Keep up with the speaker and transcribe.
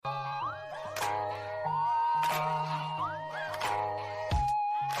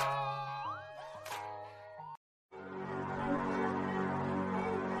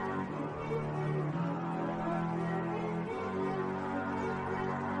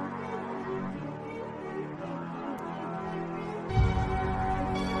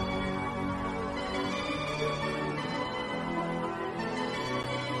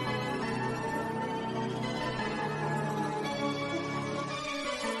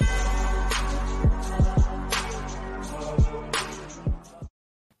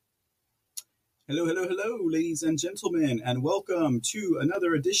Hello, hello, hello, ladies and gentlemen, and welcome to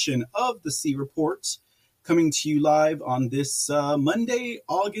another edition of the C Report, coming to you live on this Monday,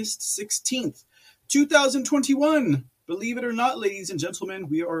 August 16th, 2021. Believe it or not, ladies and gentlemen,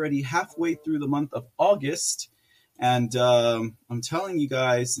 we are already halfway through the month of August, and I'm telling you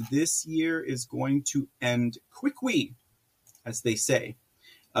guys, this year is going to end quickly, as they say.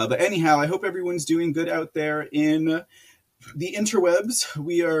 But anyhow, I hope everyone's doing good out there in the interwebs.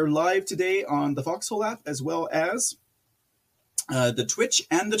 We are live today on the Foxhole app as well as the Twitch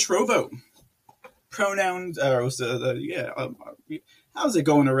and the Trovo. Pronouns, how's it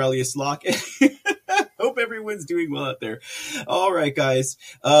going, Aurelius Locke? Hope everyone's doing well out there. All right, guys.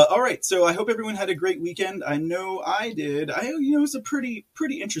 All right, so I hope everyone had a great weekend. I know I did. It was a pretty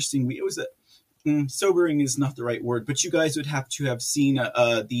interesting week. It was sobering is not the right word, but you guys would have to have seen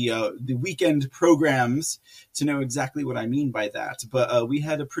the weekend programs to know exactly what I mean by that. But we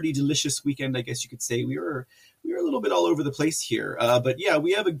had a pretty delicious weekend, I guess you could say. We were a little bit all over the place here, but yeah,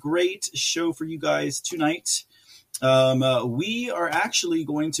 we have a great show for you guys tonight. We are actually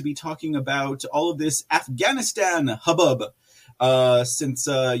going to be talking about all of this Afghanistan hubbub. Since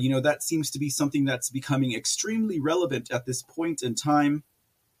that seems to be something that's becoming extremely relevant at this point in time.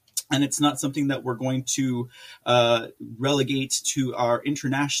 And it's not something that we're going to relegate to our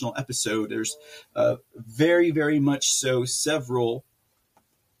international episode. There's very, very much so several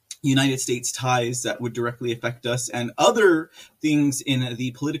United States ties that would directly affect us and other things in the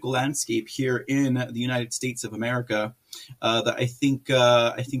political landscape here in the United States of America that I think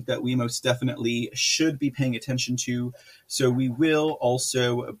that we most definitely should be paying attention to. So we will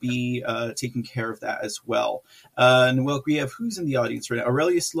also be taking care of that as well. And well, we have who's in the audience right now?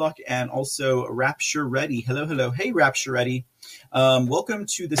 Aurelius Locke and also Rapture Ready. Hello, hello. Hey, Rapture Ready. Welcome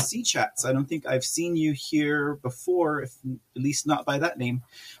to the C Chats. I don't think I've seen you here before, at least not by that name.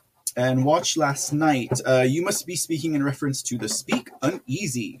 And watch last night. You must be speaking in reference to the Speak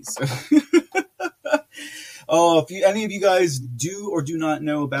Uneasies. Oh, if any of you guys do or do not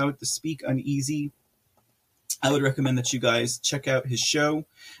know about the Speak Uneasy, I would recommend that you guys check out his show.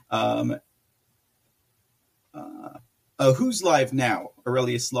 Who's live now?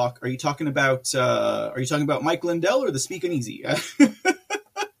 Aurelius Locke. Are you talking about Mike Lindell or the Speak Uneasy?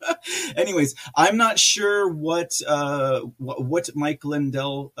 Anyways, I'm not sure what Mike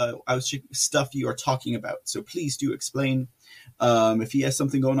Lindell stuff you are talking about. So please do explain. If he has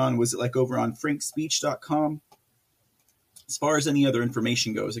something going on, was it like over on frankspeech.com? As far as any other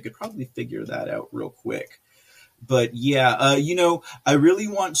information goes, I could probably figure that out real quick. But yeah, I really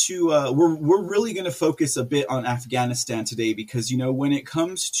want to. We're really going to focus a bit on Afghanistan today because when it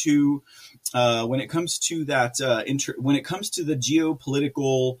comes to the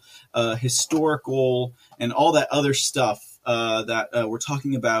geopolitical, historical, and all that other stuff that we're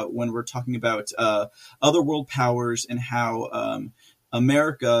talking about when we're talking about other world powers and how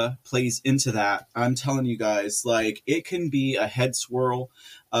America plays into that, I'm telling you guys, like, it can be a head swirl.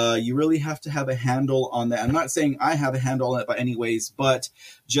 You really have to have a handle on that. I'm not saying I have a handle on it by any ways, but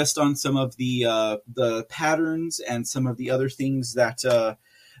just on some of the patterns and some of the other things that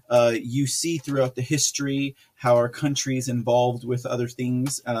you see throughout the history, how our country is involved with other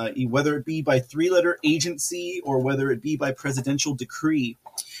things, whether it be by three-letter agency or whether it be by presidential decree.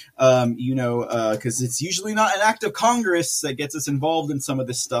 Because it's usually not an act of Congress that gets us involved in some of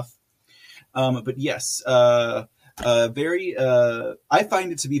this stuff. But yes, I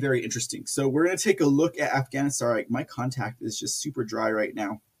find it to be very interesting. So we're going to take a look at Afghanistan. Sorry, my contact is just super dry right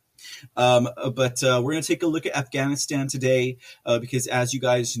now. But we're going to take a look at Afghanistan today because, as you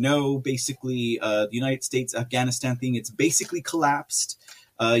guys know, basically the United States-Afghanistan thing, it's basically collapsed.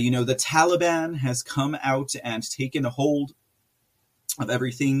 The Taliban has come out and taken a hold of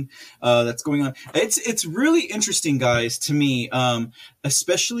everything that's going on. It's really interesting, guys, to me,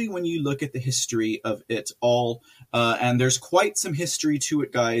 especially when you look at the history of it all. And there's quite some history to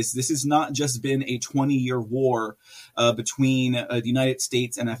it, guys. This has not just been a 20-year war between the United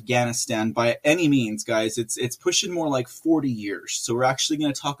States and Afghanistan by any means, guys. It's pushing more like 40 years. So we're actually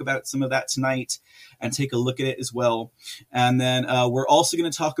going to talk about some of that tonight and take a look at it as well. And then we're also going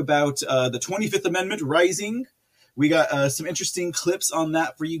to talk about the 25th Amendment rising. We got some interesting clips on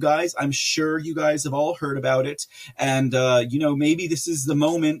that for you guys. I'm sure you guys have all heard about it. And, maybe this is the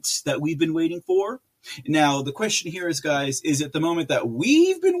moment that we've been waiting for. Now, the question here is, guys, is it the moment that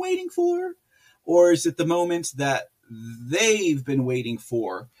we've been waiting for? Or is it the moment that they've been waiting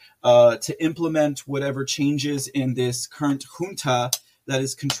for to implement whatever changes in this current junta that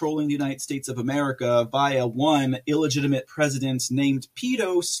is controlling the United States of America via one illegitimate president named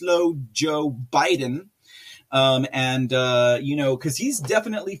Pedo Slow Joe Biden? Because he's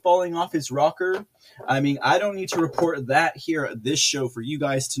definitely falling off his rocker. I mean, I don't need to report that here at this show for you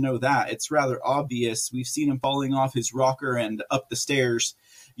guys to know that. It's rather obvious. We've seen him falling off his rocker and up the stairs,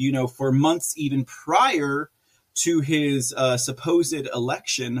 for months even prior to his supposed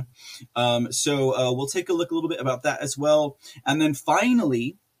election. So we'll take a look a little bit about that as well. And then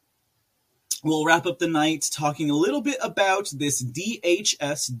finally, we'll wrap up the night talking a little bit about this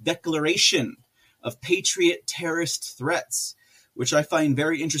DHS declaration of Patriot terrorist threats, which I find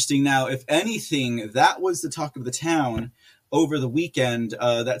very interesting. Now, if anything, that was the talk of the town over the weekend.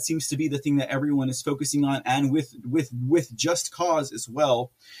 That seems to be the thing that everyone is focusing on, and with just cause as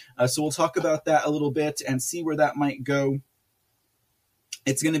well. So we'll talk about that a little bit and see where that might go.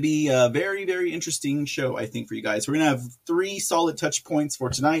 It's going to be a very, very interesting show, I think, for you guys. We're going to have 3 solid touch points for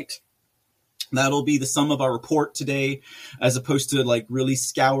tonight. That'll be the sum of our report today, as opposed to like really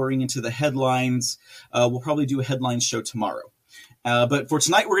scouring into the headlines. We'll probably do a headline show tomorrow. But for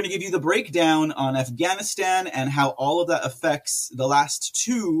tonight, we're going to give you the breakdown on Afghanistan and how all of that affects the last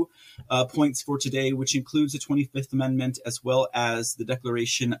 2 points for today, which includes the 25th Amendment as well as the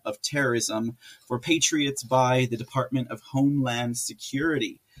Declaration of Terrorism for Patriots by the Department of Homeland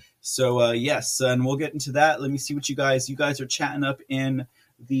Security. So, yes, and we'll get into that. Let me see what you guys are chatting up in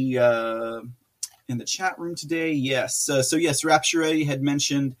the chat room today. Yes. So yes, Rapture Eddie had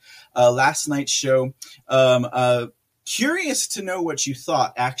mentioned last night's show. Curious to know what you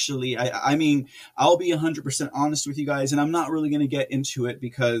thought, actually. I mean, I'll be 100% honest with you guys, and I'm not really going to get into it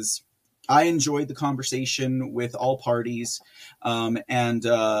because I enjoyed the conversation with all parties. I mean,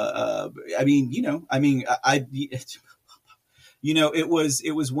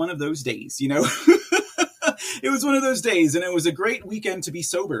 it was one of those days, It was one of those days, and it was a great weekend to be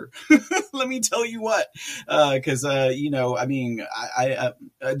sober. Let me tell you what, because that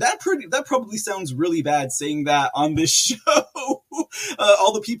probably sounds really bad saying that on this show.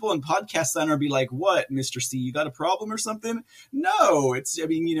 All the people in podcast land are be like, "What, Mr. C? You got a problem or something?" No,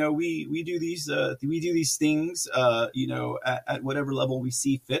 we do these things, at whatever level we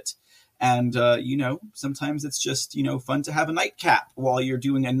see fit. And, sometimes it's just, fun to have a nightcap while you're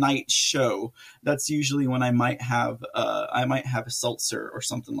doing a night show. That's usually when I might have a seltzer or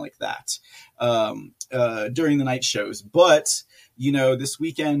something like that during the night shows. But, this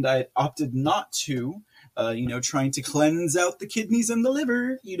weekend I opted not to, trying to cleanse out the kidneys and the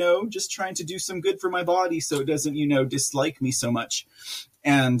liver, just trying to do some good for my body so it doesn't, dislike me so much.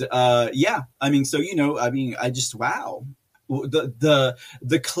 And, wow.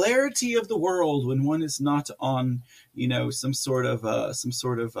 The clarity of the world when one is not on, some sort of I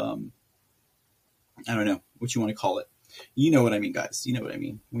don't know what you want to call it. You know what I mean, guys. You know what I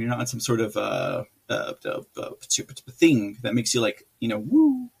mean. When you're not on some sort of thing that makes you like,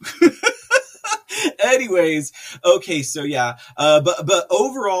 woo. Anyways, okay, so yeah, but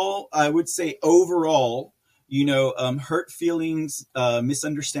overall, I would say hurt feelings,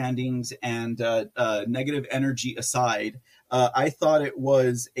 misunderstandings, and negative energy aside, I thought it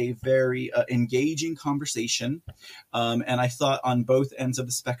was a very engaging conversation. And I thought on both ends of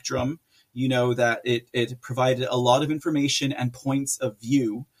the spectrum, that it provided a lot of information and points of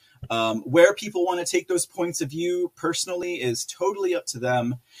view. Where people want to take those points of view personally is totally up to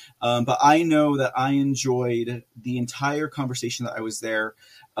them. But I know that I enjoyed the entire conversation that I was there.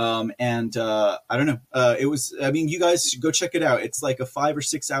 I don't know. You guys should go check it out. It's like a 5 or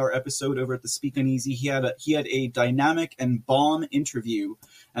 6 hour episode over at the Speak Uneasy. He had a dynamic and bomb interview.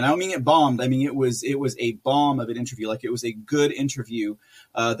 And I don't mean it bombed. I mean, it was a bomb of an interview. Like, it was a good interview,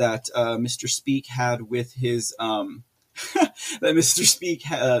 that, Mr. Speak had with his, that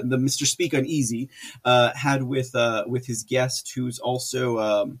Mr. Speak Uneasy, had with his guest, who's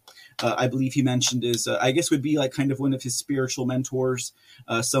also, I believe he mentioned is, I guess would be like kind of one of his spiritual mentors,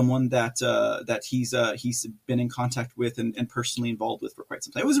 someone that he's been in contact with and personally involved with for quite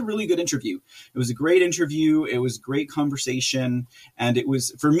some time. It was a really good interview. It was a great interview. It was great conversation. And it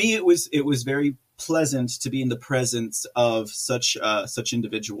was, for me, it was very pleasant to be in the presence of such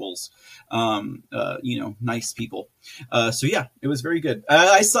individuals, nice people. So yeah, it was very good.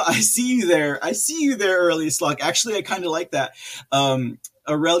 I see you there, Aurelius Locke. Actually, I kind of like that.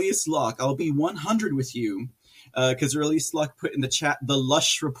 Aurelius Locke, I'll be 100 with you. Because Aurelius Locke put in the chat the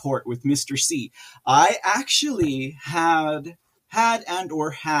Lush report with Mr. C. I actually had and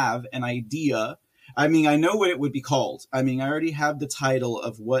or have an idea. I mean, I know what it would be called. I mean, I already have the title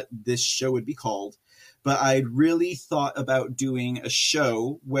of what this show would be called. But I'd really thought about doing a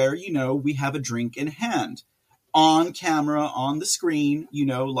show where, we have a drink in hand. On camera, on the screen,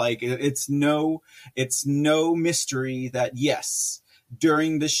 like it's no mystery that, yes,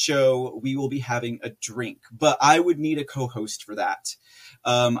 during the show, we will be having a drink, but I would need a co-host for that.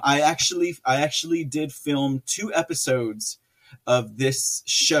 I actually did film 2 episodes of this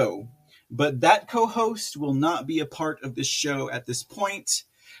show, but that co-host will not be a part of this show at this point.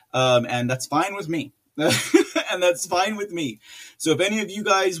 And that's fine with me. And that's fine with me. So if any of you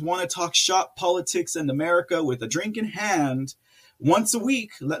guys want to talk shop, politics, and America with a drink in hand once a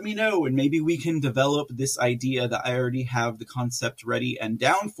week, let me know, and maybe we can develop this idea that I already have the concept ready and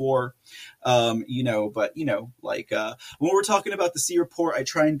down for. But when we're talking about the C Report, I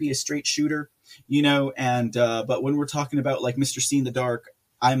try and be a straight shooter, but when we're talking about like Mr. C in the Dark,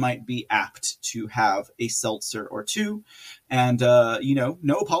 I might be apt to have a seltzer or 2, and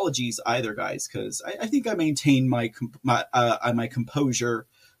no apologies either, guys, because I think I maintain my composure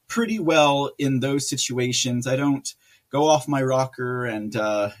pretty well in those situations. I don't go off my rocker, and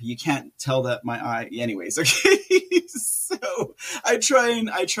you can't tell that my eye. Anyways, okay. So I try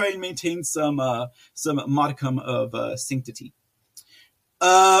and maintain some modicum of sanctity.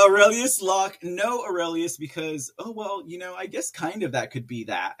 Aurelius Locke, no Aurelius, because, I guess kind of that could be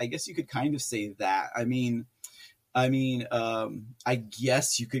that. I guess you could kind of say that. I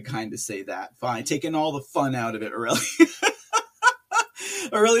guess you could kind of say that. Fine, taking all the fun out of it, Aurelius.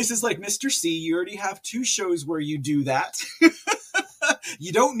 Aurelius is like, Mr. C, you already have 2 shows where you do that.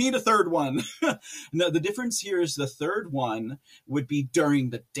 You don't need a 3rd one. No, the difference here is the 3rd one would be during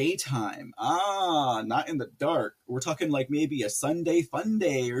the daytime. Not in the dark. We're talking like maybe a Sunday fun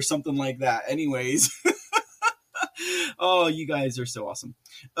day or something like that. Anyways. Oh, you guys are so awesome.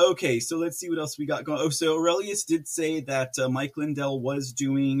 Okay, so let's see what else we got going. Oh, so Aurelius did say that Mike Lindell was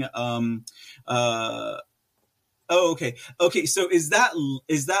doing Oh, okay. Okay, so is that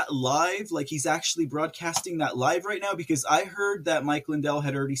live? Like he's actually broadcasting that live right now? Because I heard that Mike Lindell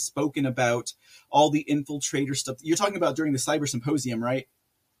had already spoken about all the infiltrator stuff. You're talking about during the Cyber Symposium, right?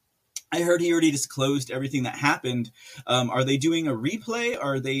 I heard he already disclosed everything that happened. Are they doing a replay?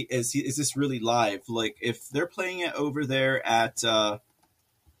 Or is this really live? Like if they're playing it over there at that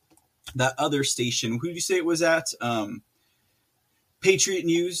other station, who did you say it was at? Patriot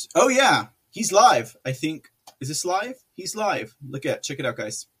News. Oh yeah, he's live, I think. Is this live? He's live. Check it out,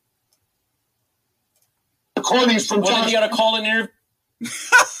 guys. Recordings from Josh. You got to call in here. Look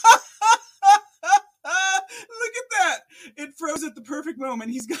at that. It froze at the perfect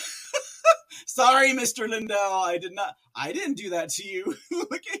moment. He's got... Sorry, Mr. Lindell. I didn't do that to you.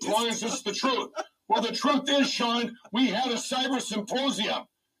 Look at as long as it's the truth. Well, the truth is, Sean, we had a cyber symposium.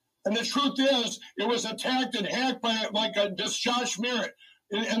 And the truth is, it was attacked and hacked by this Josh Merritt.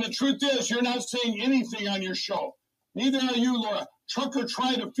 And the truth is, you're not saying anything on your show. Neither are you, Laura. Trucker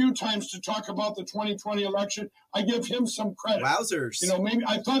tried a few times to talk about the 2020 election. I give him some credit. Wowzers. Maybe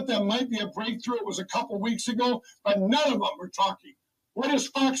I thought that might be a breakthrough. It was a couple weeks ago, but none of them were talking. What is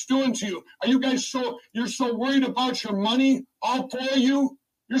Fox doing to you? Are you guys you're so worried about your money, all 4 of you?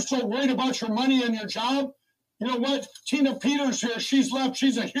 You're so worried about your money and your job? You know what? Tina Peters here, she's left.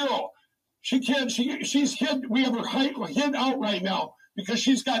 She's a hero. She's hid. We have her hid out right now, because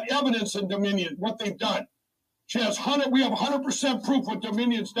she's got evidence in Dominion, what they've done. We have 100% proof what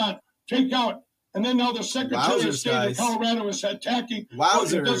Dominion's done. Take out. And then now the Secretary of State of Colorado is attacking.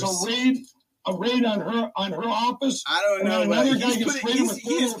 Wowzers. Does a raid on her office. I don't know. Another guy gets raided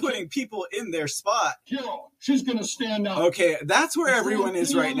he is putting people in their spot. Hero. She's going to stand up. Okay, that's where everyone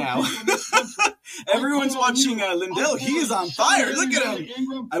is right now. Everyone's watching Lindell. He is on fire. Look at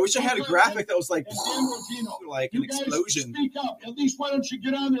him. I wish I had a graphic that was like an explosion. Speak up. At least why don't you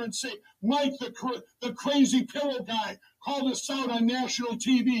get on there and say, Mike, the crazy pillow guy, called us out on national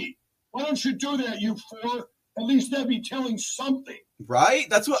TV. Why don't you do that, you 4? At least that'd be telling something. Right?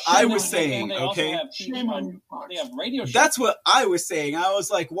 That's what I was saying, okay? Shame on you, Fox. They have radio shows. That's what I was saying. I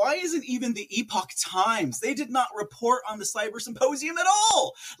was like, why isn't even the Epoch Times? They did not report on the Cyber Symposium at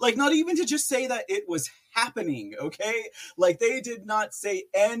all. Like, not even to just say that it was happening, okay? Like, they did not say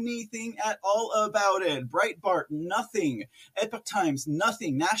anything at all about it. Breitbart, nothing. Epoch Times,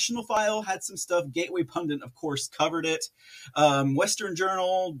 nothing. National File had some stuff. Gateway Pundit, of course, covered it. Western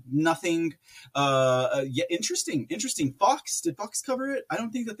Journal, nothing. Yeah, interesting. Fox, did Fox cover it? I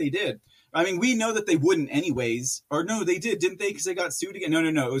don't think that they did. I mean, we know that they wouldn't anyways. Or no, they did, didn't they? Because they got sued again.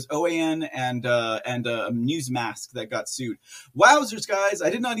 No. It was OAN and Newsmask that got sued. Wowzers, guys. I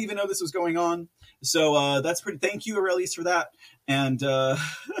did not even know this was going on. So that's pretty. Thank you, Aurelius, for that. And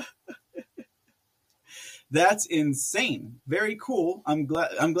that's insane. Very cool. I'm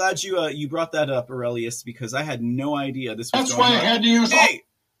glad you brought that up, Aurelius, because I had no idea this was going on. That's why I had to use. Hey,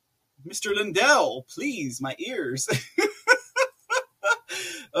 Mr. Lindell, please, my ears.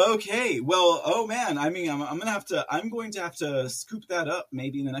 Okay, well, oh man, I mean, I'm going to have to scoop that up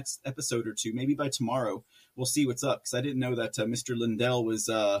maybe in the next episode or two, maybe by tomorrow. We'll see what's up because I didn't know that Mr. Lindell was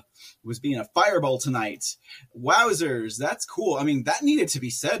being a fireball tonight. Wowzers, that's cool. I mean, that needed to be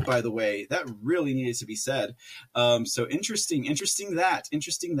said, by the way. That really needed to be said. So interesting that.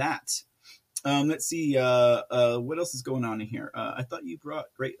 Let's see. What else is going on in here? I thought you brought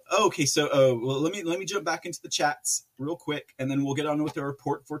great. Oh, okay, so well, let me jump back into the chats real quick, and then we'll get on with the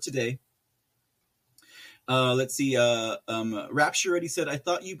report for today. Let's see. Rapture already said, "I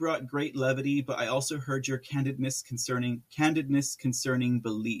thought you brought great levity, but I also heard your candidness concerning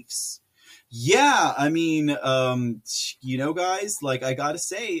beliefs." Yeah, I mean, guys, like I gotta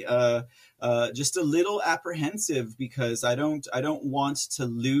say, just a little apprehensive because I don't want to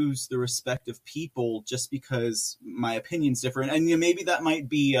lose the respect of people just because my opinion's different, and maybe that might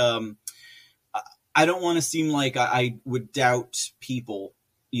be. I don't want to seem like I would doubt people,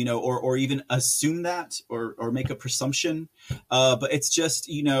 or even assume that or make a presumption, but it's just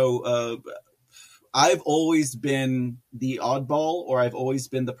I've always been the oddball, or I've always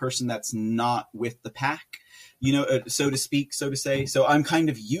been the person that's not with the pack, so to speak, so to say. So I'm kind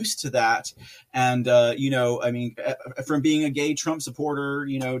of used to that. And, I mean, from being a gay Trump supporter,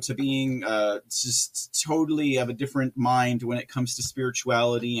 to being just totally of a different mind when it comes to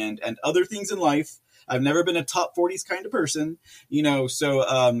spirituality and other things in life. I've never been a top 40s kind of person, so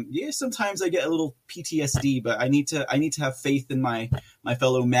sometimes I get a little PTSD, but I need to have faith in my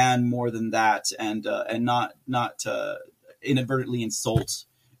fellow man more than that, and not inadvertently insult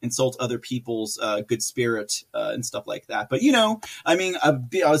other people's good spirit and stuff like that. But I mean, I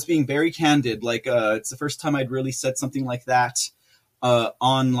was being very candid. Like it's the first time I'd really said something like that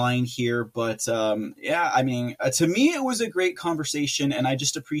online here, but I mean, to me it was a great conversation, and I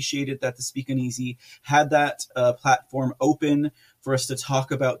just appreciated that the Speak Uneasy had that platform open for us to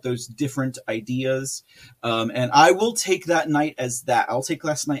talk about those different ideas, and I will take that night as that. I'll take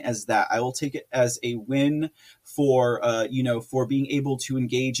last night as that. I will take it as a win for for being able to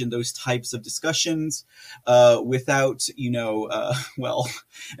engage in those types of discussions without well,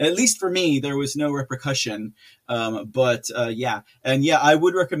 at least for me there was no repercussion, but I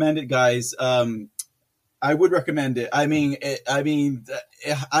would recommend it, guys. I would recommend it. I mean,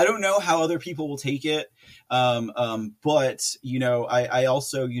 I don't know how other people will take it. But I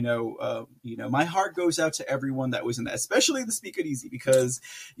also, my heart goes out to everyone that was in that, especially the Speak It Easy, because,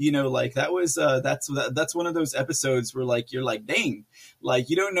 like that was, that's one of those episodes where like, you're like, dang, like,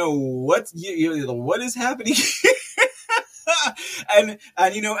 you don't know what is happening. and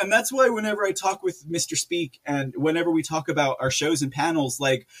that's why whenever I talk with Mr. Speak, and whenever we talk about our shows and panels,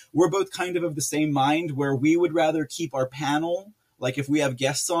 like we're both kind of the same mind, where we would rather keep our panel, like if we have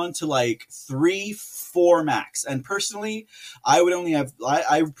guests on, to like 3-4 max. And personally, I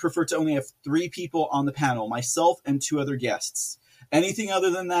prefer to only have 3 people on the panel, myself and 2 other guests. Anything other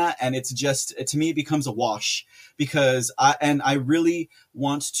than that, and it's just, to me, it becomes a wash, because I really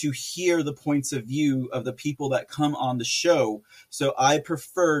want to hear the points of view of the people that come on the show. So I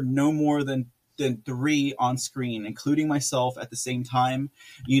prefer no more than 3 on screen, including myself at the same time,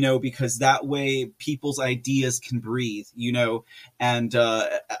 because that way people's ideas can breathe, and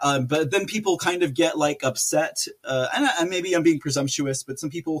but then people kind of get like upset, and maybe I'm being presumptuous, but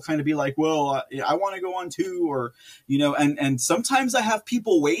some people kind of be like, well, I want to go on too, or and sometimes I have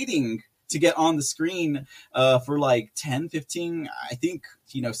people waiting to get on the screen for like 10-15. I think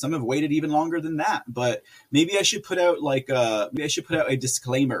some have waited even longer than that, but maybe I should put out a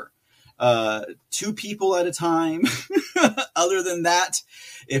disclaimer. 2 people at a time. Other than that,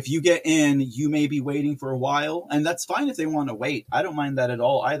 if you get in, you may be waiting for a while, and that's fine if they want to wait. I don't mind that at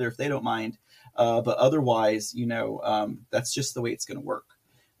all either, if they don't mind. But otherwise, that's just the way it's going to work.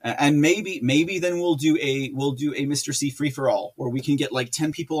 And maybe then we'll do a Mr. C free for all, where we can get like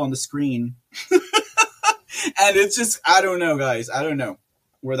 10 people on the screen. And it's just, I don't know, guys. I don't know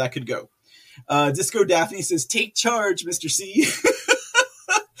where that could go. Disco Daphne says, take charge, Mr. C.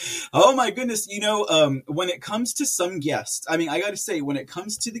 Oh my goodness. When it comes to some guests, I mean, I got to say, when it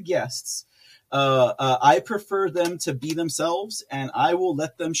comes to the guests, I prefer them to be themselves, and I will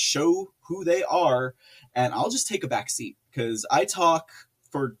let them show who they are, and I'll just take a back seat, because I talk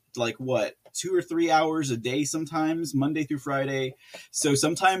for like 2 or 3 hours a day sometimes, Monday through Friday. So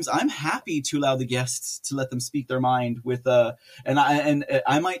sometimes I'm happy to allow the guests to let them speak their mind with and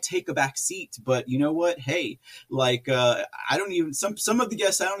I might take a back seat, but you know what? Hey, like I don't even some of the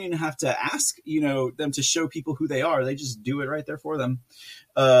guests I don't even have to ask, them to show people who they are. They just do it right there for them.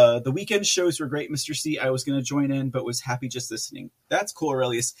 The weekend shows were great, Mr. C. I was going to join in, but was happy just listening. That's cool,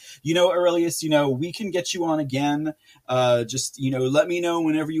 Aurelius. Aurelius, we can get you on again. Just, let me know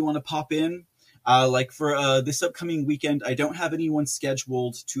whenever you want to pop in. Like for this upcoming weekend, I don't have anyone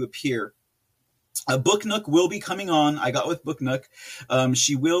scheduled to appear. Book Nook will be coming on. I got with Book Nook.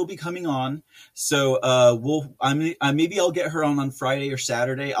 She will be coming on. So maybe I'll get her on Friday or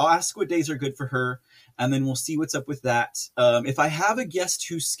Saturday. I'll ask what days are good for her, and then we'll see what's up with that. If I have a guest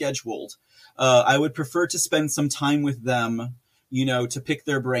who's scheduled, I would prefer to spend some time with them, to pick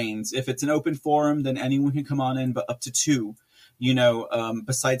their brains. If it's an open forum, then anyone can come on in, but up to two,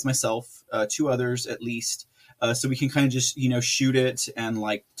 besides myself, two others at least. So we can kind of just, shoot it and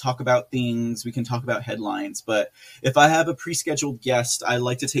like talk about things. We can talk about headlines. But if I have a pre-scheduled guest, I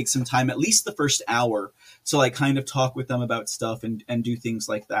like to take some time, at least the first hour, to like kind of talk with them about stuff and do things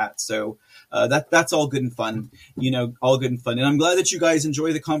like that. So that's all good and fun, all good and fun. And I'm glad that you guys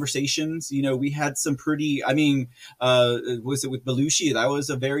enjoy the conversations. We had some pretty, was it with Belushi? That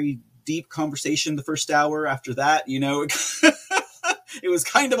was a very deep conversation the first hour. After that, it was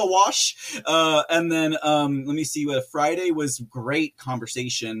kind of a wash. And then let me see. Friday was great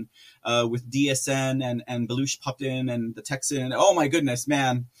conversation with DSN and Belushi popped in and the Texan. Oh my goodness,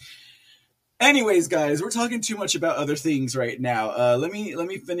 man. Anyways, guys, we're talking too much about other things right now. Let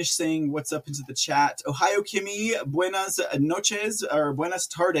me finish saying what's up into the chat. Ohio Kimmy, buenas noches or buenas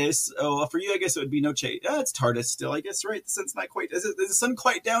tardes. Oh, for you, I guess it would be noche. It's tardes still, I guess, right? The sun's not quite. Is the sun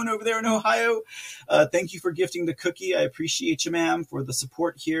quite down over there in Ohio? Thank you for gifting the cookie. I appreciate you, ma'am, for the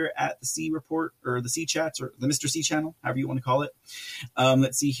support here at the C Report or the C Chats or the Mr. C channel, however you want to call it.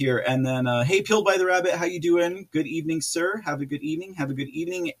 Let's see here, and then hey, Peeled by the Rabbit, how you doing? Good evening, sir. Have a good evening. Have a good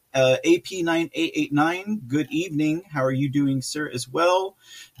evening. AP9889, good evening. How are you doing, sir, as well?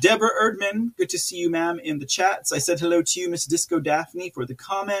 Deborah Erdman, good to see you, ma'am, in the chats. I said hello to you, Miss Disco Daphne, for the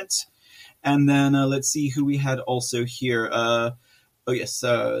comment. And then let's see who we had also here. Oh, yes.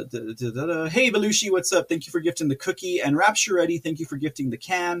 Hey, Belushi, what's up? Thank you for gifting the cookie. And Rapture Ready, thank you for gifting the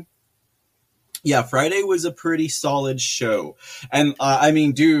can. Yeah, Friday was a pretty solid show. And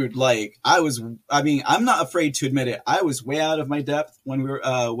dude, I'm not afraid to admit it. I was way out of my depth when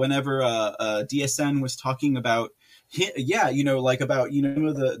whenever DSN was talking about, about,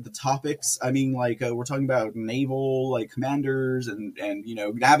 the topics. We're talking about naval, commanders and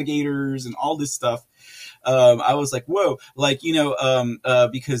navigators and all this stuff. I was like, whoa,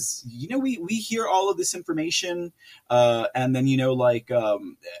 because, we hear all of this information, and then,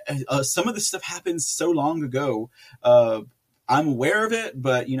 some of this stuff happens so long ago. I'm aware of it,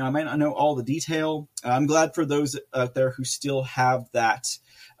 but, I might not know all the detail. I'm glad for those out there who still have that,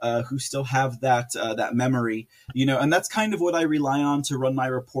 that memory, and that's kind of what I rely on to run my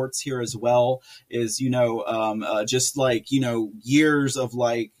reports here as well is, just years of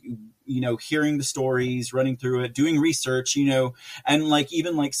hearing the stories, running through it, doing research, and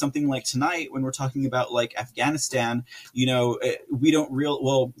even something like tonight when we're talking about Afghanistan, we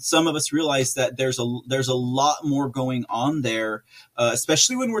don't some of us realize that there's a lot more going on there,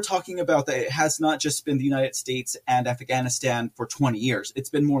 especially when we're talking about that it has not just been the United States and Afghanistan for 20 years. It's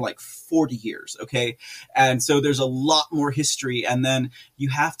been more like 40 years. Okay. And so there's a lot more history. And then you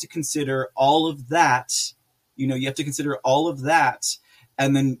have to consider all of that,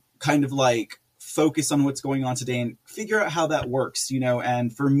 and then kind of focus on what's going on today and figure out how that works,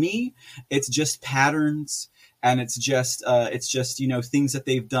 and for me, it's just patterns and it's just things that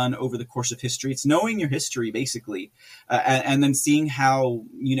they've done over the course of history. It's knowing your history basically, and then seeing how,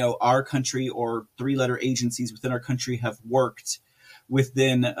 our country or three-letter agencies within our country have worked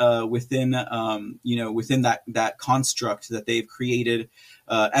within that construct that they've created.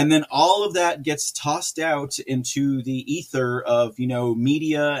 And then all of that gets tossed out into the ether of,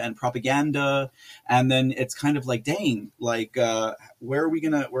 media and propaganda. And then it's kind of dang, where are we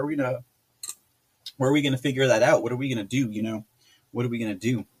gonna figure that out? What are we gonna do? What are we gonna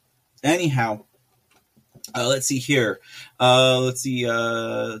do? Anyhow, let's see here. Good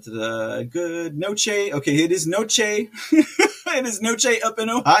noche. Okay, it is noche. It is noche up in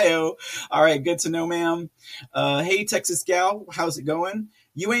Ohio. All right, good to know, ma'am. Hey, Texas gal, how's it going?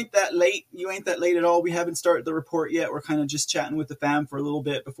 You ain't that late. You ain't that late at all. We haven't started the report yet. We're kind of just chatting with the fam for a little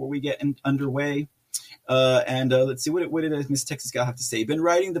bit before we get underway. Let's see, what did Miss Texas gal have to say? Been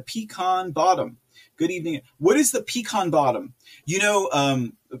riding the pecan bottom. Good evening. What is the pecan bottom?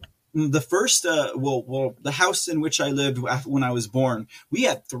 The first, the house in which I lived when I was born, we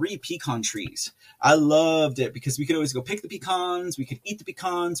had 3 pecan trees. I loved it because we could always go pick the pecans, we could eat the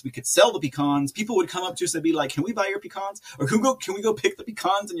pecans, we could sell the pecans. People would come up to us and be like, "Can we buy your pecans? Or can we go pick the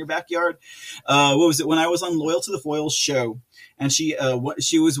pecans in your backyard?" What was it when I was on Loyal to the Foils show? And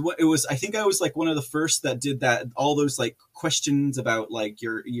I think I was like one of the first that did that. All those like questions about like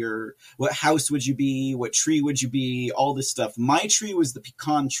your what house would you be, what tree would you be, all this stuff. My tree was the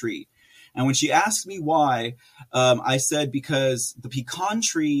pecan tree. And when she asked me why, I said because the pecan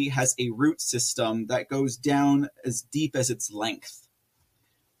tree has a root system that goes down as deep as its length.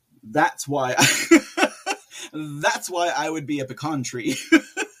 That's why I would be a pecan tree.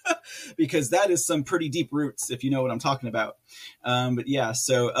 Because that is some pretty deep roots, if you know what I'm talking about. But yeah,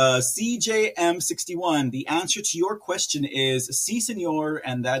 so CJM61, the answer to your question is si, senor,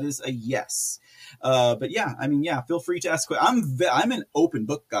 and that is a yes. But yeah, I mean, yeah, feel free to ask. I'm an open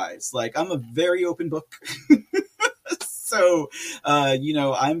book, guys. Like, I'm a very open book. So,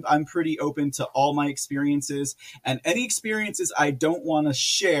 I'm pretty open to all my experiences, and any experiences I don't want to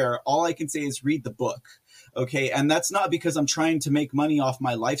share, all I can say is read the book. Okay. And that's not because I'm trying to make money off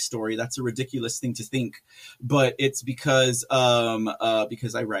my life story. That's a ridiculous thing to think, but it's because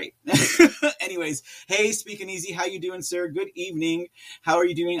I write. Anyways, hey, Speaking Easy. How you doing, sir? Good evening. How are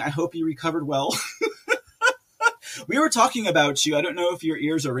you doing? I hope you recovered well. We were talking about you. I don't know if your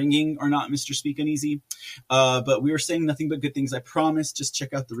ears are ringing or not, Mr. Speaking Easy. But we were saying nothing but good things. I promise. Just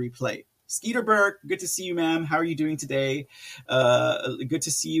check out the replay. Skeeter Burke, good to see you, ma'am. How are you doing today? Good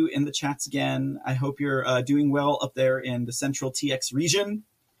to see you in the chats again. I hope you're doing well up there in the Central TX region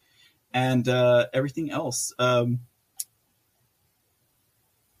and everything else. Ohio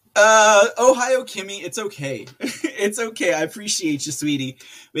Kimmy, it's okay. It's okay. I appreciate you, sweetie.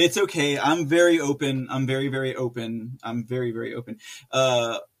 It's okay. I'm very open. I'm very, very open. I'm very, very open.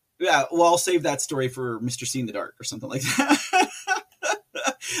 Yeah, well, I'll save that story for Mr. C in the Dark or something like that.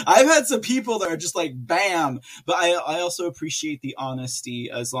 I've had some people that are just like, bam. But I also appreciate the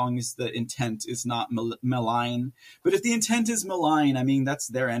honesty as long as the intent is not malign. But if the intent is malign, I mean, that's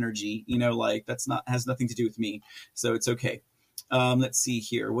their energy, like has nothing to do with me. So it's okay. Let's see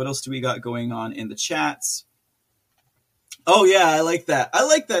here. What else do we got going on in the chats? Oh, yeah, I like that.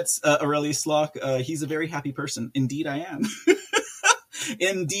 Aurelius Locke. He's a very happy person. Indeed, I am.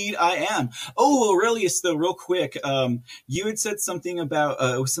 Indeed, I am. Oh, Aurelius, though, real quick. You had said something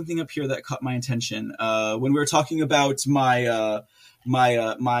about something up here that caught my attention when we were talking about the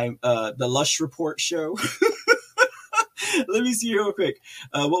Lush Report show. Let me see here real quick.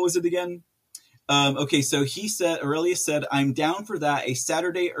 What was it again? Okay, so Aurelius said, I'm down for that. A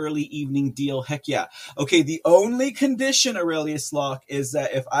Saturday early evening deal. Heck yeah. Okay, the only condition, Aurelius Locke, is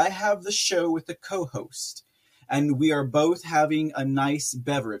that if I have the show with the co-host and we are both having a nice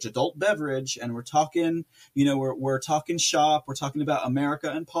beverage, adult beverage, and we're talking, we're talking shop, we're talking about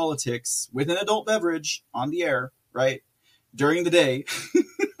America and politics with an adult beverage on the air, right? During the day,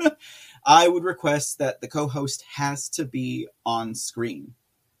 I would request that the co-host has to be on screen.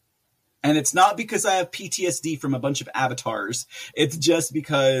 And it's not because I have PTSD from a bunch of avatars. It's just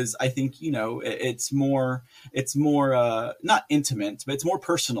because I think, it's more not intimate, but it's more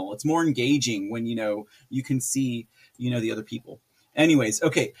personal. It's more engaging when, you can see, the other people. Anyways,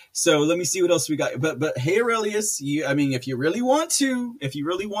 okay. So let me see what else we got. But hey, Aurelius, if you really want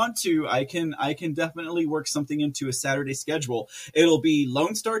to, I can definitely work something into a Saturday schedule. It'll be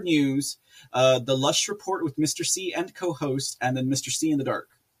Lone Star News, the Lush Report with Mr. C and co-host, and then Mr. C in the Dark.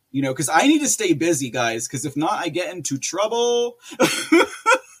 Because I need to stay busy, guys, because if not, I get into trouble.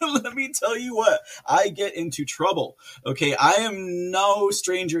 Let me tell you what, I get into trouble. Okay, I am no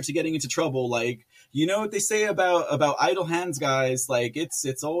stranger to getting into trouble. Like, you know what they say about idle hands, guys? Like,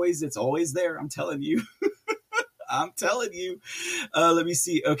 it's always there. I'm telling you. I'm telling you. Let me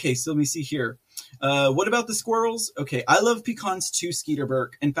see. Okay, so let me see here. What about the squirrels? Okay, I love pecans too, Skeeter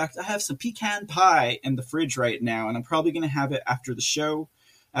Burke. In fact, I have some pecan pie in the fridge right now, and I'm probably going to have it after the show.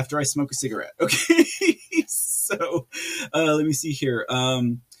 After I smoke a cigarette. Okay. So, let me see here.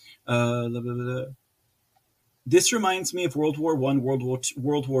 This reminds me of World War I,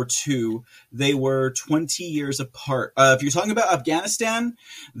 World War II. They were 20 years apart. If you're talking about Afghanistan,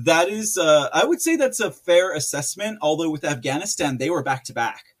 that is, I would say that's a fair assessment. Although with Afghanistan, they were back to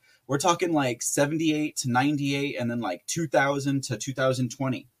back. We're talking like 78 to 98 and then like 2000 to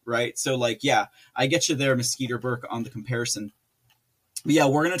 2020, right? So like, yeah, I get you there, Ms. Skeeter Burke, on the comparison. But yeah,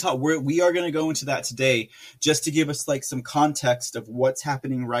 we are going to go into that today just to give us like some context of what's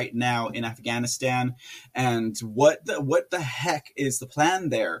happening right now in Afghanistan and what the heck is the plan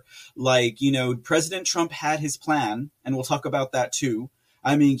there. Like, President Trump had his plan, and we'll talk about that too.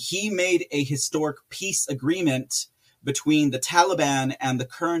 I mean, he made a historic peace agreement between the Taliban and the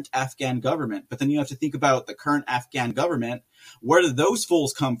current Afghan government. But then you have to think about the current Afghan government. Where did those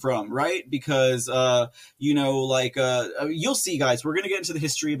fools come from, right? Because, you'll see, guys, we're going to get into the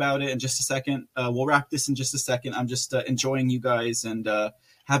history about it in just a second. We'll wrap this in just a second. I'm just enjoying you guys and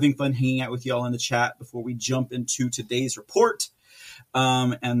having fun hanging out with y'all in the chat before we jump into today's report.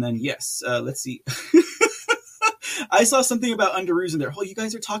 And then, yes, let's see. I saw something about underoos in there. Oh, you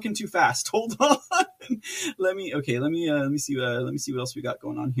guys are talking too fast. Hold on. Let me see what else we got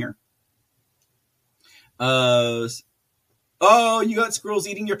going on here. Oh, you got squirrels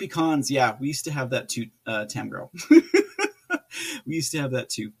eating your pecans. Yeah, we used to have that too, Tam Girl. We used to have that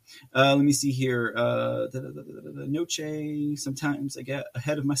too. Let me see here. Noche. Sometimes I get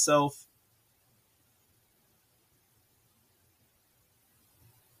ahead of myself.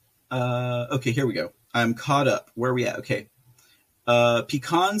 Okay, here we go. I'm caught up. Where are we at? Okay.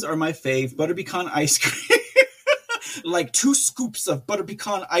 Pecans are my fave. Butter pecan ice cream. Like 2 scoops of butter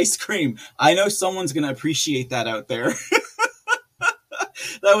pecan ice cream. I know someone's going to appreciate that out there.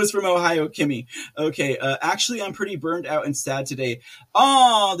 That was from Ohio, Kimmy. Okay, actually, I'm pretty burned out and sad today.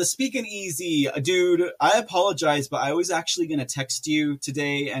 Oh, the speaking easy. Dude, I apologize, but I was actually going to text you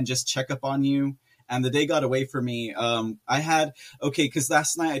today and just check up on you. And the day got away from me. Because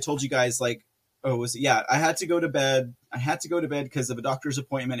last night I told you guys, like, I had to go to bed. I had to go to bed because of a doctor's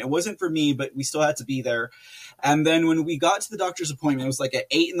appointment. It wasn't for me, but we still had to be there. And then when we got to the doctor's appointment, it was like at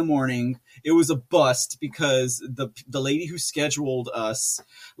 8 a.m. It was a bust because the lady who scheduled us,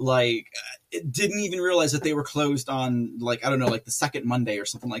 didn't even realize that they were closed on, the second Monday or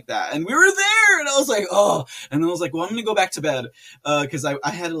something like that. And we were there, and I was like, oh. And then I was like, well, I'm going to go back to bed because I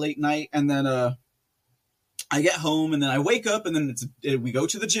had a late night. And then I get home and then I wake up and then we go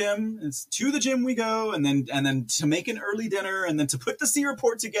to the gym. It's to the gym we go, and then to make an early dinner and then to put the C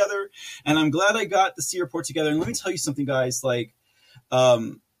report together. And I'm glad I got the C report together. And let me tell you something, guys. I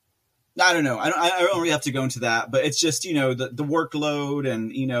don't know. I don't really have to go into that, but it's just, the workload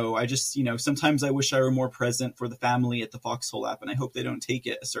and, I just, sometimes I wish I were more present for the family at the Foxhole app, and I hope they don't take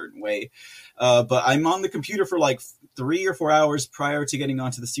it a certain way. But I'm on the computer for 3 or 4 hours prior to getting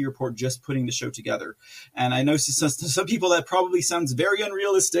onto the C report, just putting the show together. And I know some people that probably sounds very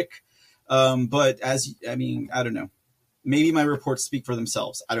unrealistic. But I don't know. Maybe my reports speak for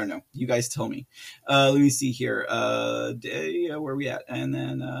themselves. I don't know. You guys tell me. Let me see here. Where are we at? And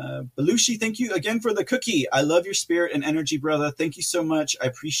then Belushi, thank you again for the cookie. I love your spirit and energy, brother. Thank you so much. I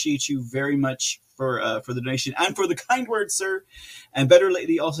appreciate you very much for the donation and for the kind words, sir. And Better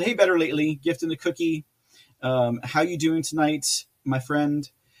Lately also. Hey, Better Lately, gifting the cookie. How you doing tonight, my friend?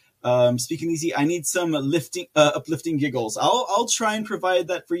 Speaking Easy, I need some uplifting giggles. I'll try and provide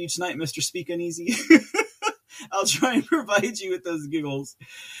that for you tonight, Mr. Speaking Easy. I'll try and provide you with those giggles.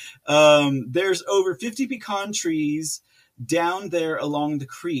 There's over 50 pecan trees down there along the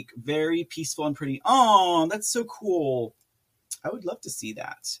creek. Very peaceful and pretty. Oh, that's so cool. I would love to see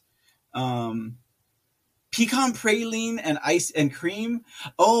that. Pecan praline and ice and cream.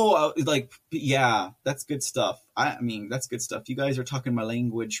 Oh, yeah, that's good stuff. That's good stuff. You guys are talking my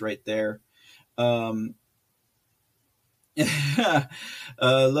language right there. Love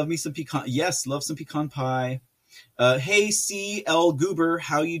me some pecan. Yes, love some pecan pie. Hey, C.L. Goober,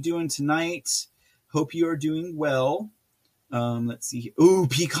 how you doing tonight? Hope you are doing well. Let's see. Ooh,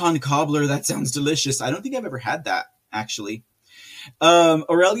 pecan cobbler. That sounds delicious. I don't think I've ever had that, actually.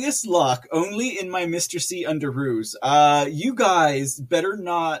 Aurelius Locke, only in my Mr. C underoos. You guys better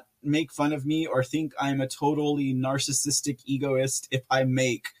not make fun of me or think I'm a totally narcissistic egoist if I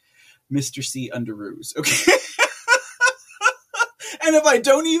make Mr. C underoos, okay? And if I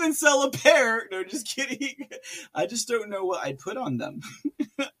don't even sell a pair, no, just kidding. I just don't know what I'd put on them.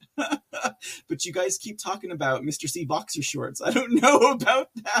 But you guys keep talking about Mr. C boxer shorts. I don't know about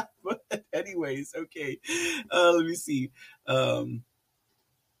that, but anyways, okay. Let me see.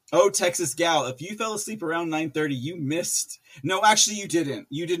 Texas Gal, if you fell asleep around 9:30, you missed. No, actually, you didn't.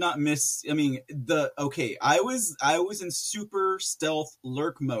 You did not miss. I was in super stealth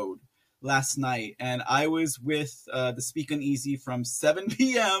lurk mode last night, and I was with the Speak Uneasy from 7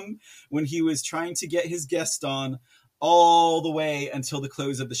 p.m. when he was trying to get his guest on all the way until the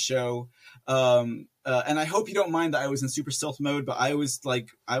close of the show. And I hope you don't mind that I was in super stealth mode, but I was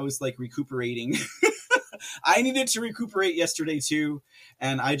recuperating. I needed to recuperate yesterday too,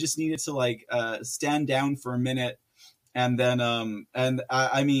 and I just needed to stand down for a minute, and then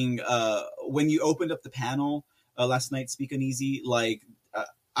when you opened up the panel last night, Speak Uneasy,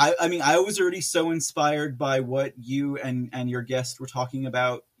 I mean, I was already so inspired by what you and your guest were talking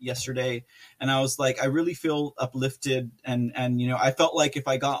about yesterday, and I was like, I really feel uplifted, and you know, I felt like if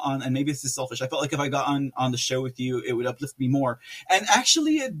I got on, and maybe this is selfish, I felt like if I got on the show with you, it would uplift me more, and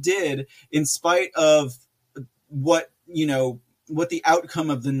actually, it did, in spite of what you know what the outcome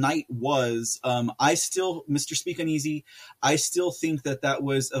of the night was. I still, Mr. Speak Uneasy, I still think that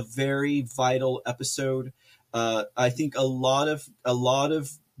was a very vital episode. I think a lot of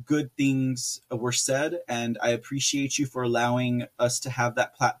good things were said, and I appreciate you for allowing us to have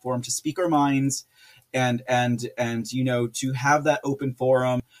that platform to speak our minds, and you know, to have that open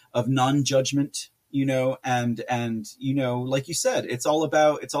forum of non-judgment, you know, and you know, like you said, it's all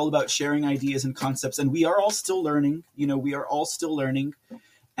about sharing ideas and concepts, and we are all still learning, you know, we are all still learning,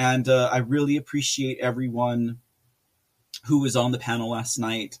 and I really appreciate everyone who was on the panel last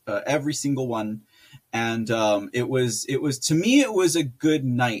night, every single one. And it was to me, it was a good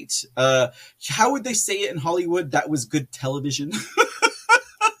night. How would they say it in Hollywood? That was good television.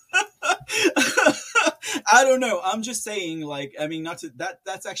 I don't know. I'm just saying, like, I mean, not to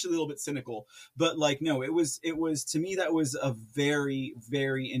that's actually a little bit cynical, but like, no, it was to me, that was a very,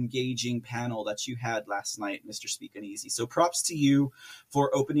 very engaging panel that you had last night, Mr. Speak Uneasy. So props to you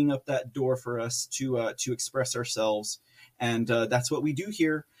for opening up that door for us to express ourselves. And that's what we do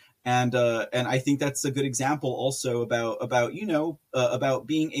here. And I think that's a good example also about you know, about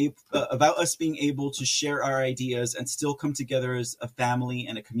about us being able to share our ideas and still come together as a family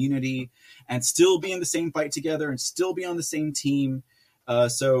and a community, and still be in the same fight together and still be on the same team.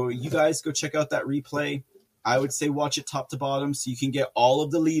 So you guys go check out that replay. I would say watch it top to bottom so you can get all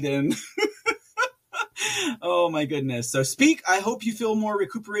of the lead in. Oh my goodness. So Speak, I hope you feel more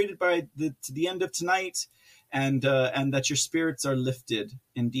recuperated by to the end of tonight. And that your spirits are lifted,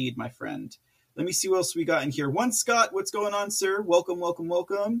 indeed, my friend. Let me see what else we got in here. One Scott, what's going on, sir? Welcome, welcome,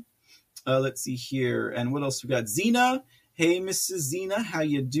 welcome. Let's see here, and what else we got? Zena, hey, Mrs. Zena, how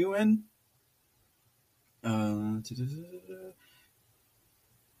you doing? Deborah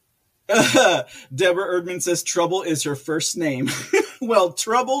Erdman says Trouble is her first name. Well,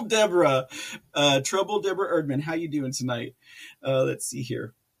 Trouble Deborah Erdman, how you doing tonight? Let's see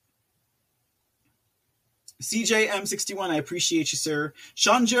here. CJM61, I appreciate you, sir.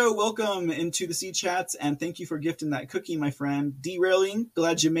 Shanjo, welcome into the C chats, and thank you for gifting that cookie, my friend. Derailing,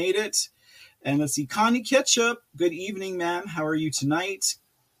 glad you made it. And let's see, Connie Ketchup, good evening, ma'am. How are you tonight?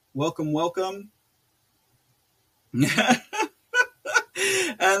 Welcome, welcome. And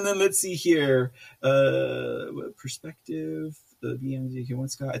then let's see here. Perspective, the BMZ, one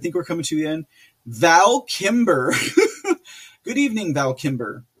Scott. I think we're coming to the end. Val Kimber. Good evening, Val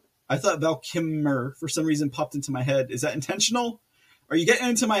Kimber. I thought Val Kimmer for some reason popped into my head. Is that intentional? Are you getting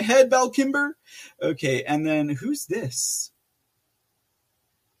into my head, Val Kimber? Okay, and then who's this?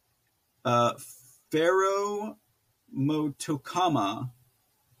 Pharaoh Motokama.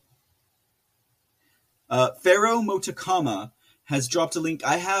 Pharaoh Motokama has dropped a link.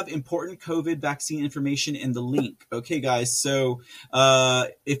 I have important COVID vaccine information in the link. Okay, guys. So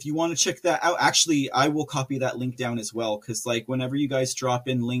if you want to check that out, actually, I will copy that link down as well. Because like whenever you guys drop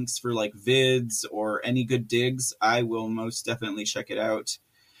in links for like vids or any good digs, I will most definitely check it out.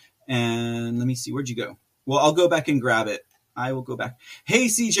 And let me see. Where'd you go? Well, I'll go back and grab it. I will go back. Hey,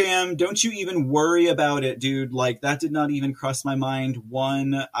 CJM, don't you even worry about it, dude. Like that did not even cross my mind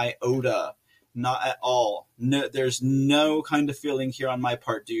one iota. Not at all. No, there's no kind of feeling here on my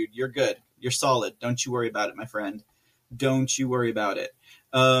part, dude. You're good. You're solid. Don't you worry about it, my friend. Don't you worry about it.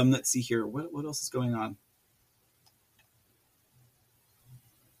 Let's see here. What else is going on?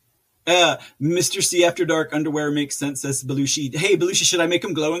 Mr. C After Dark underwear makes sense, says Belushi. Hey, Belushi, should I make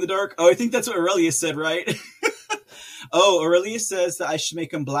him glow in the dark? Oh, I think that's what Aurelius said, right? Oh, Aurelius says that I should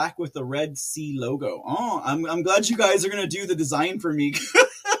make him black with the Red Sea logo. Oh, I'm glad you guys are going to do the design for me.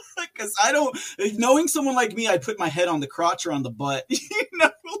 Because I don't, knowing someone like me, I'd put my head on the crotch or on the butt. You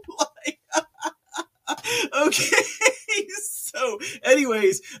know, like, okay. So,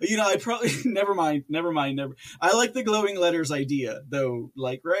 anyways, you know, I probably, never mind. I like the glowing letters idea, though,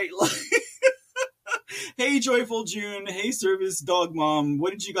 like, right? Like, hey, Joyful June. Hey, Service Dog Mom. What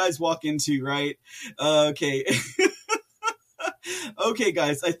did you guys walk into, right? Okay. Okay,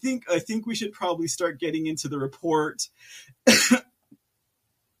 guys, I think we should probably start getting into the report.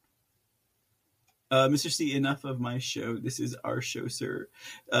 Mr. C, enough of my show. This is our show, sir.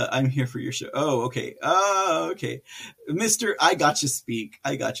 I'm here for your show. Oh, okay. Okay. Mr. I got you speak.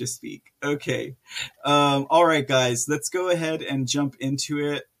 Okay. All right, guys, let's go ahead and jump into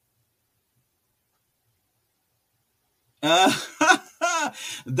it.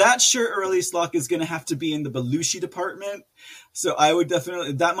 That shirt, or at least lock, is going to have to be in the Belushi department. So I would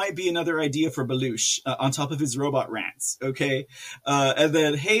definitely, that might be another idea for Belushi on top of his robot rants. Okay. And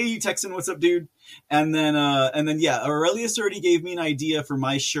then, hey, Texan, what's up, dude? And then, yeah, Aurelius already gave me an idea for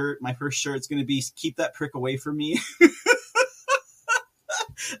my shirt. My first shirt is going to be keep that prick away from me.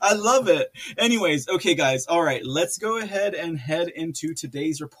 I love it. Anyways, okay, guys. All right, let's go ahead and head into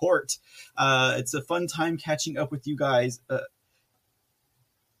today's report. It's a fun time catching up with you guys.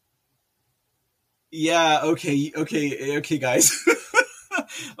 Yeah, okay, guys.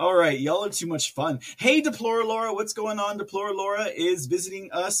 All right, y'all are too much fun. Hey, Deplora Laura, what's going on? Deplora Laura is visiting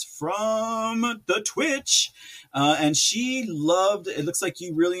us from the Twitch, and she loved, it looks like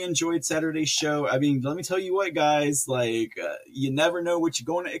you really enjoyed Saturday's show. I mean, let me tell you what, guys, like, you never know what you're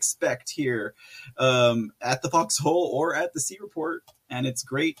going to expect here at the Foxhole or at the C Report, and it's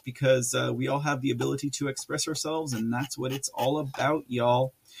great because we all have the ability to express ourselves, and that's what it's all about,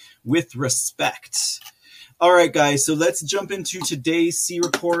 y'all, with respect. All right, guys, so let's jump into today's C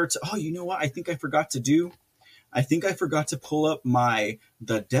Report. Oh, you know what I think I forgot to do? I think I forgot to pull up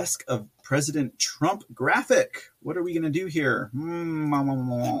the desk of President Trump graphic. What are we going to do here?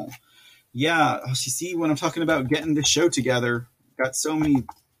 Yeah, you see, when I'm talking about getting the show together, got so many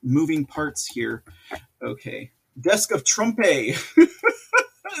moving parts here. Okay, desk of Trumpay.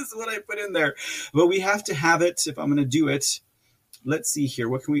 That's what I put in there. But we have to have it if I'm going to do it. Let's see here.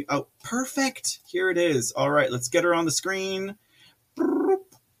 What can we... Oh, perfect. Here it is. All right, let's get her on the screen.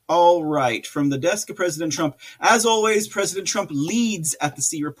 All right, from the desk of President Trump. As always, President Trump leads at the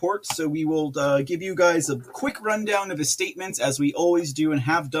C Report, so we will give you guys a quick rundown of his statements, as we always do and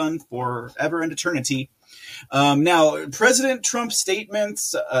have done forever and eternity. Now, President Trump's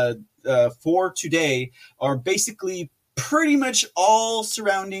statements for today are basically pretty much all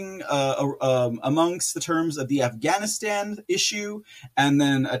surrounding amongst the terms of the Afghanistan issue, and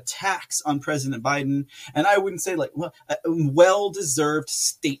then attacks on President Biden. And I wouldn't say well-deserved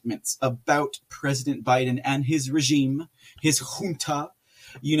statements about President Biden and his regime, his junta,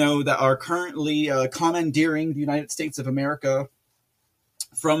 that are currently commandeering the United States of America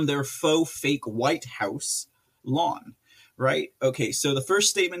from their faux fake White House lawn. Right? Okay, so the first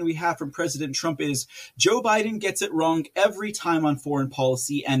statement we have from President Trump is, Joe Biden gets it wrong every time on foreign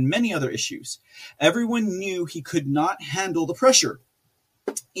policy and many other issues. Everyone knew he could not handle the pressure.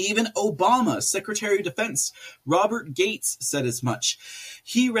 Even Obama, Secretary of Defense, Robert Gates said as much.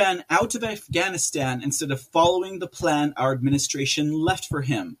 He ran out of Afghanistan instead of following the plan our administration left for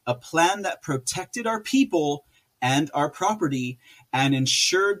him, a plan that protected our people and our property, and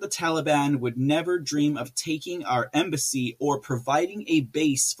ensured the Taliban would never dream of taking our embassy or providing a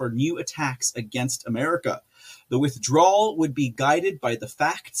base for new attacks against America. The withdrawal would be guided by the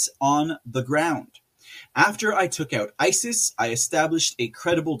facts on the ground. After I took out ISIS, I established a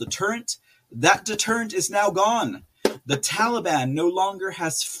credible deterrent. That deterrent is now gone. The Taliban no longer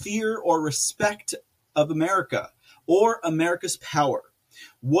has fear or respect of America or America's power.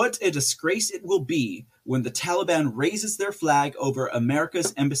 What a disgrace it will be when the Taliban raises their flag over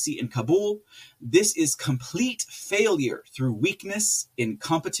America's embassy in Kabul. This is complete failure through weakness,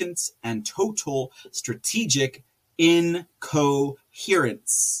 incompetence, and total strategic incoherence.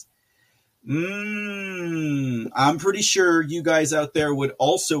 I'm pretty sure you guys out there would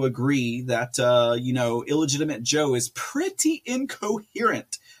also agree that, illegitimate Joe is pretty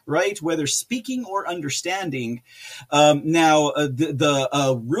incoherent, right? Whether speaking or understanding. Now,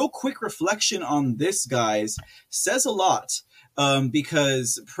 the real quick reflection on this, guys, says a lot.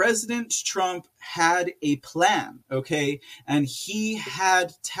 Because President Trump had a plan, okay? And he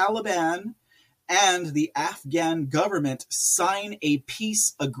had Taliban and the Afghan government sign a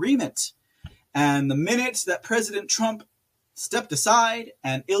peace agreement. And the minute that President Trump stepped aside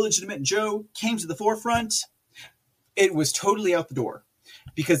and illegitimate Joe came to the forefront, it was totally out the door.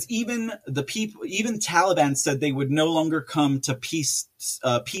 Because even Taliban said they would no longer come to peace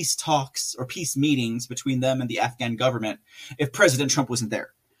talks or peace meetings between them and the Afghan government if President Trump wasn't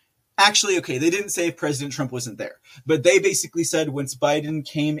there. Actually, okay, they didn't say if President Trump wasn't there, but they basically said once Biden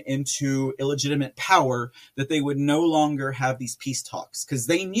came into illegitimate power that they would no longer have these peace talks, because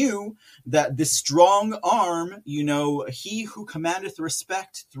they knew that this strong arm, he who commandeth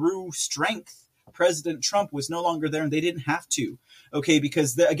respect through strength, President Trump, was no longer there, and they didn't have to. Okay,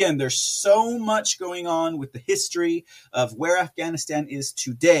 because again, there's so much going on with the history of where Afghanistan is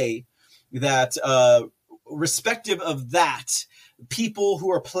today that, respective of that, people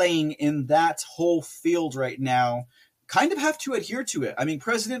who are playing in that whole field right now kind of have to adhere to it. I mean,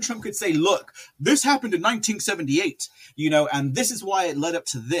 President Trump could say, look, this happened in 1978, and this is why it led up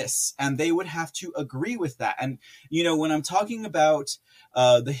to this. And they would have to agree with that. And, when I'm talking about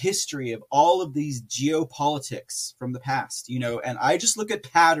the history of all of these geopolitics from the past, and I just look at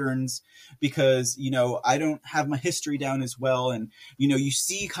patterns because, I don't have my history down as well. And, you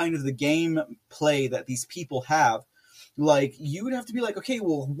see kind of the game play that these people have. Like, you would have to be like, okay,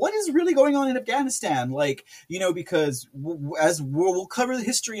 well, what is really going on in Afghanistan? Like, because as we'll cover the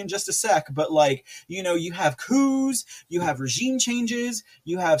history in just a sec, but like, you have coups, you have regime changes,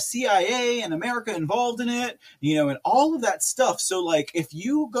 you have CIA and America involved in it, and all of that stuff. So like, if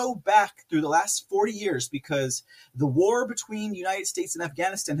you go back through the last 40 years, because the war between the United States and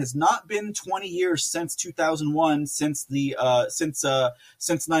Afghanistan has not been 20 years since 2001, since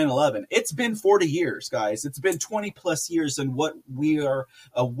 9/11. It's been 40 years, guys. It's been 20 plus years, and what we are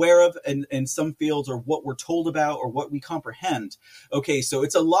aware of in some fields, or what we're told about, or what we comprehend. Okay, so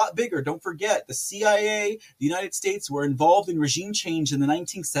it's a lot bigger. Don't forget, the CIA, the United States, were involved in regime change in the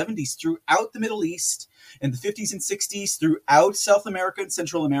 1970s throughout the Middle East, in the 50s and 60s, throughout South America and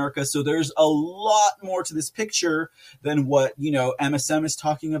Central America. So there's a lot more to this picture than what, MSM is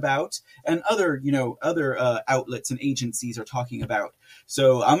talking about, and other outlets and agencies are talking about.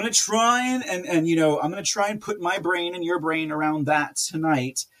 So I'm going to try and I'm going to try and put my brain and your brain around that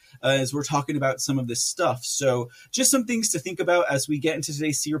tonight as we're talking about some of this stuff. So just some things to think about as we get into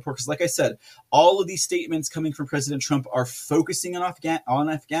today's C report. Because like I said, all of these statements coming from President Trump are focusing on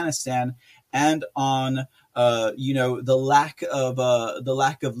Afghanistan and on the lack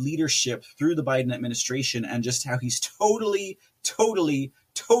of leadership through the Biden administration, and just how he's totally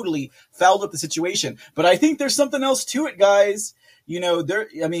fouled up the situation. But I think there's something else to it, guys.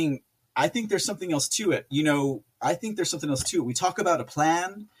 I think there's something else to it. We talk about a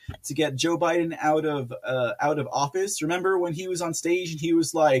plan to get Joe Biden out of office. Remember when he was on stage and he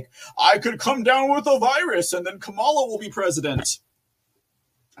was like, I could come down with a virus and then Kamala will be president.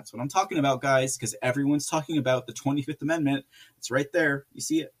 That's what I'm talking about, guys, because everyone's talking about the 25th Amendment. It's right there. You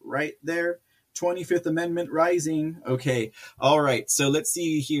see it right there. 25th Amendment rising. Okay. All right. So let's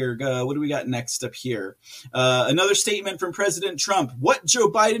see here. What do we got next up here? Another statement from President Trump. What Joe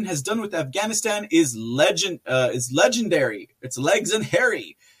Biden has done with Afghanistan is legendary. It's legs and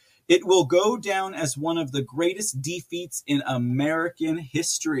hairy. It will go down as one of the greatest defeats in American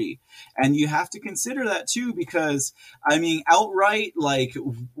history. And you have to consider that too, because outright, like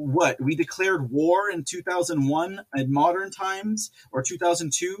what we declared war in 2001 in modern times, or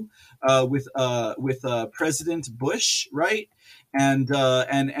 2002 with President Bush, right? And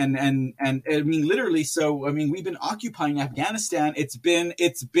literally. So we've been occupying Afghanistan. It's been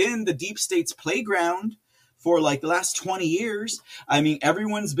the deep state's playground for like the last 20 years.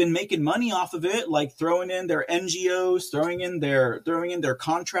 Everyone's been making money off of it, like throwing in their NGOs, throwing in their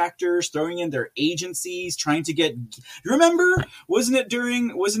contractors, throwing in their agencies, trying to get. Remember, wasn't it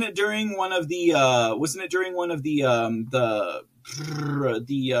during one of the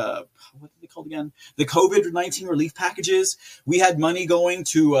what are they called again? The COVID-19 relief packages. We had money going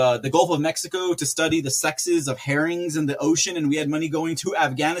to the Gulf of Mexico to study the sexes of herrings in the ocean, and we had money going to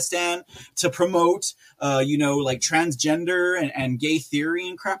Afghanistan to promote, like transgender and gay theory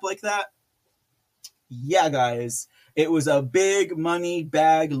and crap like that. Yeah, guys. It was a big money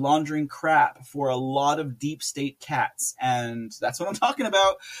bag laundering crap for a lot of deep state cats, and that's what I'm talking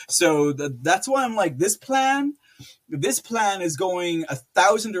about. So that's why I'm like, this plan is going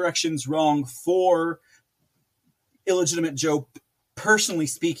 1,000 directions wrong for illegitimate Joe, personally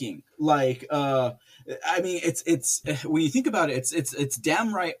speaking. Like, it's when you think about it, it's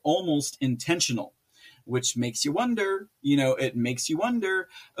damn right almost intentional, which makes you wonder. It makes you wonder.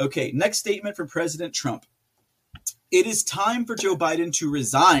 Okay, next statement from President Trump. It is time for Joe Biden to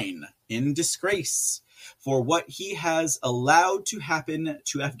resign in disgrace for what he has allowed to happen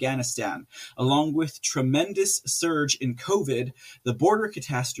to Afghanistan, along with tremendous surge in COVID, the border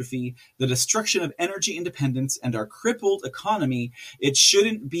catastrophe, the destruction of energy independence, and our crippled economy. It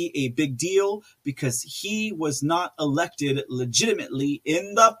shouldn't be a big deal because he was not elected legitimately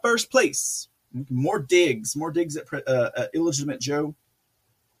in the first place. More digs at illegitimate Joe.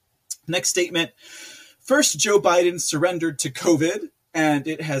 Next statement. First, Joe Biden surrendered to COVID, and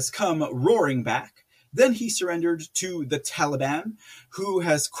it has come roaring back. Then he surrendered to the Taliban, who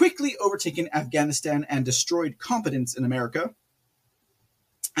has quickly overtaken Afghanistan and destroyed confidence in America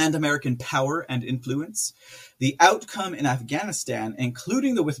and American power and influence. The outcome in Afghanistan,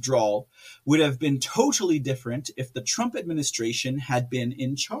 including the withdrawal, would have been totally different if the Trump administration had been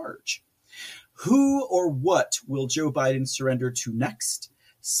in charge. Who or what will Joe Biden surrender to next?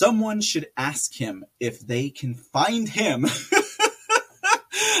 Someone should ask him if they can find him.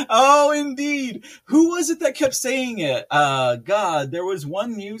 Oh, indeed. Who was it that kept saying it? God, there was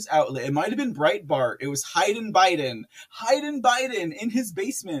one news outlet. It might have been Breitbart. It was Hayden Biden. Hayden Biden in his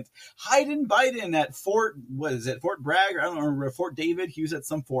basement. Hayden Biden at Fort Bragg? I don't remember. Fort David. He was at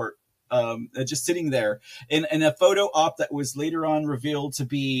some fort. Just sitting there in a photo op that was later on revealed to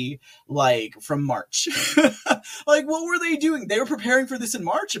be like from March. Like, what were they doing? They were preparing for this in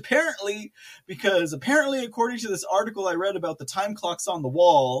March, apparently, because according to this article I read about the time clocks on the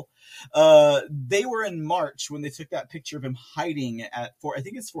wall, they were in March when they took that picture of him hiding at I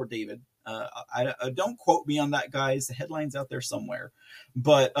think it's Fort David. I don't quote me on that, guys. The headline's out there somewhere.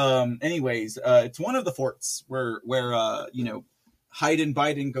 But anyways, it's one of the forts where Hayden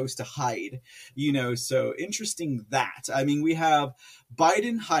Biden goes to hide, so interesting that. I mean, we have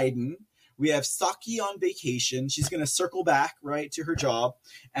Biden Hayden, we have Psaki on vacation. She's going to circle back, right, to her job.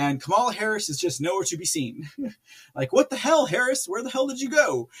 And Kamala Harris is just nowhere to be seen. Like, what the hell, Harris? Where the hell did you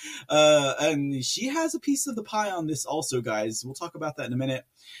go? And she has a piece of the pie on this also, guys. We'll talk about that in a minute.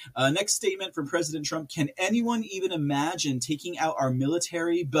 Next statement from President Trump. Can anyone even imagine taking out our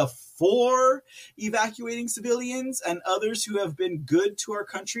military before evacuating civilians and others who have been good to our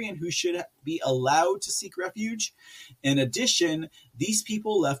country and who should be allowed to seek refuge? In addition, these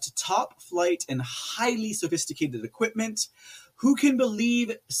people left top flight and highly sophisticated equipment. Who can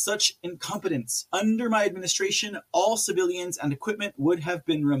believe such incompetence? Under my administration, all civilians and equipment would have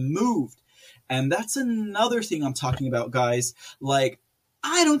been removed. And that's another thing I'm talking about, guys. Like,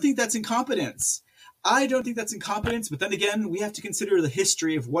 I don't think that's incompetence. But then again, we have to consider the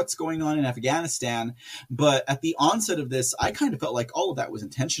history of what's going on in Afghanistan. But at the onset of this, I kind of felt like all of that was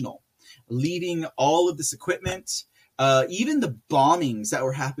intentional. Leaving all of this equipment, even the bombings that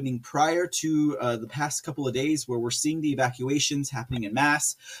were happening prior to the past couple of days, where we're seeing the evacuations happening in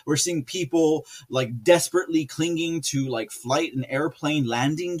mass. We're seeing people like desperately clinging to like flight and airplane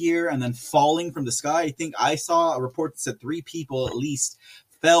landing gear and then falling from the sky. I think I saw a report that said 3 people at least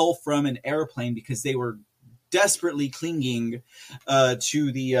fell from an airplane because they were desperately clinging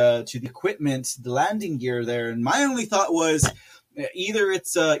to the equipment, the landing gear there. And my only thought was, either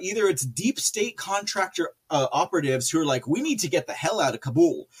it's deep state contractor operatives who are like, we need to get the hell out of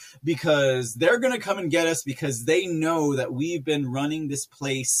Kabul because they're going to come and get us because they know that we've been running this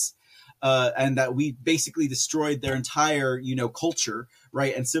place and that we basically destroyed their entire, culture,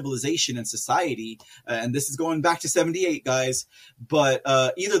 right, and civilization and society. And this is going back to 78, guys. But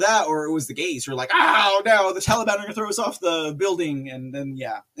either that or it was the gays who were like, oh, no, the Taliban are going to throw us off the building. And then,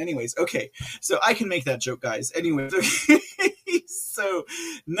 yeah. Anyways, okay. So I can make that joke, guys. Anyways, okay. So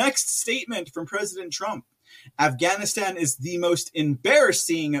next statement from President Trump. Afghanistan is the most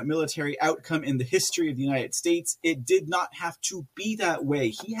embarrassing military outcome in the history of the United States. It did not have to be that way.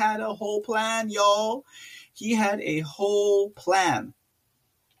 He had a whole plan, y'all. He had a whole plan.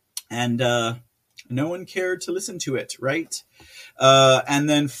 And no one cared to listen to it, right? And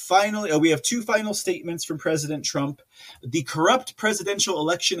then finally, we have 2 final statements from President Trump. The corrupt presidential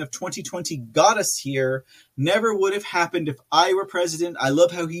election of 2020 got us here. Never would have happened if I were president. I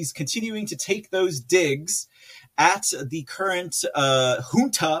love how he's continuing to take those digs at the current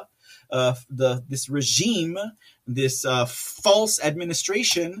junta, this regime, this false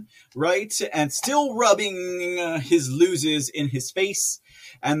administration, right? And still rubbing his losers in his face.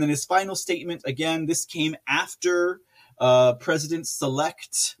 And then his final statement, again, this came after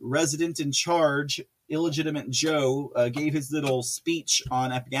President-select, resident in charge, illegitimate Joe, gave his little speech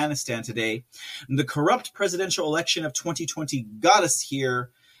on Afghanistan today. The corrupt presidential election of 2020 got us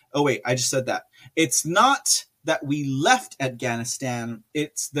here. Oh, wait, I just said that. It's not that we left Afghanistan,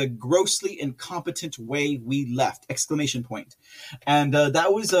 it's the grossly incompetent way we left! Exclamation point. And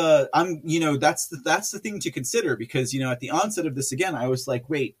that was that's the thing to consider, because at the onset of this, again, I was like,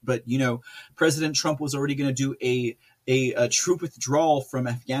 wait, but President Trump was already going to do a troop withdrawal from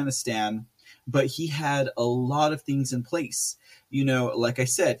Afghanistan, but he had a lot of things in place. Like I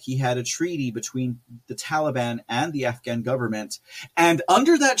said, he had a treaty between the Taliban and the Afghan government. And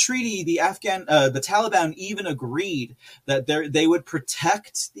under that treaty, the Taliban even agreed that they would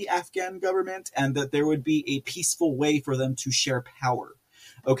protect the Afghan government and that there would be a peaceful way for them to share power.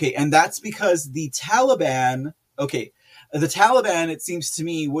 Okay, and that's because the Taliban, it seems to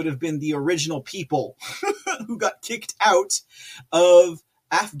me, would have been the original people who got kicked out of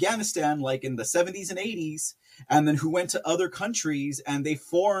Afghanistan, like in the 70s and 80s, and then who went to other countries and they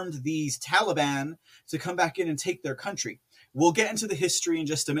formed these Taliban to come back in and take their country. We'll get into the history in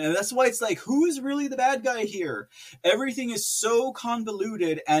just a minute. That's why it's like, who is really the bad guy here? Everything is so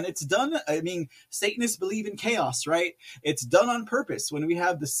convoluted, and it's done. I mean, Satanists believe in chaos, right? It's done on purpose. When we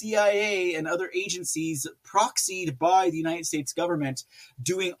have the CIA and other agencies proxied by the United States government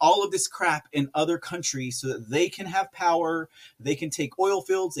doing all of this crap in other countries so that they can have power, they can take oil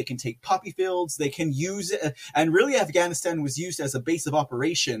fields, they can take poppy fields, they can use it. And really, Afghanistan was used as a base of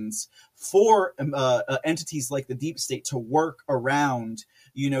operations for entities like the deep state to work around,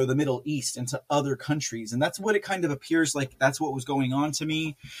 the Middle East and to other countries. And that's what it kind of appears like. That's what was going on to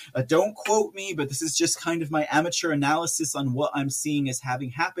me. Don't quote me, but this is just kind of my amateur analysis on what I'm seeing as having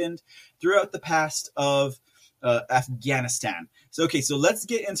happened throughout the past of Afghanistan. So let's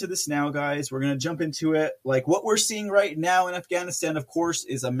get into this now, guys. We're going to jump into it. Like, what we're seeing right now in Afghanistan, of course,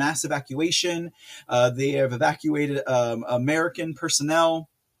 is a mass evacuation. They have evacuated American personnel.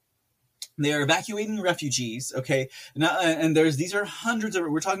 They are evacuating refugees, okay? Now, and these are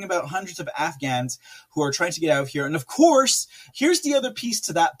we're talking about hundreds of Afghans who are trying to get out of here. And of course, here's the other piece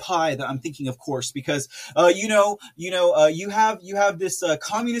to that pie that I'm thinking, of course, because, you have this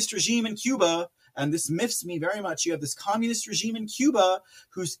communist regime in Cuba. And this miffs me very much. You have this communist regime in Cuba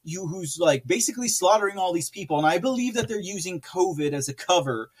who's like basically slaughtering all these people. And I believe that they're using COVID as a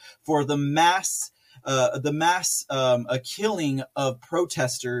cover for the mass killing of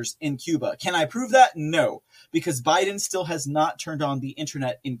protesters in Cuba. Can I prove that? No, because Biden still has not turned on the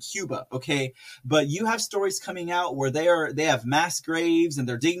internet in Cuba. Okay, but you have stories coming out where they have mass graves and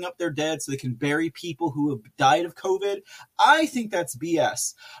they're digging up their dead so they can bury people who have died of COVID. I think that's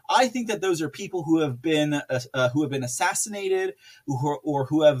BS. I think that those are people who have been assassinated, or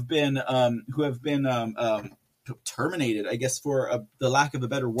who have been terminated, I guess, for the lack of a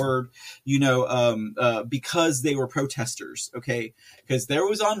better word, because they were protesters. Okay, because there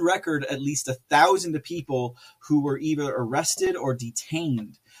was on record at least 1,000 people who were either arrested or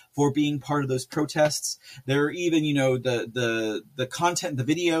detained for being part of those protests. There are even, the content, the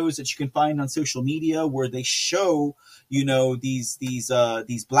videos that you can find on social media where they show, these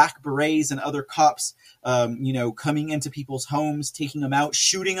black berets and other cops, coming into people's homes, taking them out,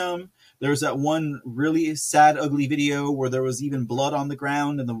 shooting them. There's that one really sad, ugly video where there was even blood on the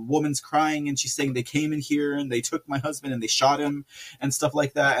ground and the woman's crying and she's saying they came in here and they took my husband and they shot him and stuff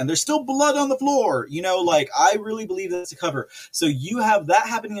like that. And there's still blood on the floor. I really believe that's a cover. So you have that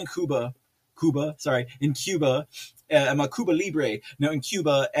happening in Cuba, in Cuba, Cuba Libre, no, in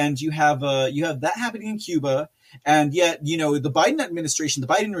Cuba. And you have that happening in Cuba. And yet, the Biden administration, the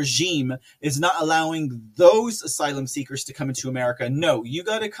Biden regime is not allowing those asylum seekers to come into America. No, you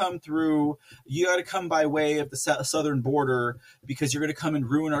got to come by way of the southern border because you're going to come and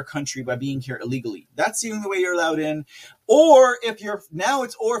ruin our country by being here illegally. That's the only way you're allowed in. Or if you're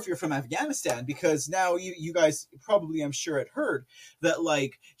from Afghanistan, because now you guys probably, I'm sure, had heard that,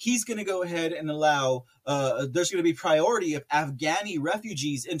 like, he's going to go ahead and allow, there's going to be priority of Afghani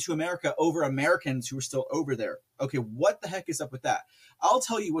refugees into America over Americans who are still over there. Okay, what the heck is up with that? I'll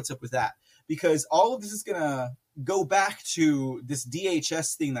tell you what's up with that, because all of this is going to go back to this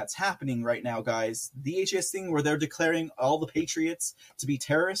DHS thing that's happening right now, guys. DHS thing where they're declaring all the Patriots to be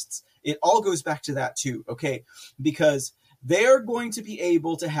terrorists. It all goes back to that too, okay? Because they're going to be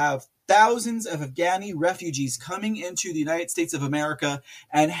able to have thousands of Afghani refugees coming into the United States of America.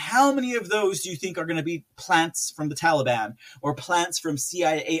 And how many of those do you think are going to be plants from the Taliban or plants from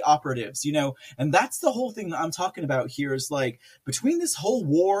CIA operatives, And that's the whole thing that I'm talking about here is, like, between this whole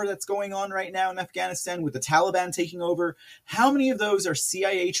war that's going on right now in Afghanistan with the Taliban taking over, how many of those are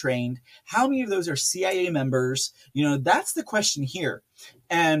CIA trained? How many of those are CIA members? That's the question here.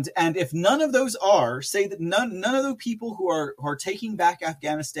 And if none of those are, say that none of the people who are taking back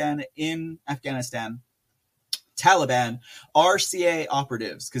Afghanistan in Afghanistan, Taliban, are CIA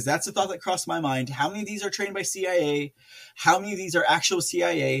operatives, because that's the thought that crossed my mind. How many of these are trained by CIA? How many of these are actual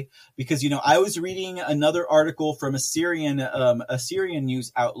CIA? Because, I was reading another article from a Syrian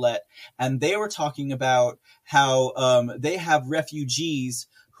news outlet, and they were talking about how they have refugees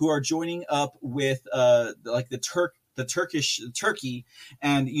who are joining up with Turkey,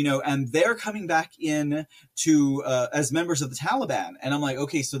 and they're coming back in to as members of the Taliban. And I'm like,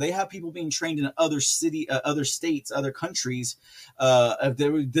 okay, so they have people being trained in other states, other countries.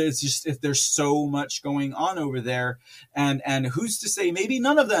 If there's so much going on over there, and who's to say maybe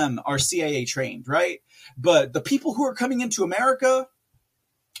none of them are CIA trained, right? But the people who are coming into America,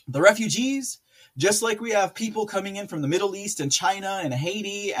 the refugees, just like we have people coming in from the Middle East and China and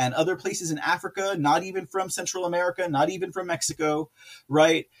Haiti and other places in Africa, not even from Central America, not even from Mexico,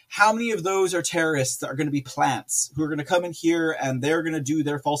 right? How many of those are terrorists that are going to be plants who are going to come in here and they're going to do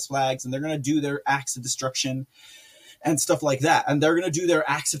their false flags and they're going to do their acts of destruction? and stuff like that. And they're going to do their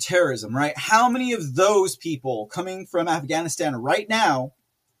acts of terrorism, right? How many of those people coming from Afghanistan right now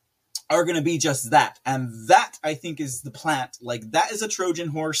are going to be just that? And that, I think, is the plant. Like, that is a Trojan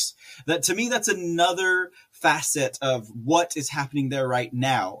horse. That, to me, that's another facet of what is happening there right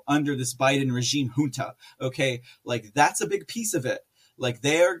now under this Biden regime junta. Okay, like, that's a big piece of it. Like,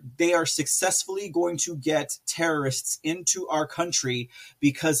 they are successfully going to get terrorists into our country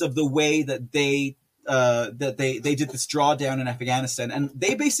because of the way that they did this drawdown in Afghanistan, and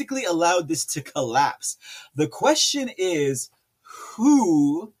they basically allowed this to collapse. The question is,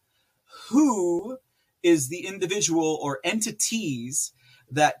 who is the individual or entities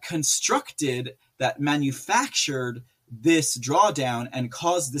that constructed, that manufactured this drawdown and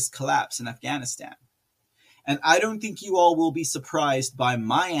caused this collapse in Afghanistan? And I don't think you all will be surprised by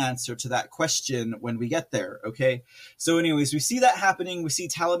my answer to that question when we get there, okay? So anyways, we see that happening. We see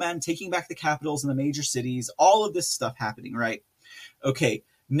Taliban taking back the capitals in the major cities, all of this stuff happening, right? Okay,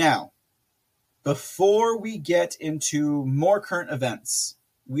 now, before we get into more current events,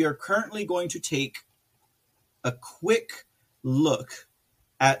 we are currently going to take a quick look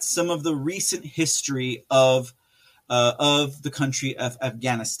at some of the recent history of the country of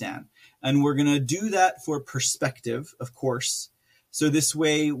Afghanistan. And we're going to do that for perspective, of course. So this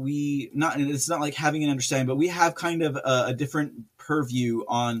way it's not like having an understanding, but we have kind of a different purview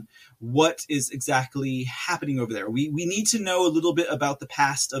on what is exactly happening over there. We need to know a little bit about the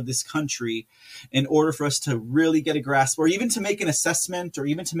past of this country in order for us to really get a grasp, or even to make an assessment, or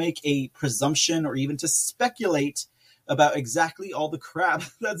even to make a presumption, or even to speculate about exactly all the crap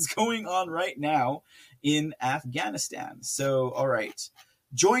that's going on right now in Afghanistan. So, all right.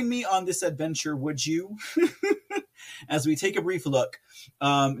 Join me on this adventure, would you? As we take a brief look.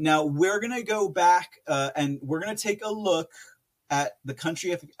 Now, we're going to go back and we're going to take a look at the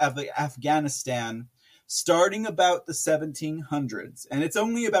country of Afghanistan starting about the 1700s. And it's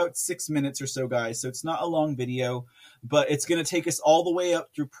only about 6 minutes or so, guys, so it's not a long video, but it's going to take us all the way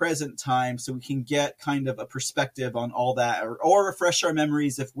up through present time so we can get kind of a perspective on all that, or refresh our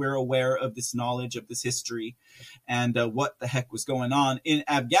memories if we're aware of this knowledge, of this history, and what the heck was going on in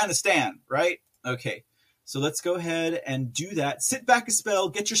Afghanistan, right? Okay, so let's go ahead and do that. Sit back a spell,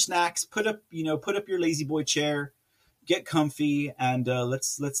 get your snacks, put up your lazy boy chair, get comfy, and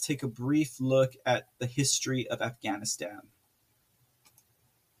let's take a brief look at the history of Afghanistan.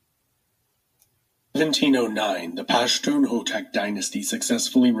 1709, the Pashtun Hotak dynasty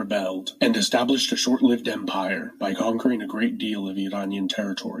successfully rebelled and established a short-lived empire by conquering a great deal of Iranian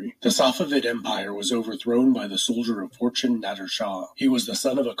territory. The Safavid Empire was overthrown by the soldier of fortune Nader Shah. He was the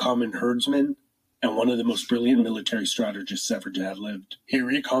son of a common herdsman and one of the most brilliant military strategists ever to have lived. He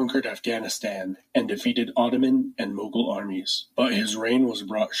reconquered Afghanistan and defeated Ottoman and Mughal armies, but his reign was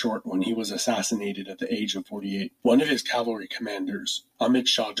brought short when he was assassinated at the age of 48. One of his cavalry commanders, Ahmed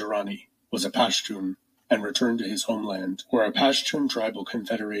Shah Durrani, was a Pashtun and returned to his homeland, where a Pashtun tribal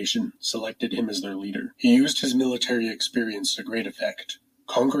confederation selected him as their leader. He used his military experience to great effect,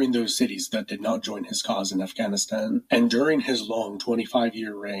 conquering those cities that did not join his cause in Afghanistan. And during his long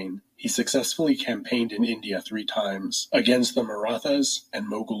 25-year reign, he successfully campaigned in India 3 times against the Marathas and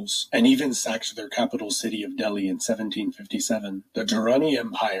Mughals, and even sacked their capital city of Delhi in 1757. The Durrani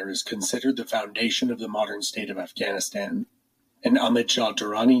Empire is considered the foundation of the modern state of Afghanistan, and Ahmed Shah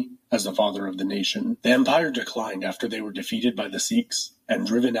Durrani as the father of the nation. The empire declined after they were defeated by the Sikhs and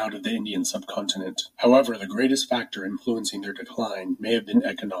driven out of the Indian subcontinent. However, the greatest factor influencing their decline may have been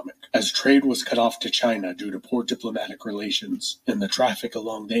economic, as trade was cut off to China due to poor diplomatic relations, and the traffic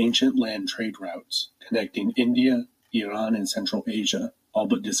along the ancient land trade routes connecting India, Iran, and Central Asia all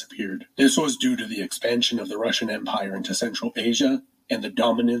but disappeared. This was due to the expansion of the Russian Empire into Central Asia and the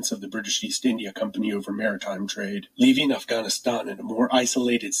dominance of the British East India Company over maritime trade, leaving Afghanistan in a more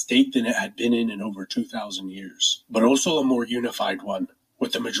isolated state than it had been in over 2,000 years, but also a more unified one,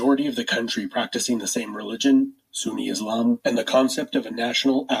 with the majority of the country practicing the same religion, Sunni Islam, and the concept of a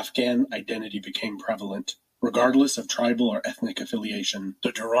national Afghan identity became prevalent, regardless of tribal or ethnic affiliation.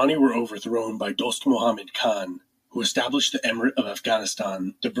 The Durrani were overthrown by Dost Muhammad Khan, who established the Emirate of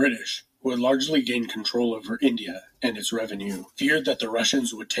Afghanistan. The British, who had largely gained control over India and its revenue, feared that the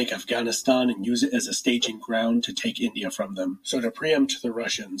Russians would take Afghanistan and use it as a staging ground to take India from them. So to preempt the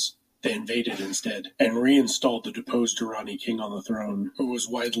Russians, they invaded instead, and reinstalled the deposed Durrani king on the throne, who was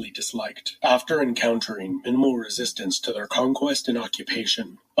widely disliked. After encountering minimal resistance to their conquest and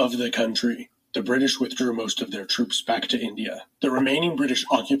occupation of the country, the British withdrew most of their troops back to India. The remaining British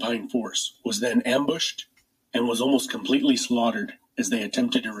occupying force was then ambushed and was almost completely slaughtered as they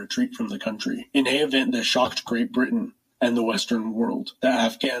attempted to retreat from the country, in an event that shocked Great Britain, and the Western world. The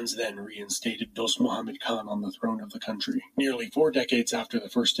Afghans then reinstated Dost Muhammad Khan on the throne of the country. Nearly 4 decades after the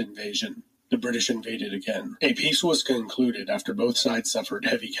first invasion, the British invaded again. A peace was concluded after both sides suffered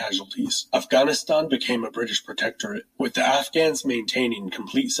heavy casualties. Afghanistan became a British protectorate, with the Afghans maintaining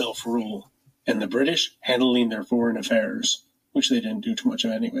complete self-rule, and the British handling their foreign affairs, which they didn't do too much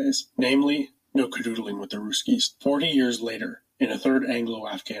of anyways. Namely, no cadoodling with the Ruskies. 40 years later, in a third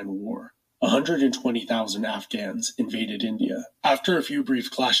Anglo-Afghan war, 120,000 Afghans invaded India. After a few brief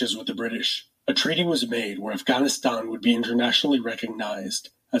clashes with the British, a treaty was made where Afghanistan would be internationally recognized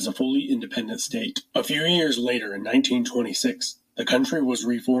as a fully independent state. A few years later, in 1926, the country was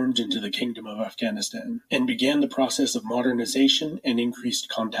reformed into the Kingdom of Afghanistan and began the process of modernization and increased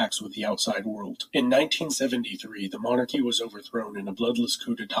contacts with the outside world. In 1973, the monarchy was overthrown in a bloodless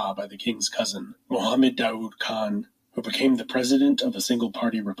coup d'etat by the king's cousin, Mohammed Daoud Khan, who became the president of a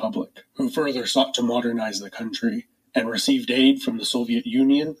single-party republic, who further sought to modernize the country and received aid from the Soviet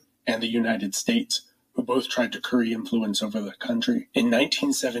Union and the United States, who both tried to curry influence over the country. In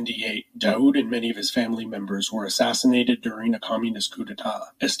 1978, Daoud and many of his family members were assassinated during a communist coup d'etat,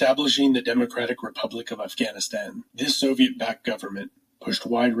 establishing the Democratic Republic of Afghanistan. This Soviet-backed government pushed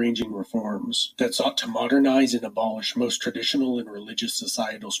wide-ranging reforms that sought to modernize and abolish most traditional and religious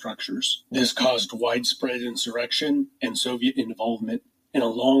societal structures. This caused widespread insurrection and Soviet involvement in a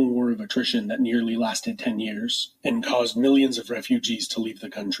long war of attrition that nearly lasted 10 years, and caused millions of refugees to leave the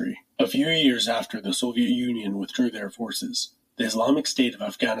country. A few years after the Soviet Union withdrew their forces, the Islamic State of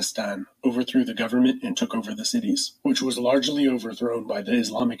Afghanistan overthrew the government and took over the cities, which was largely overthrown by the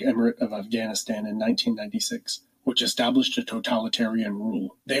Islamic Emirate of Afghanistan in 1996, which established a totalitarian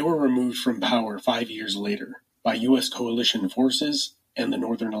rule. They were removed from power 5 years later by U.S. coalition forces and the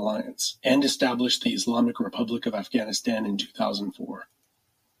Northern Alliance, and established the Islamic Republic of Afghanistan in 2004.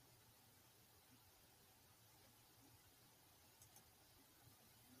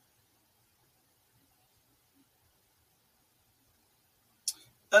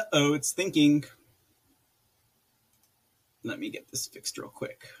 Uh-oh, it's thinking. Let me get this fixed real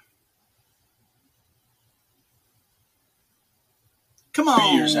quick. Come on.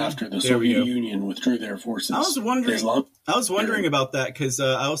 3 years after the Soviet Union withdrew their forces, I was wondering about that because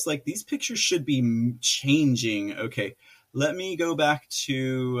I was like, these pictures should be changing. Okay, let me go back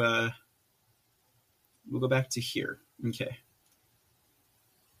to. We'll go back to here. Okay.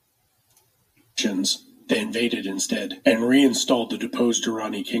 They invaded instead, and reinstalled the deposed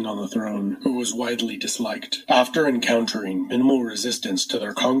Durrani king on the throne, who was widely disliked. After encountering minimal resistance to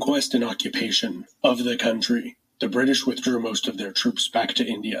their conquest and occupation of the country, the British withdrew most of their troops back to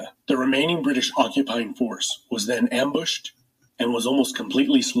India. The remaining British occupying force was then ambushed and was almost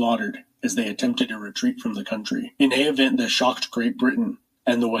completely slaughtered as they attempted to retreat from the country. In an event that shocked Great Britain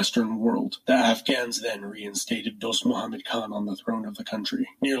and the Western world, the Afghans then reinstated Dost Muhammad Khan on the throne of the country.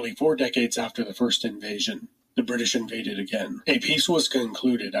 Nearly 4 decades after the first invasion, the British invaded again. A peace was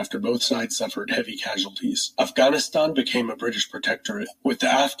concluded after both sides suffered heavy casualties. Afghanistan became a British protectorate, with the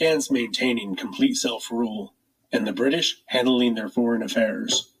Afghans maintaining complete self-rule, and the British handling their foreign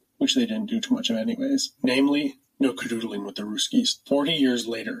affairs, which they didn't do too much of anyways. Namely, no cadoodling with the Ruskies. 40 years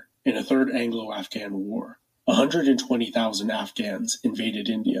later, in a third Anglo-Afghan war, 120,000 Afghans invaded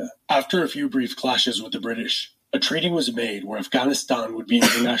India. After a few brief clashes with the British, a treaty was made where Afghanistan would be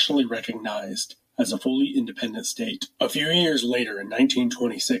internationally recognized as a fully independent state. A few years later, in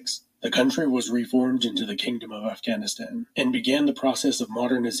 1926, the country was reformed into the Kingdom of Afghanistan and began the process of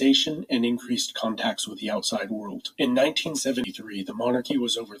modernization and increased contacts with the outside world. In 1973, the monarchy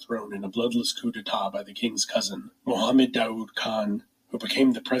was overthrown in a bloodless coup d'etat by the king's cousin, Mohammed Daoud Khan, who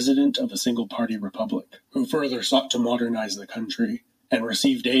became the president of a single-party republic, who further sought to modernize the country and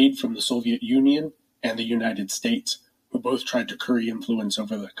received aid from the Soviet Union and the United States, who both tried to curry influence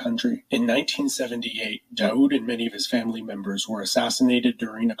over the country. In 1978, Daoud and many of his family members were assassinated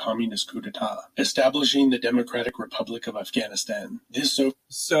during a communist coup d'etat, establishing the Democratic Republic of Afghanistan.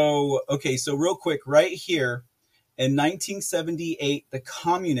 So real quick, right here, in 1978, the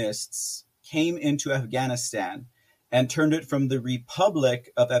communists came into Afghanistan and turned it from the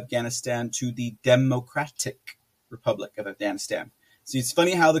Republic of Afghanistan to the Democratic Republic of Afghanistan. So it's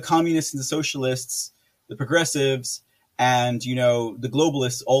funny how the communists and the socialists, the progressives, and, the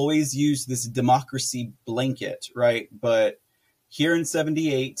globalists always use this democracy blanket, right? But here in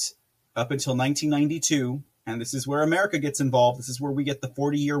 78, up until 1992, and this is where America gets involved, this is where we get the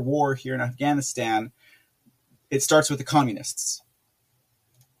 40-year war here in Afghanistan, it starts with the communists.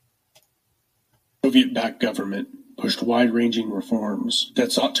 Soviet-backed government pushed wide-ranging reforms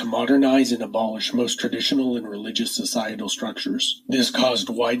that sought to modernize and abolish most traditional and religious societal structures. This caused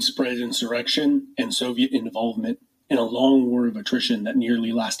widespread insurrection and Soviet involvement in a long war of attrition that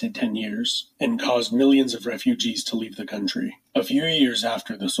nearly lasted 10 years and caused millions of refugees to leave the country. A few years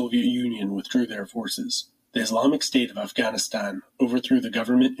after the Soviet Union withdrew their forces, the Islamic State of Afghanistan overthrew the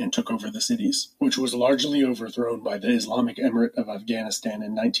government and took over the cities, which was largely overthrown by the Islamic Emirate of Afghanistan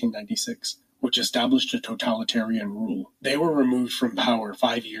in 1996, which established a totalitarian rule. They were removed from power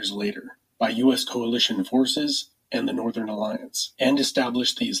 5 years later by U.S. coalition forces and the Northern Alliance, and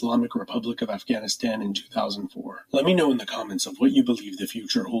established the Islamic Republic of Afghanistan in 2004. Let me know in the comments of what you believe the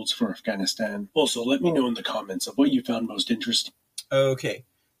future holds for Afghanistan. Also, let me know in the comments of what you found most interesting. Okay,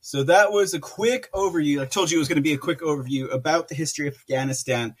 so that was a quick overview. I told you it was going to be a quick overview about the history of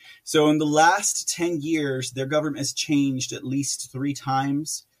Afghanistan. So in the last 10 years, their government has changed at least 3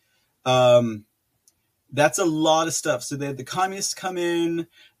 times. That's a lot of stuff. So they had the communists come in,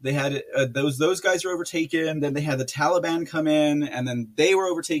 they had those guys were overtaken, then they had the Taliban come in, and then they were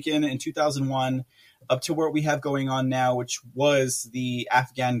overtaken in 2001, up to what we have going on now, which was the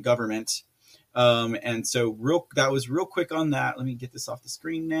Afghan government. And so that was real quick on that. Let me get this off the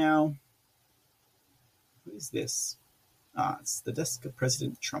screen now. What is this? It's the desk of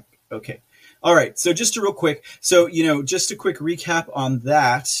President Trump. Okay. All right. So just a real quick. So, just a quick recap on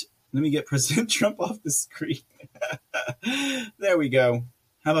that. Let me get President Trump off the screen. There we go.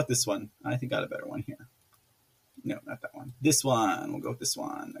 How about this one? I think I got a better one here. No, not that one. This one. We'll go with this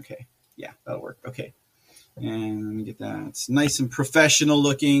one. Okay. Yeah, that'll work. Okay. And let me get that. It's nice and professional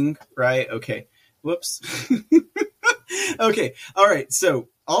looking, right? Okay. Whoops. Okay. All right. So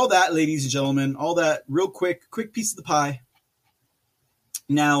all that, ladies and gentlemen, all that real quick piece of the pie.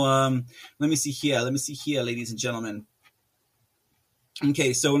 Now, let me see here, ladies and gentlemen.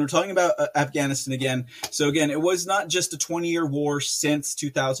 Okay, so when we're talking about Afghanistan again, so again, it was not just a 20-year war since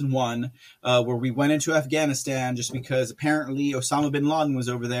 2001, where we went into Afghanistan just because apparently Osama bin Laden was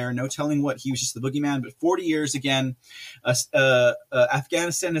over there. No telling what, he was just the boogeyman. But 40 years again,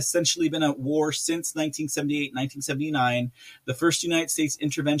 Afghanistan has essentially been at war since 1978, 1979. The first United States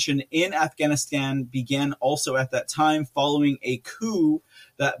intervention in Afghanistan began also at that time, following a coup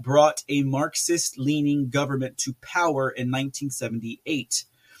that brought a Marxist-leaning government to power in 1978.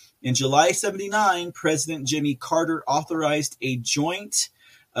 In July 79, President Jimmy Carter authorized a joint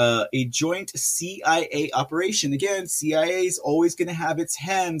CIA operation. Again, CIA is always going to have its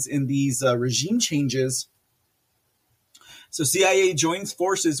hands in these regime changes. So CIA joins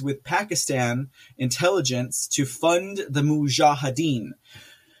forces with Pakistan intelligence to fund the Mujahideen.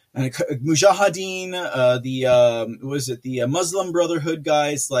 And Mujahideen, the Muslim Brotherhood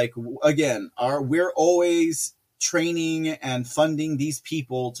guys, like, again, we're always training and funding these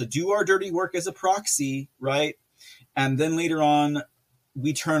people to do our dirty work as a proxy, right? And then later on,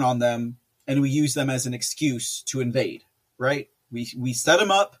 we turn on them and we use them as an excuse to invade, right? We set them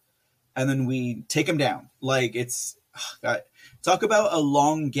up and then we take them down. Like, it's, talk about a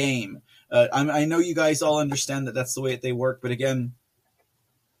long game. I know you guys all understand that that's the way that they work, but again,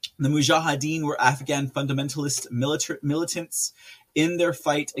 the Mujahideen were Afghan fundamentalist militants in their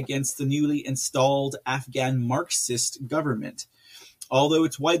fight against the newly installed Afghan Marxist government. Although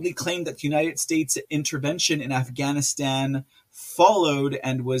it's widely claimed that the United States intervention in Afghanistan followed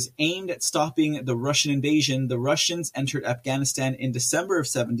and was aimed at stopping the Russian invasion, the Russians entered Afghanistan in December of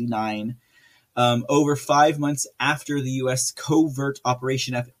 79, over 5 months after the U.S. covert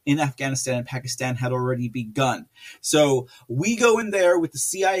operation in Afghanistan and Pakistan had already begun. So we go in there with the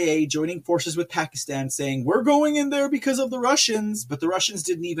CIA joining forces with Pakistan saying, we're going in there because of the Russians, but the Russians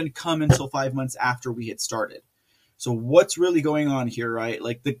didn't even come until 5 months after we had started. So what's really going on here, right?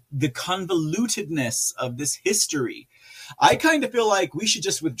 Like the convolutedness of this history. I kind of feel like we should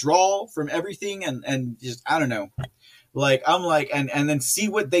just withdraw from everything and just, I don't know. Like, I'm like, and then see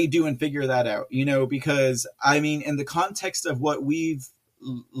what they do and figure that out, because I mean, in the context of what we've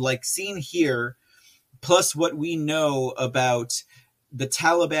like seen here, plus what we know about the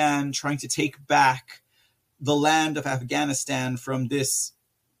Taliban trying to take back the land of Afghanistan from this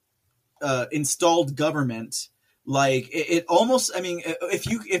installed government, like it almost, I mean, if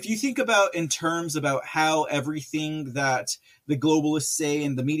you think about in terms about how everything that the globalists say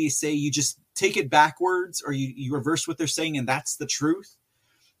and the media say, you just take it backwards or you reverse what they're saying and that's the truth.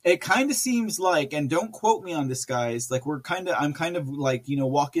 It kind of seems like, and don't quote me on this, guys, like I'm kind of like,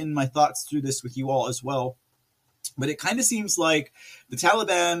 walking my thoughts through this with you all as well. But it kind of seems like the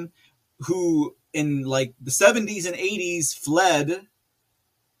Taliban, who in like the 70s and 80s fled,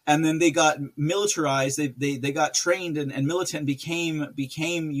 and then they got militarized, they got trained and militant, became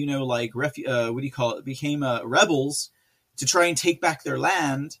like became rebels to try and take back their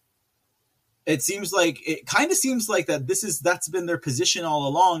land. It kind of seems like that's been their position all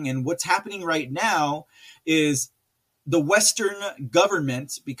along. And what's happening right now is the Western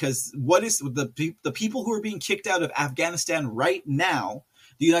government, because what is the people who are being kicked out of Afghanistan right now,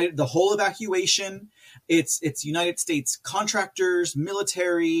 the whole evacuation, it's United States contractors,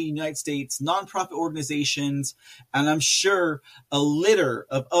 military, United States nonprofit organizations, and I'm sure a litter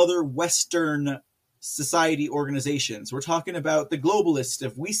of other Western society organizations. We're talking about the globalists.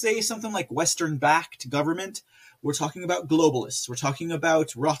 If we say something like Western-backed government, we're talking about globalists. We're talking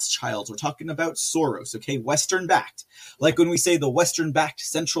about Rothschilds. We're talking about Soros, okay? Western-backed. Like when we say the Western-backed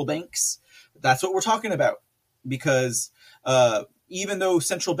central banks, that's what we're talking about. Because even though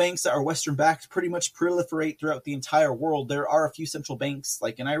central banks that are Western-backed pretty much proliferate throughout the entire world, there are a few central banks,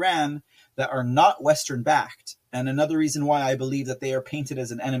 like in Iran, that are not Western-backed. And another reason why I believe that they are painted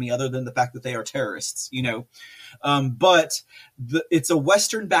as an enemy, other than the fact that they are terrorists, you know. But it's a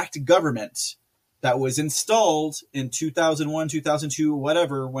Western-backed government that was installed in 2001, 2002,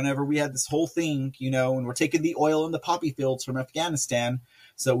 whatever, whenever we had this whole thing, you know, and we're taking the oil and the poppy fields from Afghanistan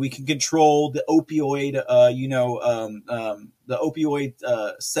so we can control the opioid, the opioid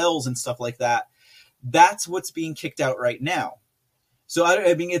cells and stuff like that. That's what's being kicked out right now. So,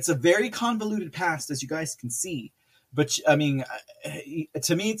 I mean, it's a very convoluted past, as you guys can see. But, I mean,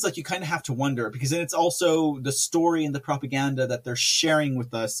 to me, it's like you kind of have to wonder, because then it's also the story and the propaganda that they're sharing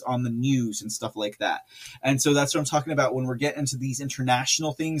with us on the news and stuff like that. And so that's what I'm talking about when we're getting into these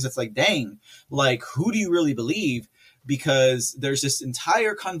international things. It's like, dang, like, who do you really believe? Because there's this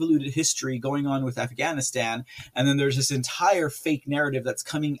entire convoluted history going on with Afghanistan, and then there's this entire fake narrative that's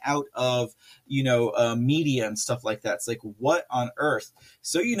coming out of, you know, media and stuff like that. It's like, what on earth?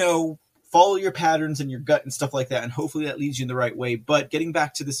 So, you know, follow your patterns and your gut and stuff like that, and hopefully that leads you in the right way. But getting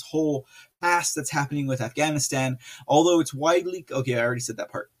back to this whole past that's happening with Afghanistan, although it's widely... Okay, I already said that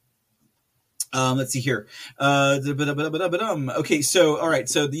part. Let's see here. Okay, so, all right.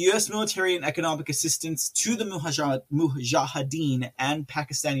 So the U.S. military and economic assistance to the Mujahideen and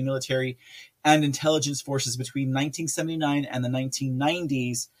Pakistani military and intelligence forces between 1979 and the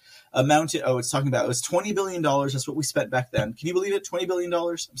 1990s amounted, it was $20 billion. That's what we spent back then. Can you believe it? $20 billion.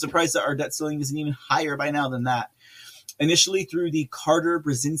 I'm surprised that our debt ceiling isn't even higher by now than that. Initially through the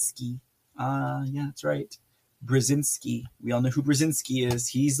Carter-Brzezinski. Yeah, that's right. Brzezinski. We all know who Brzezinski is.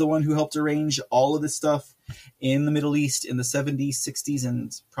 He's the one who helped arrange all of this stuff in the Middle East in the 70s, 60s,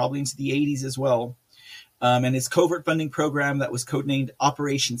 and probably into the 80s as well. And his covert funding program that was codenamed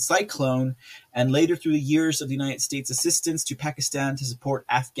Operation Cyclone, and later through the years of the United States assistance to Pakistan to support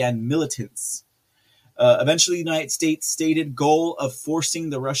Afghan militants. Eventually, the United States' stated goal of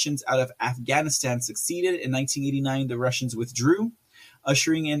forcing the Russians out of Afghanistan succeeded. In 1989, the Russians withdrew,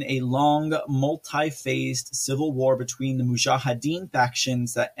 ushering in a long, multi-phased civil war between the Mujahideen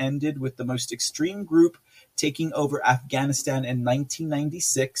factions that ended with the most extreme group taking over Afghanistan in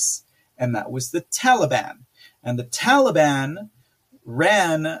 1996, and that was the Taliban. And the Taliban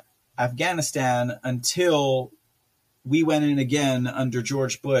ran Afghanistan until we went in again under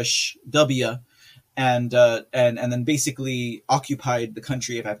George Bush W. And then basically occupied the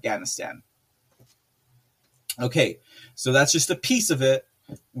country of Afghanistan. Okay, so that's just a piece of it.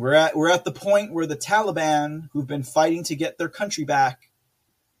 We're at the point where the Taliban, who've been fighting to get their country back,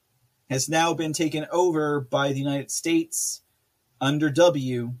 has now been taken over by the United States under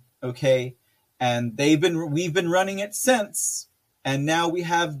W. Okay, and we've been running it since, and now we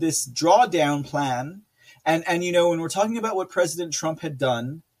have this drawdown plan. And you know, when we're talking about what President Trump had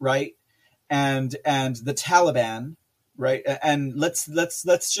done, right, and the Taliban, right, and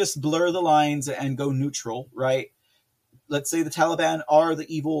let's just blur the lines and go neutral, right? Let's say the Taliban are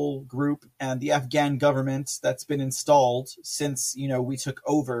the evil group, and the Afghan government that's been installed since, you know, we took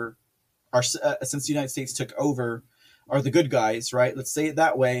over, since the United States took over, are the good guys, right? Let's say it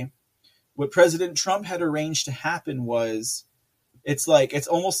that way. What President Trump had arranged to happen was, it's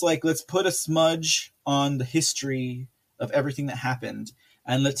almost like, let's put a smudge on the history of everything that happened,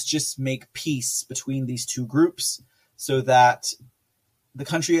 and let's just make peace between these two groups so that the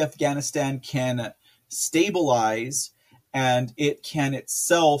country of Afghanistan can stabilize, and it can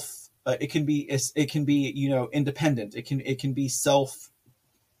itself, it can be, you know, independent. It can be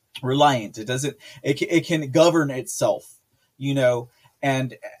self-reliant. It can govern itself, you know.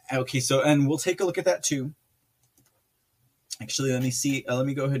 And okay, so, and we'll take a look at that too. Actually, let me see. Let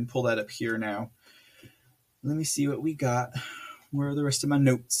me go ahead and pull that up here now. Let me see what we got. Where are the rest of my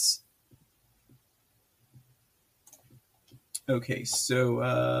notes? Okay, so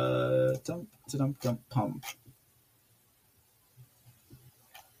pump.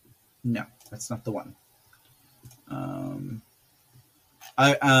 No, that's not the one.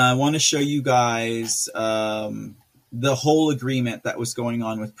 I want to show you guys the whole agreement that was going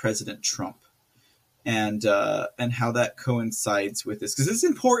on with President Trump. and how that coincides with this, because it's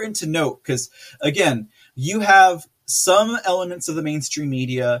important to note, because again, you have some elements of the mainstream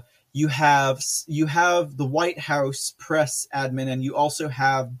media, you have the White House press admin, and you also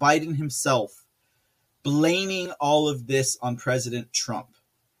have Biden himself blaming all of this on President Trump,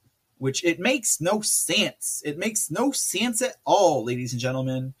 which it makes no sense. It makes no sense at all, ladies and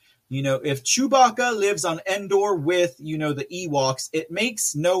gentlemen. You know, if Chewbacca lives on Endor with, you know, the Ewoks, it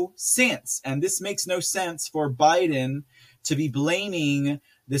makes no sense. And this makes no sense for Biden to be blaming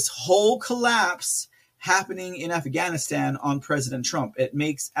this whole collapse happening in Afghanistan on President Trump. It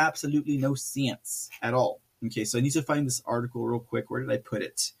makes absolutely no sense at all. Okay, so I need to find this article real quick. Where did I put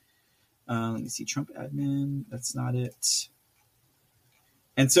it? Let me see. Trump admin. That's not it.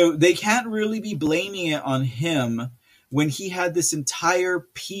 And so they can't really be blaming it on him when he had this entire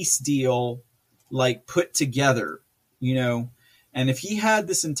peace deal like put together, you know. And if he had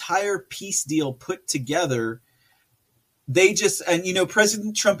this entire peace deal put together, they just, and you know,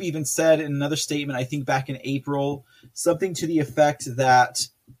 President Trump even said in another statement, I think back in April, something to the effect that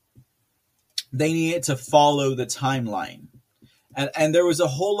they needed to follow the timeline. And there was a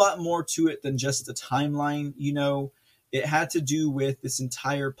whole lot more to it than just the timeline, you know. It had to do with this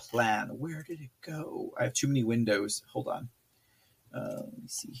entire plan. Where did it go? I have too many windows. Hold on. Let me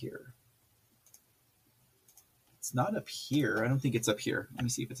see here. It's not up here. I don't think it's up here. Let me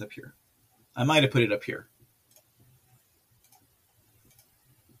see if it's up here. I might have put it up here.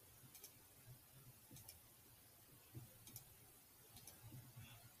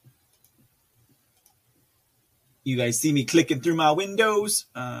 You guys see me clicking through my windows?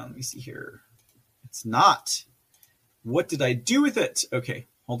 Let me see here. It's not. What did I do with it? Okay,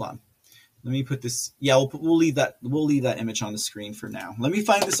 hold on. Let me put this. Yeah, we'll leave that. We'll leave that image on the screen for now. Let me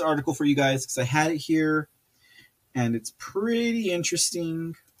find this article for you guys because I had it here, and it's pretty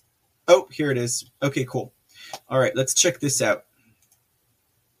interesting. Oh, here it is. Okay, cool. All right, let's check this out.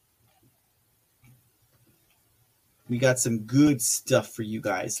 We got some good stuff for you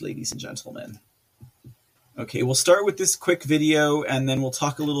guys, ladies and gentlemen. Okay, we'll start with this quick video, and then we'll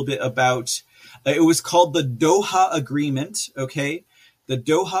talk a little bit about. It was called the Doha Agreement, okay? The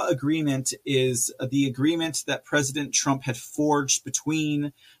Doha Agreement is the agreement that President Trump had forged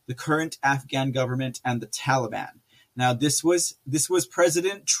between the current Afghan government and the Taliban. Now, this was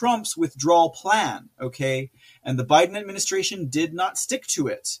President Trump's withdrawal plan, okay? And the Biden administration did not stick to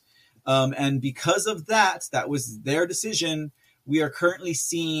it. And because of that, that was their decision. We are currently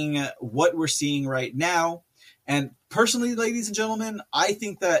seeing what we're seeing right now. And personally, ladies and gentlemen, I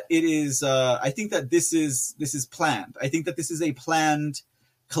think that it is. I think that this is planned. I think that this is a planned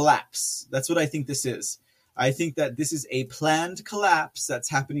collapse. That's what I think this is. I think that this is a planned collapse that's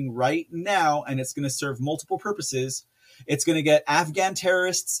happening right now, and it's going to serve multiple purposes. It's going to get Afghan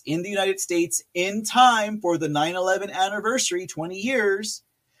terrorists in the United States in time for the 9/11 anniversary, 20 years,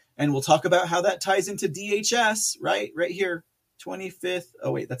 and we'll talk about how that ties into DHS. Right here, 25th.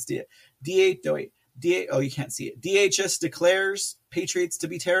 Oh wait, that's D8. No wait. Oh, you can't see it. DHS declares Patriots to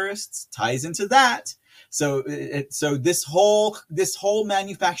be terrorists, ties into that. So this whole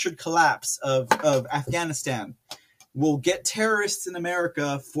manufactured collapse of Afghanistan will get terrorists in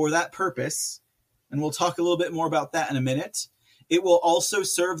America for that purpose. And we'll talk a little bit more about that in a minute. It will also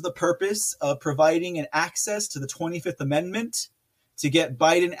serve the purpose of providing an access to the 25th Amendment to get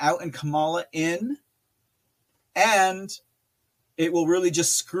Biden out and Kamala in. And it will really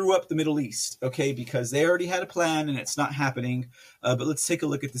just screw up the Middle East, okay? Because they already had a plan and it's not happening. But let's take a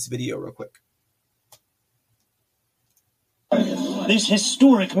look at this video real quick. This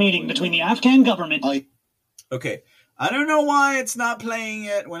historic meeting between the Afghan government... Okay, I don't know why it's not playing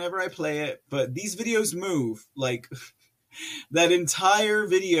it whenever I play it, but these videos move. Like, that entire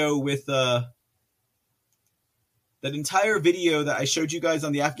video with... that entire video that I showed you guys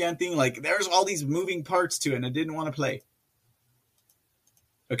on the Afghan thing, like, there's all these moving parts to it, and I didn't want to play.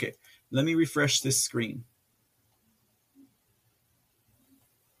 Okay, let me refresh this screen.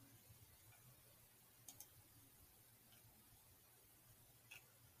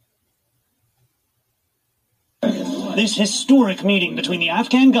 This historic meeting between the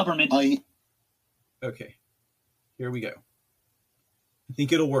Afghan government... Okay, here we go. I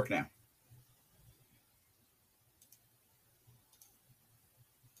think it'll work now.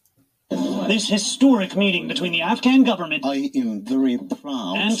 This historic meeting between the Afghan government... I am very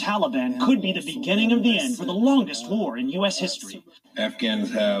proud. ...and Taliban could be the beginning of the end for the longest war in U.S. history.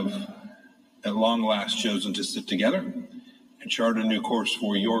 Afghans have, at long last, chosen to sit together and chart a new course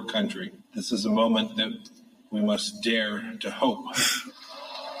for your country. This is a moment that we must dare to hope.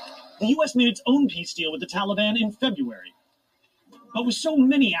 The U.S. made its own peace deal with the Taliban in February. But with so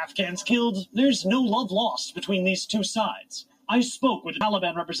many Afghans killed, there's no love lost between these two sides. I spoke with a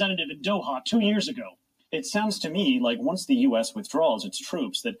Taliban representative in Doha 2 years ago. It sounds to me like once the U.S. withdraws its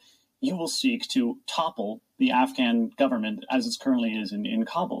troops, that you will seek to topple the Afghan government as it currently is in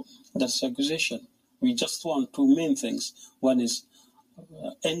Kabul. That's accusation. We just want two main things. One is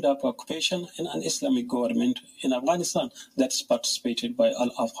end up occupation and an Islamic government in Afghanistan that's participated by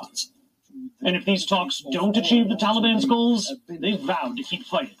all Afghans. And if these talks don't achieve the Taliban's goals, they've vowed to keep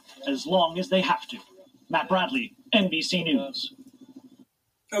fighting as long as they have to. Matt Bradley, NBC News.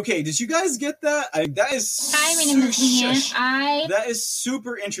 Okay, did you guys get that? That is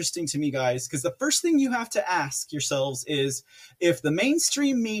super interesting to me, guys, because the first thing you have to ask yourselves is if the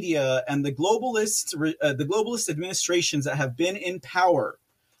mainstream media and the globalist administrations that have been in power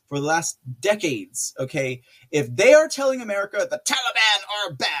for the last decades, okay, if they are telling America the Taliban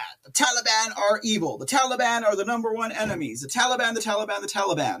are bad, the Taliban are evil, the Taliban are the number one enemies, the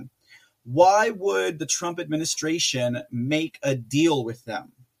Taliban, why would the Trump administration make a deal with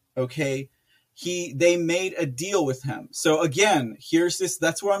them? Okay, they made a deal with him. So again,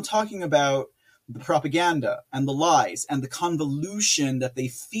 that's where I'm talking about the propaganda and the lies and the convolution that they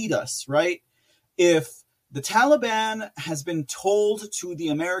feed us, right? If the Taliban has been told to the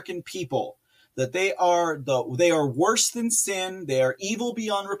American people that they are worse than sin, they are evil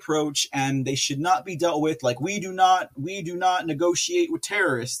beyond reproach, and they should not be dealt with, like we do not negotiate with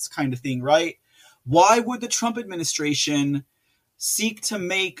terrorists kind of thing, right? Why would the Trump administration seek to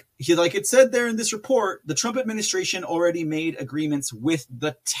make, like it said there in this report, the Trump administration already made agreements with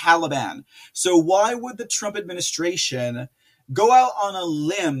the Taliban. So why would the Trump administration go out on a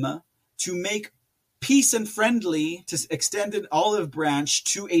limb to make peace and friendly, to extend an olive branch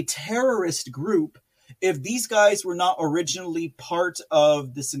to a terrorist group if these guys were not originally part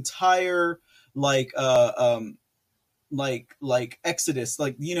of this entire exodus?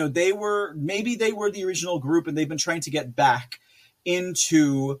 Like, you know, they were the original group and they've been trying to get back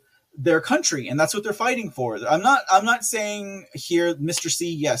into their country, and that's what they're fighting for. I'm not saying here, Mr.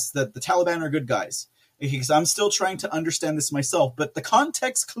 C, yes, that the Taliban are good guys, because I'm still trying to understand this myself, but the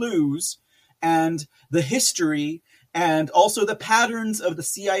context clues and the history and also the patterns of the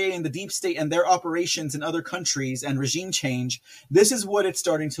CIA and the deep state and their operations in other countries and regime change, this is what it's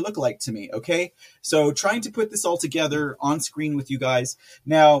starting to look like to me, okay? So trying to put this all together on screen with you guys.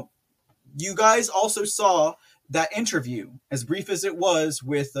 Now, you guys also saw that interview, as brief as it was,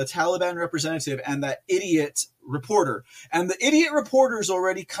 with the Taliban representative and that idiot reporter. And the idiot reporter is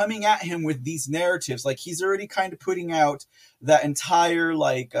already coming at him with these narratives. Like, he's already kind of putting out that entire,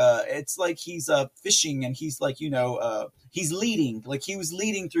 it's like he's fishing, and he's like, he's leading. Like, he was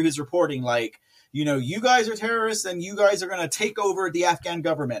leading through his reporting, like, you guys are terrorists and you guys are going to take over the Afghan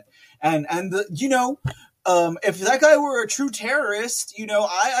government. If that guy were a true terrorist,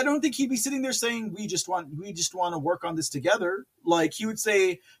 I don't think he'd be sitting there saying, we just want to work on this together. Like, he would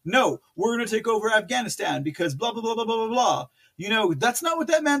say, no, we're going to take over Afghanistan because blah, blah, blah, blah, blah, blah, blah. That's not what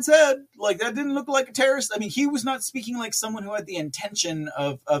that man said. Like, that didn't look like a terrorist. I mean, he was not speaking like someone who had the intention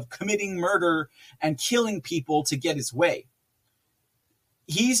of committing murder and killing people to get his way.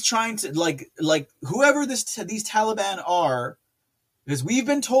 He's trying to, like whoever these Taliban are, because we've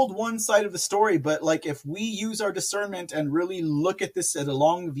been told one side of the story, but like, if we use our discernment and really look at this at a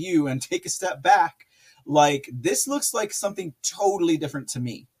long view and take a step back, like, this looks like something totally different to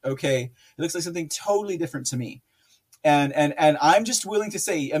me. Okay. It looks like something totally different to me. And I'm just willing to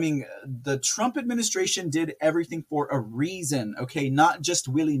say, I mean, the Trump administration did everything for a reason. Okay. Not just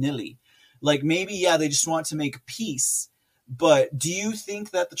willy nilly. Like, maybe, yeah, they just want to make peace. But do you think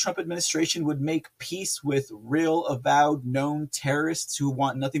that the Trump administration would make peace with real, avowed, known terrorists who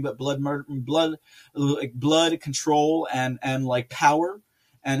want nothing but blood control and like power,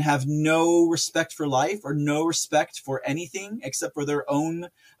 and have no respect for life or no respect for anything except for their own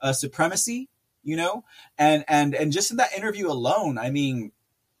supremacy? And just in that interview alone, I mean,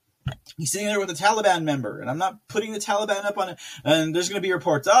 he's sitting there with a Taliban member, and I'm not putting the Taliban up on it. And there's going to be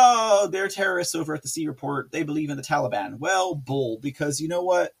reports, oh, they're terrorists over at the C Report. They believe in the Taliban. Well, bull, because you know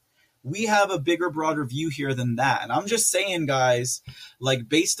what? We have a bigger, broader view here than that. And I'm just saying, guys, like,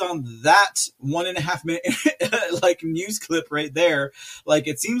 based on that 1.5 minute like news clip right there, like,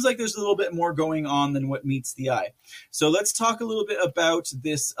 it seems like there's a little bit more going on than what meets the eye. So let's talk a little bit about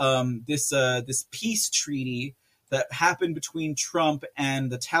this this peace treaty that happened between Trump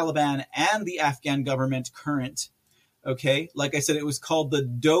and the Taliban and the Afghan government current. Okay. Like I said, it was called the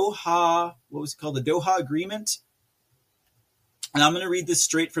Doha. What was it called? The Doha Agreement. And I'm going to read this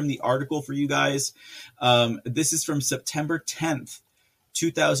straight from the article for you guys. This is from September 10th,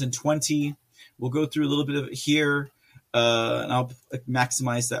 2020. We'll go through a little bit of it here. and I'll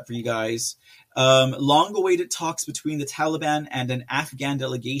maximize that for you guys. Long-awaited talks between the Taliban and an Afghan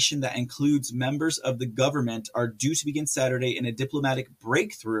delegation that includes members of the government are due to begin Saturday in a diplomatic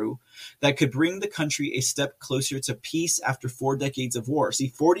breakthrough that could bring the country a step closer to peace after 4 decades of war. See,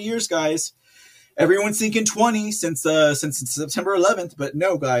 40 years, guys. Everyone's thinking 20 since September 11th, but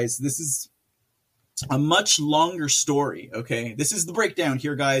no, guys, this is a much longer story, okay? This is the breakdown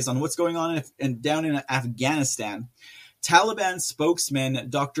here, guys, on what's going on down in Afghanistan. Taliban spokesman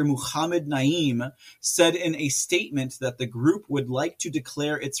Dr. Muhammad Naeem said in a statement that the group would like to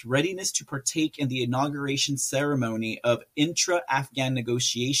declare its readiness to partake in the inauguration ceremony of intra-Afghan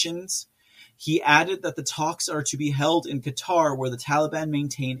negotiations. He added that the talks are to be held in Qatar, where the Taliban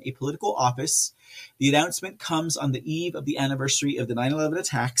maintain a political office. The announcement comes on the eve of the anniversary of the 9/11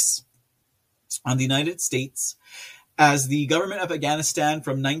 attacks on the United States. As the government of Afghanistan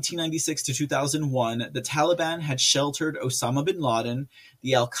from 1996 to 2001, the Taliban had sheltered Osama bin Laden,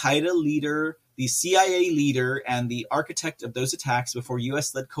 the al-Qaeda leader, the CIA leader, and the architect of those attacks before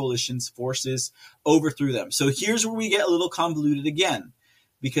U.S.-led coalition's forces overthrew them. So here's where we get a little convoluted again.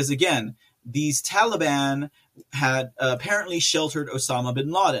 Because again, these Taliban had apparently sheltered Osama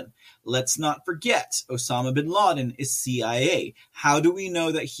bin Laden. Let's not forget, Osama bin Laden is CIA. How do we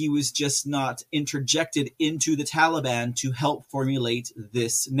know that he was just not interjected into the Taliban to help formulate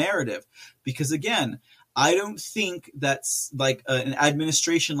this narrative? Because again, I don't think that's like an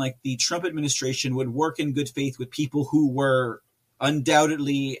administration like the Trump administration would work in good faith with people who were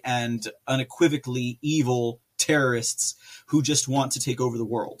undoubtedly and unequivocally evil terrorists who just want to take over the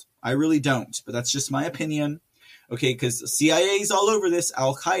world. I really don't, but that's just my opinion. Okay, because CIA is all over this,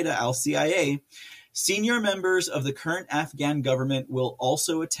 Al-Qaeda, Al-CIA. Senior members of the current Afghan government will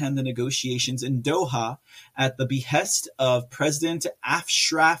also attend the negotiations in Doha at the behest of President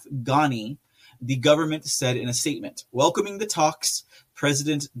Ashraf Ghani, the government said in a statement. Welcoming the talks,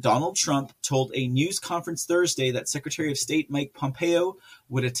 President Donald Trump told a news conference Thursday that Secretary of State Mike Pompeo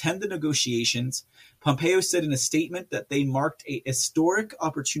would attend the negotiations. Pompeo said in a statement that they marked a historic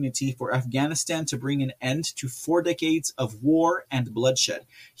opportunity for Afghanistan to bring an end to 4 decades of war and bloodshed.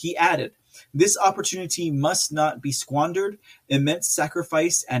 He added, "This opportunity must not be squandered. Immense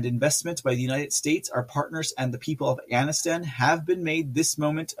sacrifice and investment by the United States, our partners, and the people of Afghanistan have made this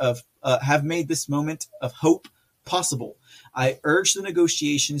moment of hope possible. I urge the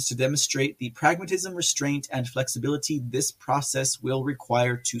negotiations to demonstrate the pragmatism, restraint, and flexibility this process will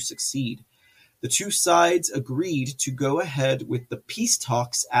require to succeed." The two sides agreed to go ahead with the peace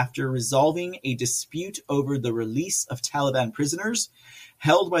talks after resolving a dispute over the release of Taliban prisoners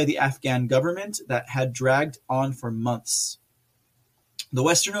held by the Afghan government that had dragged on for months. The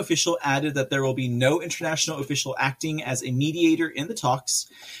Western official added that there will be no international official acting as a mediator in the talks,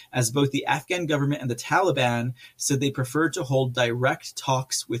 as both the Afghan government and the Taliban said they preferred to hold direct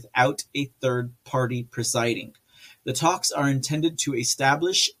talks without a third party presiding. The talks are intended to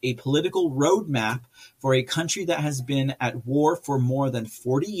establish a political roadmap for a country that has been at war for more than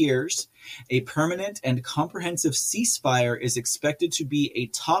 40 years. A permanent and comprehensive ceasefire is expected to be a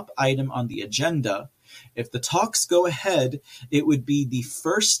top item on the agenda. If the talks go ahead, it would be the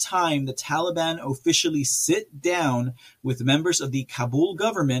first time the Taliban officially sit down with members of the Kabul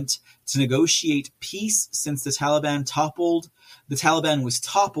government to negotiate peace since the Taliban was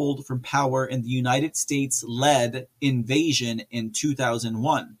toppled from power in the United States-led invasion in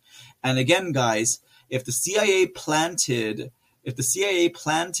 2001. And again, guys, if the CIA planted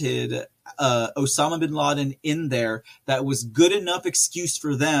Osama bin Laden in there, that was good enough excuse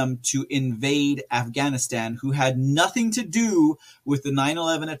for them to invade Afghanistan, who had nothing to do with the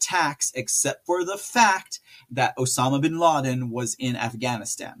 9/11 attacks except for the fact that Osama bin Laden was in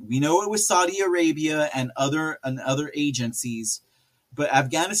Afghanistan. We know it was Saudi Arabia and other agencies, but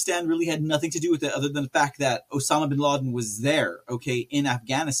Afghanistan really had nothing to do with it other than the fact that Osama bin Laden was there, okay, in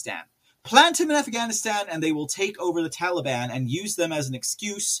Afghanistan. Plant him in Afghanistan and they will take over the Taliban and use them as an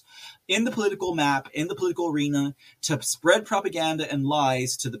excuse in the political map, in the political arena, to spread propaganda and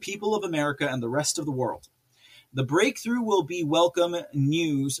lies to the people of America and the rest of the world. The breakthrough will be welcome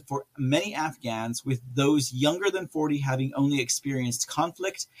news for many Afghans, with those younger than 40 having only experienced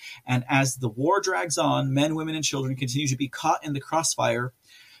conflict. And as the war drags on, men, women, and children continue to be caught in the crossfire.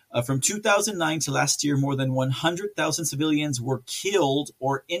 From 2009 to last year, more than 100,000 civilians were killed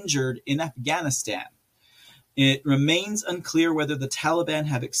or injured in Afghanistan. It remains unclear whether the Taliban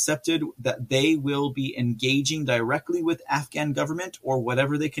have accepted that they will be engaging directly with Afghan government or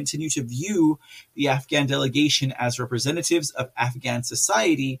whatever they continue to view the Afghan delegation as representatives of Afghan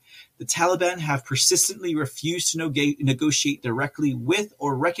society. The Taliban have persistently refused to negotiate directly with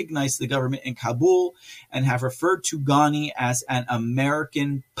or recognize the government in Kabul and have referred to Ghani as an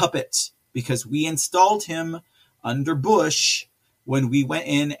American puppet because we installed him under Bush when we went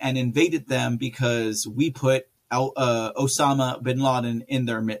in and invaded them because we put Osama bin Laden in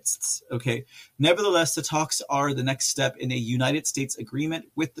their midst. Okay. Nevertheless, the talks are the next step in a United States agreement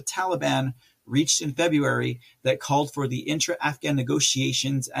with the Taliban reached in February that called for the intra-Afghan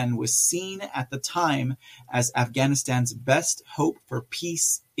negotiations and was seen at the time as Afghanistan's best hope for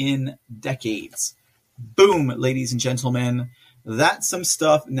peace in decades. Boom, ladies and gentlemen. That's some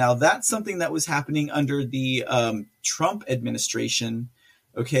stuff. Now, that's something that was happening under the Trump administration.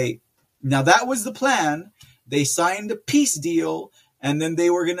 Okay. Now, that was the plan. They signed a peace deal, and then they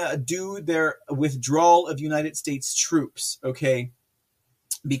were going to do their withdrawal of United States troops. Okay.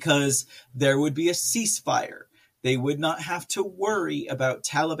 Because there would be a ceasefire. They would not have to worry about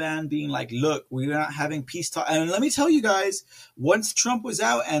Taliban being like, look, we're not having peace talk. And let me tell you guys, once Trump was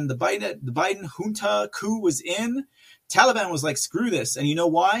out and the Biden junta coup was in, Taliban was like, screw this. And you know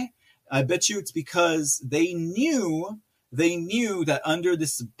why? I bet you it's because they knew that under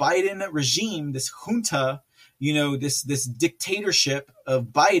this Biden regime, this junta, this dictatorship of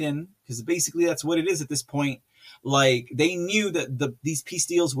Biden, because basically that's what it is at this point. Like, they knew that these peace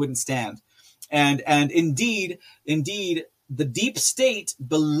deals wouldn't stand. And indeed, the deep state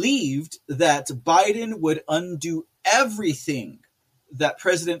believed that Biden would undo everything that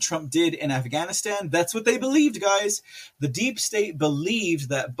President Trump did in Afghanistan. That's what they believed, guys. The deep state believed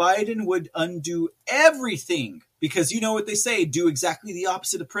that Biden would undo everything because you know what they say, do exactly the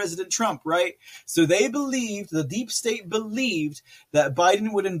opposite of President Trump, right? So the deep state believed that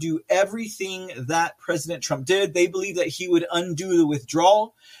Biden would undo everything that President Trump did. They believed that he would undo the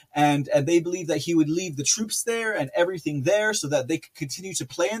withdrawal. And they believed that he would leave the troops there and everything there so that they could continue to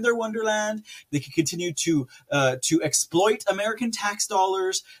play in their wonderland. They could continue to exploit American tax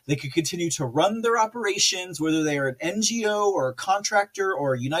dollars. They could continue to run their operations, whether they are an NGO or a contractor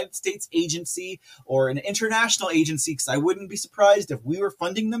or a United States agency or an international agency, because I wouldn't be surprised if we were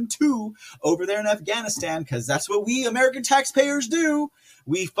funding them too over there in Afghanistan, because that's what we American taxpayers do.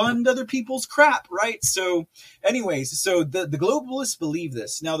 We fund other people's crap, right? So anyways, so the globalists believe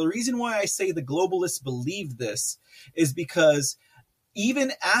this. Now, the reason why I say the globalists believed this is because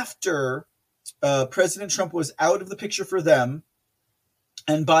even after President Trump was out of the picture for them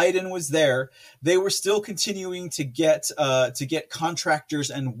and Biden was there, they were still continuing to get contractors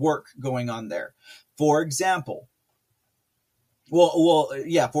and work going on there. For example, a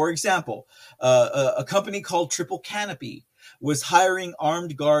company called Triple Canopy was hiring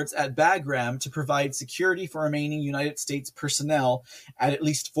armed guards at Bagram to provide security for remaining United States personnel at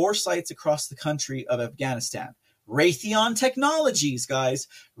least 4 sites across the country of Afghanistan. Raytheon Technologies, guys.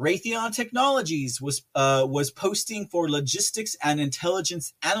 Raytheon Technologies was posting for logistics and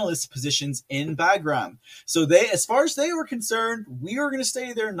intelligence analyst positions in Bagram. So as far as they were concerned, we were going to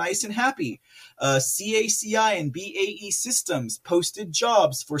stay there nice and happy. CACI and BAE Systems posted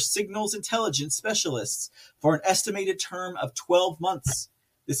jobs for signals intelligence specialists for an estimated term of 12 months.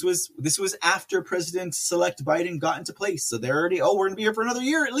 This was after President-elect Biden got into place. So they're already, we're going to be here for another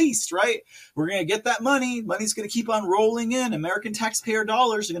year at least, right? We're going to get that money. Money's going to keep on rolling in. American taxpayer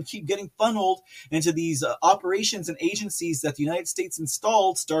dollars are going to keep getting funneled into these operations and agencies that the United States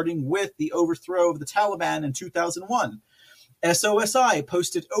installed, starting with the overthrow of the Taliban in 2001. SOSI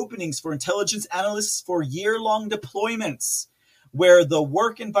posted openings for intelligence analysts for year-long deployments, where the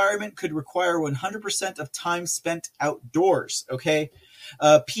work environment could require 100% of time spent outdoors, okay?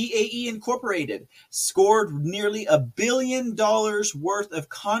 PAE Incorporated scored nearly $1 billion worth of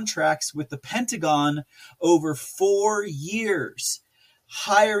contracts with the Pentagon over 4 years,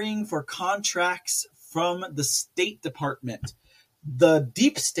 hiring for contracts from the State Department. The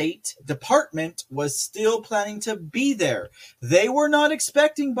deep state department was still planning to be there. They were not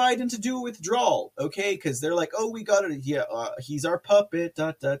expecting Biden to do a withdrawal, okay? Because they're like, we got it. Yeah, he's our puppet.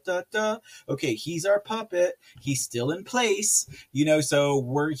 Okay, he's our puppet. He's still in place,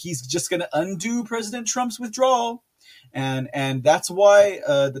 so he's just going to undo President Trump's withdrawal. And that's why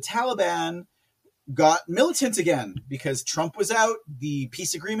the Taliban got militant again, because Trump was out. The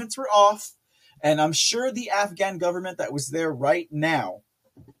peace agreements were off. And I'm sure the Afghan government that was there right now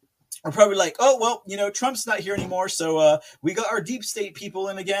are probably like, Trump's not here anymore, so we got our deep state people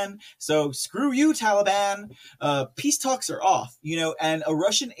in again, so screw you, Taliban. Peace talks are off, and a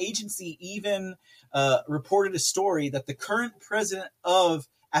Russian agency even reported a story that the current president of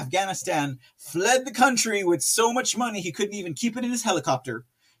Afghanistan fled the country with so much money he couldn't even keep it in his helicopter.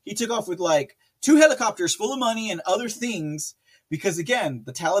 He took off with like 2 helicopters full of money and other things because, again,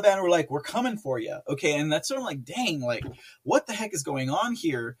 the Taliban were like, we're coming for you. Okay, and that's sort of like, dang, like, what the heck is going on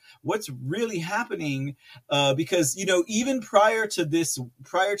here? What's really happening? Because, you know, even prior to this,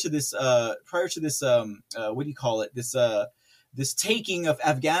 what do you call it? This taking of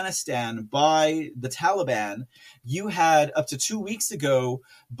Afghanistan by the Taliban, you had up to 2 weeks ago,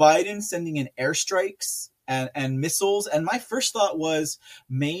 Biden sending in airstrikes and missiles. And my first thought was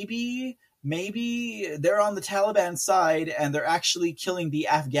maybe they're on the Taliban side and they're actually killing the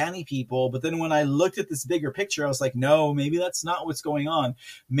Afghani people. But then when I looked at this bigger picture, I was like, no, maybe that's not what's going on.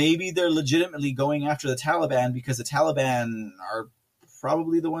 Maybe they're legitimately going after the Taliban because the Taliban are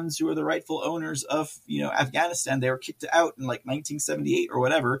probably the ones who are the rightful owners of, you know, Afghanistan. They were kicked out in like 1978 or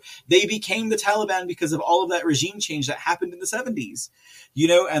whatever. They became the Taliban because of all of that regime change that happened in the 70s, you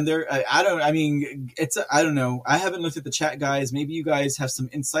know, and I don't know. I haven't looked at the chat, guys. Maybe you guys have some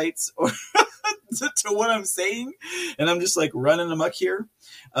insights or to what I'm saying. And I'm just like running amok here.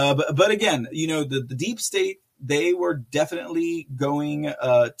 But again, you know, the deep state, they were definitely going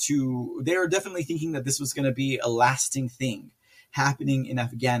they were definitely thinking that this was going to be a lasting thing happening in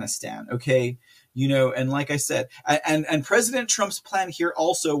Afghanistan. Okay. You know, and like I said, and President Trump's plan here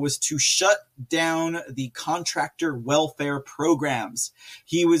also was to shut down the contractor welfare programs.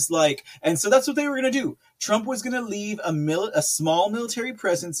 He was like, and so that's what they were going to do. Trump was going to leave a small military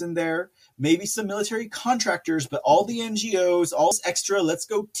presence in there, maybe some military contractors, but all the NGOs, all this extra, let's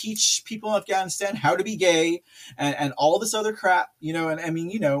go teach people in Afghanistan how to be gay and all this other crap, you know, and I mean,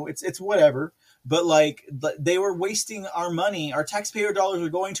 you know, it's whatever. But like they were wasting our money. Our taxpayer dollars are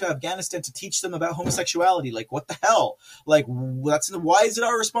going to Afghanistan to teach them about homosexuality. Like, what the hell? Like, why is it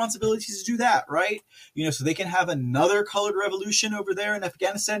our responsibility to do that, right? You know, so they can have another colored revolution over there in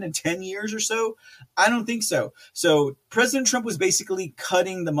Afghanistan in 10 years or so? I don't think so. So President Trump was basically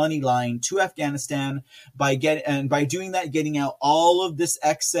cutting the money line to Afghanistan by doing that, getting out all of this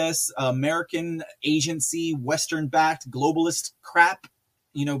excess American agency, Western-backed globalist crap,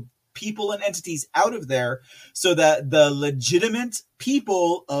 you know, people and entities out of there so that the legitimate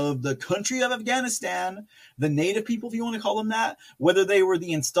people of the country of Afghanistan, the native people, if you want to call them that, whether they were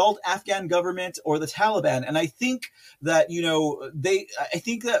the installed Afghan government or the Taliban. And I think that, you know, I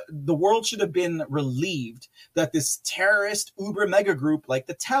think that the world should have been relieved that this terrorist uber mega group like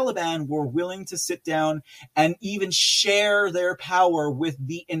the Taliban were willing to sit down and even share their power with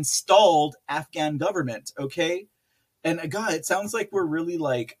the installed Afghan government. Okay. And God, it sounds like we're really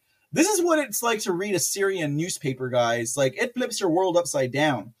like, this is what it's like to read a Syrian newspaper, guys. Like, it flips your world upside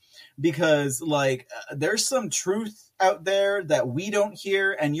down because, like, there's some truth out there that we don't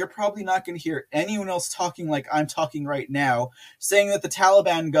hear, and you're probably not going to hear anyone else talking like I'm talking right now, saying that the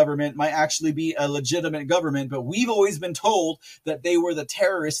Taliban government might actually be a legitimate government, but we've always been told that they were the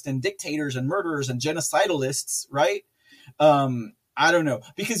terrorists and dictators and murderers and genocidalists, right? I don't know,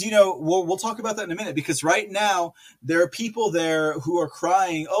 because, you know, we'll talk about that in a minute, because right now there are people there who are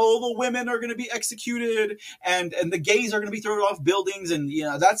crying, oh, the women are going to be executed and the gays are going to be thrown off buildings. And, you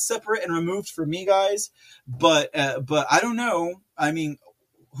know, that's separate and removed from me, guys. But I don't know. I mean,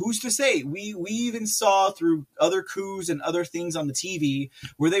 who's to say? We even saw through other coups and other things on the TV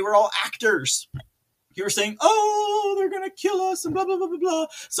where they were all actors. You were saying, oh, they're going to kill us and blah, blah, blah, blah, blah.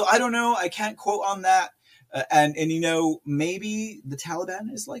 So I don't know. I can't quote on that. And you know, maybe the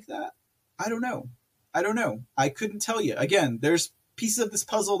Taliban is like that. I don't know. I couldn't tell you. Again, there's pieces of this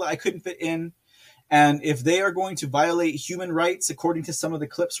puzzle that I couldn't fit in. And if they are going to violate human rights, according to some of the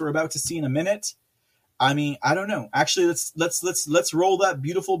clips we're about to see in a minute, I mean, I don't know. Actually, let's roll that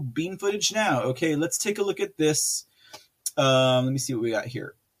beautiful beam footage now. Okay, let's take a look at this. Let me see what we got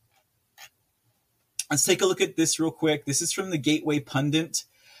here. Let's take a look at this real quick. This is from the Gateway Pundit.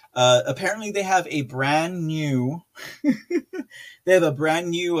 Apparently they have a brand new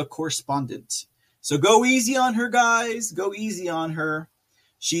correspondent. So go easy on her, guys. Go easy on her.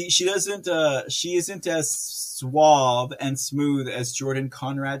 She isn't as suave and smooth as Jordan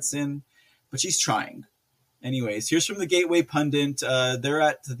Conradson, but she's trying. Anyways, here's from the Gateway Pundit. They're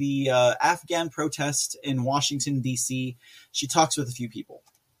at the Afghan protest in Washington, D.C. She talks with a few people.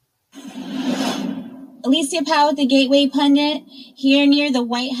 Alicia Powell with the Gateway Pundit here near the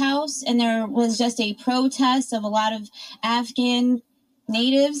White House, and there was just a protest of a lot of Afghan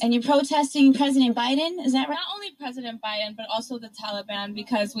natives, and you're protesting President Biden, is that right? Not only President Biden, but also the Taliban,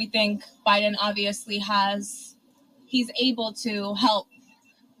 because we think Biden obviously he's able to help,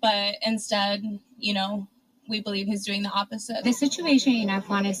 but instead, you know, we believe he's doing the opposite. The situation in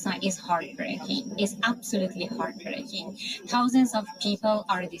Afghanistan is heartbreaking. It's absolutely heartbreaking. Thousands of people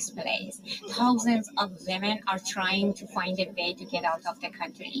are displaced. Thousands of women are trying to find a way to get out of the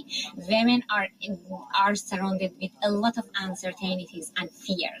country. Women are surrounded with a lot of uncertainties and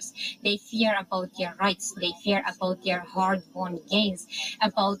fears. They fear about their rights. They fear about their hard-won gains,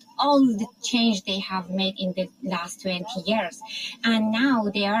 about all the change they have made in the last 20 years. And now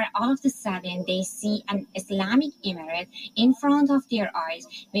they are all of a sudden, they see an Islamic emirate in front of their eyes,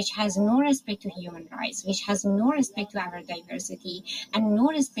 which has no respect to human rights, which has no respect to our diversity, and no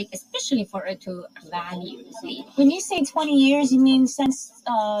respect, especially to values. When you say 20 years, you mean since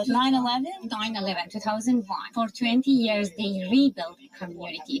 9/11? 9/11, 2001. For 20 years, they rebuilt the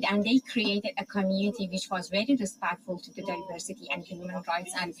community, and they created a community which was very respectful to the diversity and human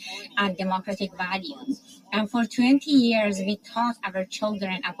rights and democratic values. And for 20 years, we taught our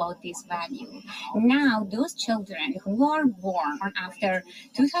children about this value. Now, those children who are born after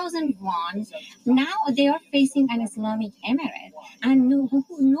 2001, now they are facing an Islamic emirate, and no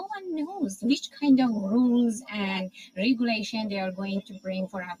one knows which kind of rules and regulation they are going to bring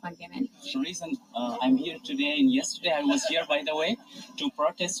for Afghan women. The reason I'm here today, and yesterday I was here, by the way, to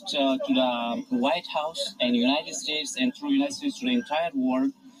protest to the White House and United States, and through United States to the entire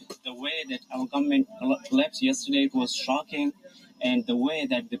world. The way that our government collapsed yesterday, it was shocking. And the way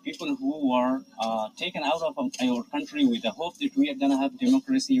that the people who were taken out of our country with the hope that we are going to have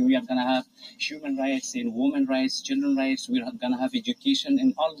democracy, we are going to have human rights and women rights, children rights, we are going to have education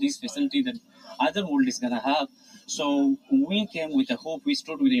and all these facilities that other world is going to have. So we came with the hope, we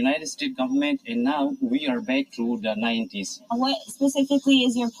stood with the United States government, and now we are back to the 90s. What specifically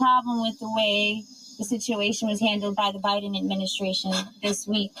is your problem with the way the situation was handled by the Biden administration this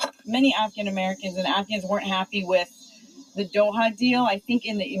week? Many Afghan Americans and Afghans weren't happy with the Doha deal. I think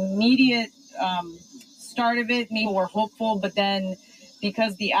in the immediate start of it, people were hopeful, but then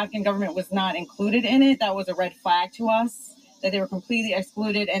because the Afghan government was not included in it, that was a red flag to us, that they were completely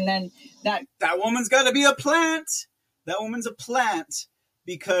excluded. And then that woman's got to be a plant. That woman's a plant,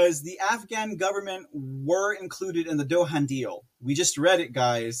 because the Afghan government were included in the Doha deal. We just read it,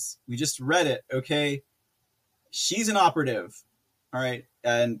 guys. We just read it, okay? She's an operative, all right?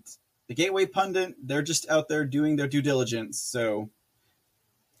 And the Gateway Pundit, they're just out there doing their due diligence. So,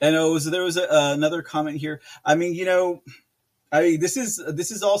 and there was another comment here. I mean, this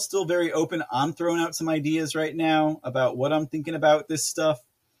is all still very open. I'm throwing out some ideas right now about what I'm thinking about this stuff.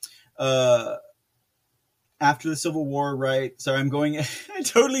 After the Civil War, right? So I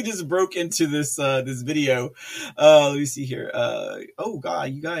totally just broke into this video. Let me see here. Oh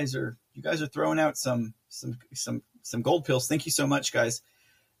God, you guys are throwing out some gold pills. Thank you so much, guys.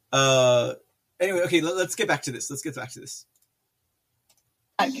 Anyway, okay, let's get back to this. Things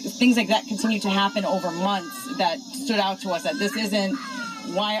like that continue to happen over months that stood out to us, that this isn't,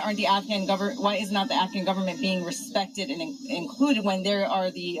 why is not the Afghan government being respected and included when they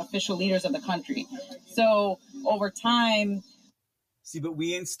are the official leaders of the country? So over time... See, but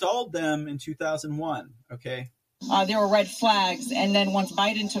we installed them in 2001, okay? There were red flags, and then once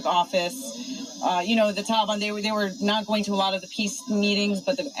Biden took office, the Taliban, they were not going to a lot of the peace meetings,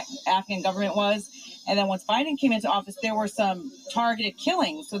 but the Afghan government was. And then once Biden came into office, there were some targeted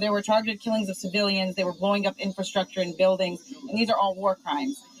killings. So there were targeted killings of civilians. They were blowing up infrastructure and buildings, and these are all war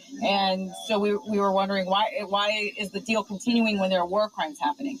crimes. And so we were wondering, why is the deal continuing when there are war crimes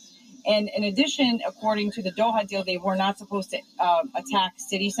happening? And in addition, according to the Doha deal, they were not supposed to attack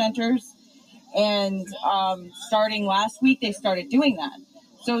city centers. And starting last week, they started doing that.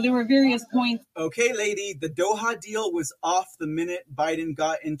 So there were various points. Okay, lady, the Doha deal was off the minute Biden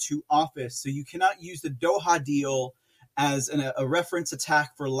got into office. So you cannot use the Doha deal as a reference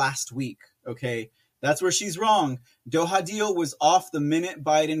attack for last week, okay? That's where she's wrong. Doha deal was off the minute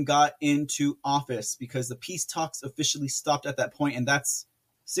Biden got into office because the peace talks officially stopped at that point, and that's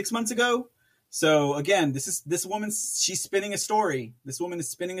 6 months ago. So again, this woman's, she's spinning a story. This woman is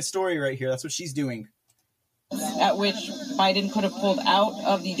spinning a story right here. That's what she's doing. At which Biden could have pulled out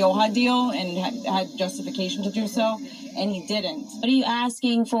of the Doha deal and had justification to do so, and he didn't. What are you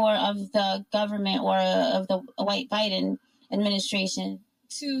asking for of the government or of the white Biden administration?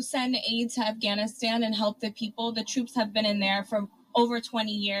 To send aid to Afghanistan and help the people. The troops have been in there for over 20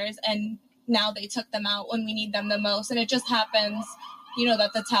 years, and now they took them out when we need them the most. And it just happens,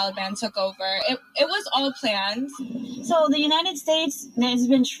 that the Taliban took over. It was all planned. So the United States, there's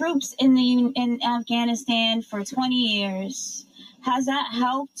been troops in Afghanistan for 20 years. Has that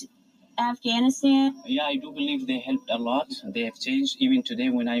helped Afghanistan? Yeah, I do believe they helped a lot. They have changed even today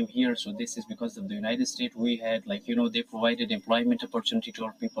when I'm here. So this is because of the United States. We had they provided employment opportunity to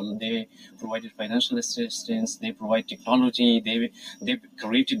our people. They provided financial assistance. They provide technology. They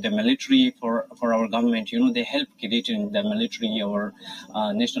created the military for our government. They helped creating the military, our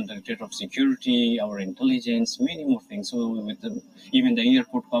National Directorate of Security, our intelligence, many more things. So with even the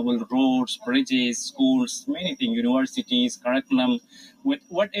airport bubble, roads, bridges, schools, many things, universities, curriculum, with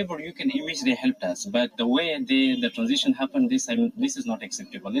whatever you can imagine, they helped us. But the way the transition happened, this is not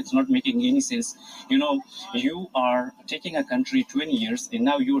acceptable. It's not making any sense. You are taking a country 20 years, and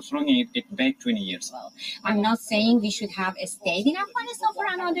now you're throwing it back 20 years. Well, I'm not saying we should have stayed in Afghanistan for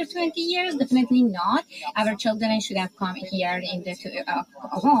another 20 years. Definitely not. Our children should have come here in the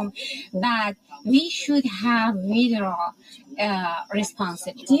home, but we should have withdraw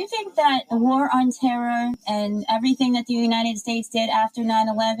responsibility. Do you think that the war on terror and everything that the United States did after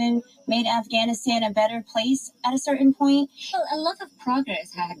 9/11 made Afghanistan a better place at a certain point? Well, a lot of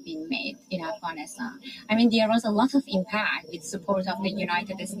progress had been made in Afghanistan. I mean, there was a lot of impact with support of the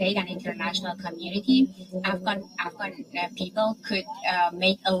United States and international community. Afghan people could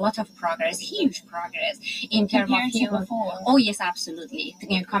make a lot of progress, huge progress in terms of human. Oh yes, absolutely.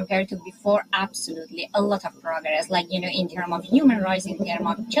 Compared to before, absolutely, a lot of progress. In terms of human rights, in terms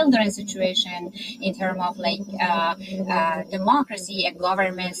of children's situation, in terms of democracy and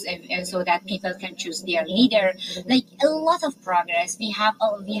governments, so that people can choose their leader. A lot of progress. We have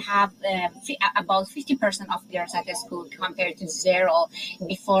about 50% of girls at the school compared to zero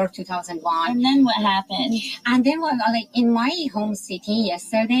before 2001. And then what happened? And then, in my home city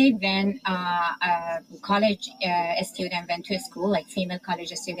yesterday, when a college student went to school, female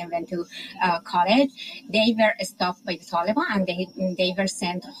college student went to college, they were stopped by the Taliban and they were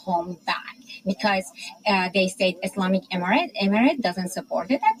sent home back because they said Islamic Emirate doesn't support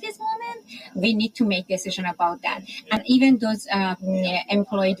it at this moment. We need to make decision about that. And even those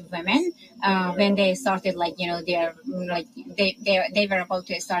employed women, when they started, they were about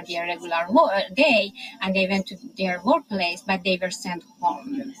to start their regular day, and they went to their workplace, but they were sent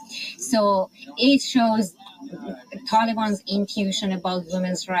home. So it shows Taliban's intuition about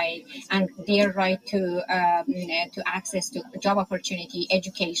women's rights and their right to access to job opportunity,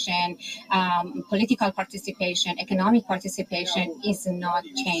 education, political participation, economic participation is not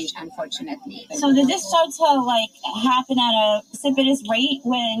changed, unfortunately. So did this start to happen at a precipitous rate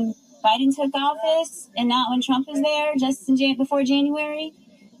when Biden took office and not when Trump was there, just before January?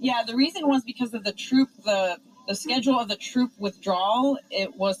 Yeah, the reason was because of the the schedule of the troop withdrawal.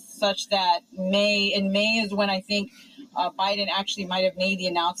 It was such that May is when I think Biden actually might have made the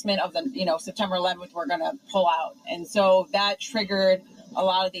announcement of the, September 11th, we're going to pull out. And so that triggered a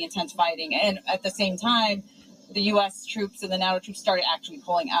lot of the intense fighting. And at the same time, the U.S. troops and the NATO troops started actually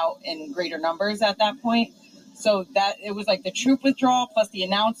pulling out in greater numbers at that point. So that it was the troop withdrawal plus the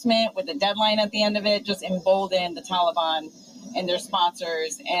announcement with the deadline at the end of it just emboldened the Taliban and their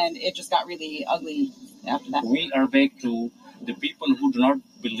sponsors. And it just got really ugly after that. We are back to the people who do not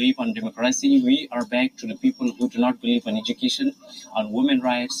believe on democracy. We are back to the people who do not believe on education, on women's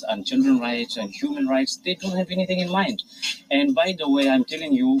rights, on children's rights, and human rights. They don't have anything in mind. And by the way, I'm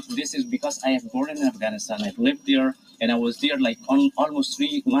telling you, this is because I have born in Afghanistan. I've lived there, and I was there almost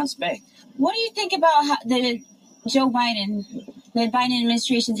 3 months back. What do you think about how the Biden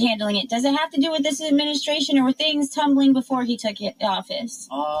administration's handling it? Does it have to do with this administration, or were things tumbling before he took office?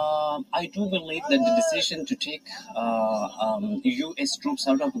 I do believe that the decision to take U.S. troops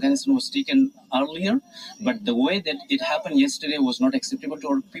out of Afghanistan was taken earlier, but the way that it happened yesterday was not acceptable to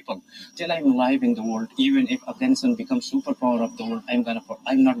our people. Till I'm alive in the world, even if Afghanistan becomes superpower of the world,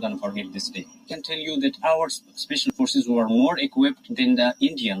 I'm not gonna forget this day. I can tell you that our special forces were more equipped than the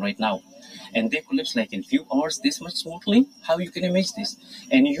Indian right now. And they collapse in few hours this much smoothly. How you can imagine this?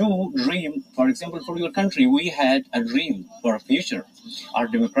 And you dream, for example, for your country, we had a dream for a future, our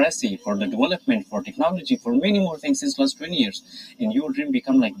democracy, for the development, for technology, for many more things since last 20 years. And your dream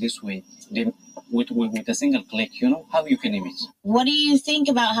become this way, with a single click, how you can imagine. What do you think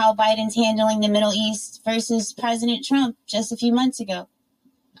about how Biden's handling the Middle East versus President Trump just a few months ago?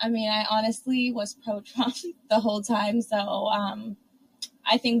 I mean, I honestly was pro-Trump the whole time. So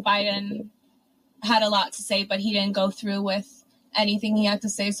I think Biden had a lot to say, but he didn't go through with anything he had to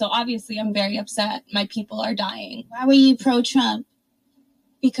say. So obviously I'm very upset. My people are dying. Why were you pro-Trump?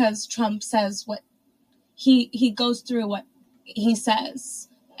 Because Trump says what he goes through what he says.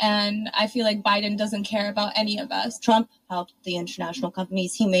 And I feel like Biden doesn't care about any of us. Trump helped the international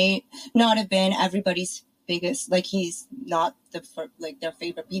companies. He may not have been everybody's biggest, like he's not their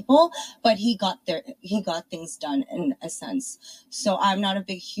favorite people, but he got things done in a sense. So I'm not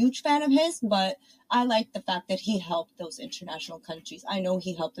a huge fan of his, but I like the fact that he helped those international countries. I know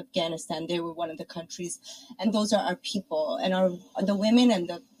he helped Afghanistan. They were one of the countries, and those are our people, and the women and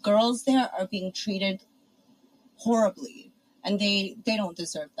the girls there are being treated horribly, and they don't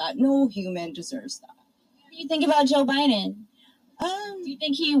deserve that. No human deserves that. What do you think about Joe Biden? Do you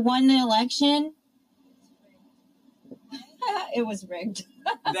think he won the election? It was rigged.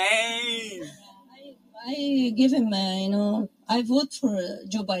 Dang. I give him, I vote for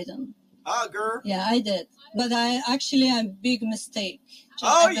Joe Biden. Girl. Yeah, I did. But I'm a big mistake.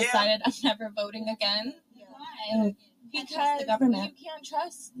 I decided I'm never voting again. And because the government. You can't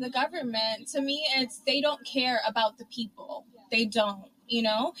trust the government. To me, they don't care about the people. They don't,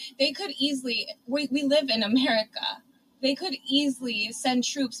 They could easily, we live in America. They could easily send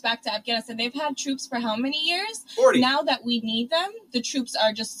troops back to Afghanistan. They've had troops for how many years? 40. Now that we need them, the troops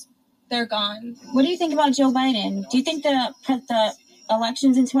are they're gone. What do you think about Joe Biden? Do you think the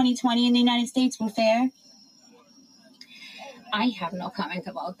elections in 2020 in the United States were fair? I have no comment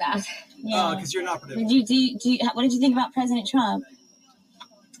about that. Yeah, because you're not predicting. What did you think about President Trump?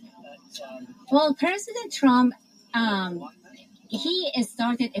 Well, President Trump, he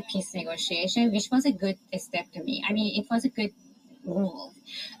started a peace negotiation, which was a good step to me. I mean, it was a good move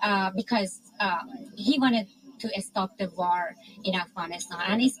because he wanted to stop the war in Afghanistan.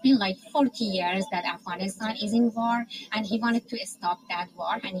 And it's been like 40 years that Afghanistan is in war, and he wanted to stop that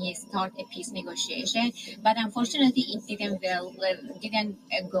war, and he started a peace negotiation. But unfortunately, it didn't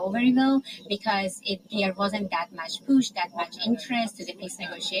go very well because there wasn't that much push, that much interest to the peace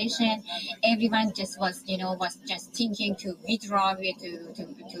negotiation. Everyone just was just thinking to withdraw, to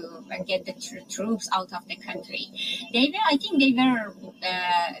get the troops out of the country. I think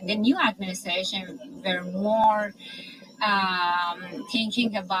the new administration were more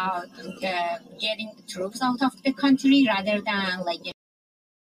thinking about getting troops out of the country rather than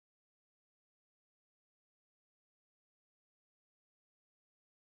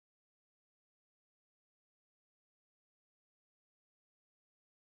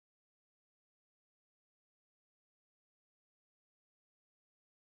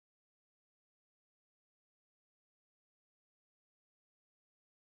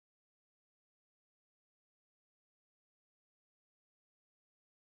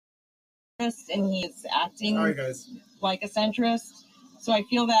and he is acting Sorry, guys. like a centrist. So I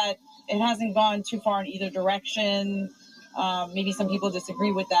feel that it hasn't gone too far in either direction. Maybe some people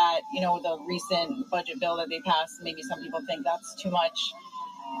disagree with that. The recent budget bill that they passed, maybe some people think that's too much.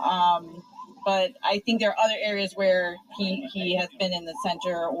 But I think there are other areas where he has been in the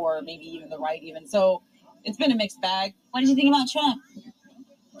center or maybe even the right even. So it's been a mixed bag. What did you think about Trump?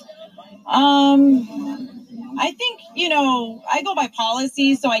 I think, I go by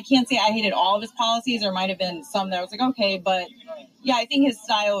policy, so I can't say I hated all of his policies. There might have been some that I was like, okay, but yeah, I think his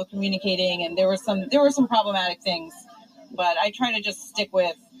style of communicating, and there were some problematic things, but I try to just stick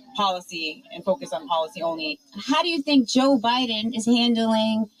with policy and focus on policy only. How do you think Joe Biden is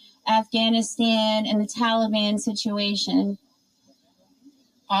handling Afghanistan and the Taliban situation?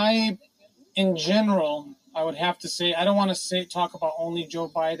 In general, I would have to say, I don't want to talk about only Joe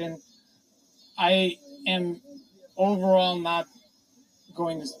Biden. I am overall not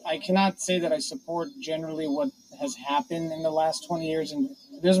going to, I cannot say that I support generally what has happened in the last 20 years. And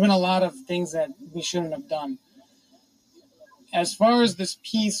there's been a lot of things that we shouldn't have done. As far as this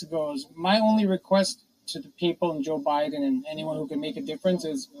peace goes, my only request to the people and Joe Biden and anyone who can make a difference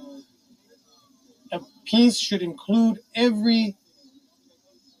is a peace should include every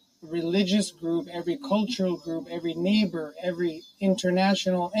religious group, every cultural group, every neighbor, every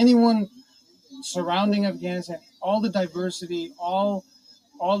international, anyone surrounding Afghanistan, all the diversity, all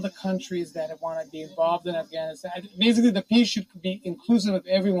the countries that want to be involved in Afghanistan. Basically, the peace should be inclusive of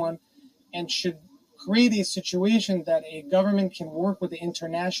everyone and should create a situation that a government can work with the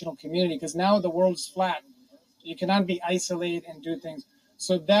international community, because now the world's flat. You cannot be isolated and do things.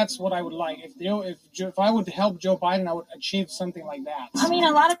 So that's what I would like. If I would help Joe Biden, I would achieve something like that. I mean,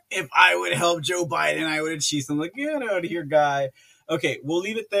 if I would help Joe Biden, I would achieve something like, get out of here, guy. Okay, we'll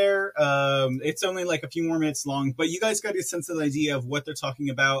leave it there. It's only like a few more minutes long, but you guys got a sense of the idea of what they're talking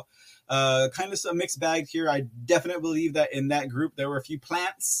about. Kind of a mixed bag here. I definitely believe that in that group, there were a few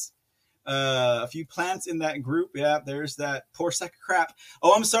plants in that group. Yeah, there's that poor sack of crap.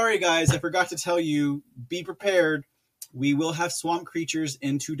 Oh, I'm sorry, guys. I forgot to tell you, be prepared. We will have swamp creatures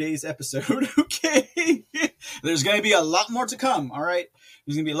in today's episode. Okay. There's going to be a lot more to come. All right.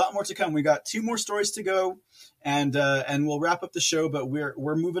 There's going to be a lot more to come. We got 2 more stories to go and we'll wrap up the show, but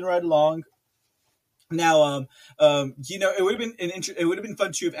we're moving right along. Now, it would have been it would have been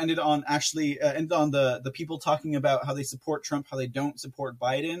fun to have ended on the people talking about how they support Trump, how they don't support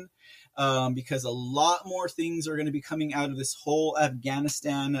Biden, because a lot more things are going to be coming out of this whole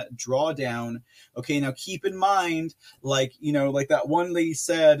Afghanistan drawdown. Okay, now keep in mind, like that one lady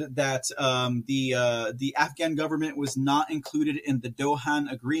said that the Afghan government was not included in the Doha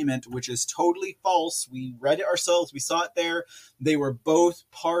Agreement, which is totally false. We read it ourselves. We saw it there. They were both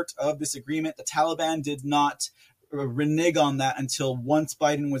part of this agreement. The Taliban did not renege on that until once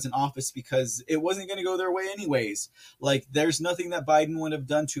Biden was in office, because it wasn't going to go their way anyways. Like, there's nothing that Biden would have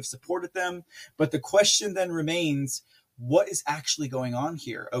done to have supported them. But the question then remains, what is actually going on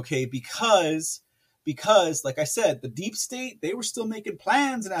here? Okay, because like I said, the deep state, they were still making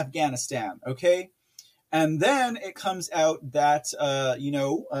plans in Afghanistan. Okay. And then it comes out that,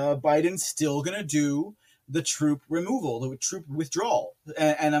 Biden's still going to do the troop removal, the troop withdrawal.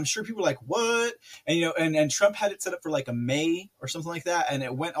 And I'm sure people are like, what? And, and Trump had it set up for like a May or something like that. And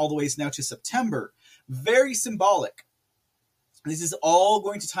it went all the way now to September. Very symbolic. This is all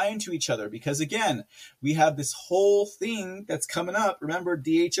going to tie into each other because, again, we have this whole thing that's coming up. Remember,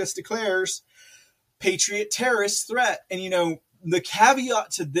 DHS declares Patriot terrorist threat. And, the caveat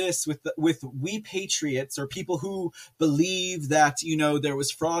to this with we patriots, or people who believe that, there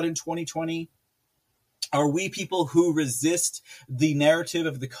was fraud in 2020, are we people who resist the narrative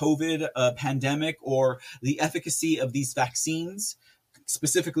of the COVID pandemic or the efficacy of these vaccines,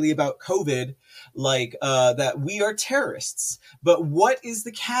 specifically about COVID, that we are terrorists. But what is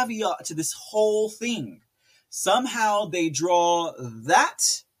the caveat to this whole thing? Somehow they draw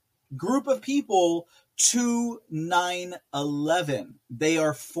that group of people to 9/11. They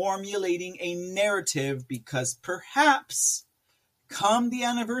are formulating a narrative because perhaps come the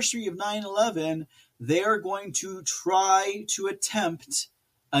anniversary of 9/11, they are going to try to attempt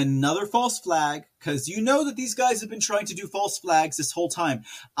another false flag, because that these guys have been trying to do false flags this whole time.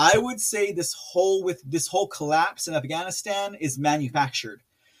 I would say this whole collapse in Afghanistan is manufactured.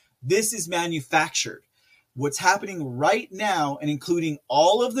 This is manufactured. What's happening right now, and including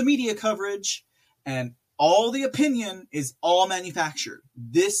all of the media coverage and all the opinion, is all manufactured.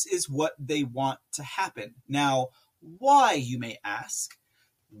 This is what they want to happen. Now, why, you may ask?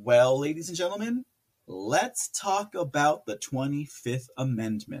 Well, ladies and gentlemen, let's talk about the 25th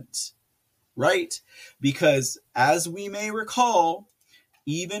Amendment, right? Because as we may recall,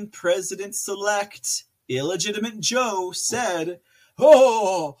 even President-elect illegitimate Joe said,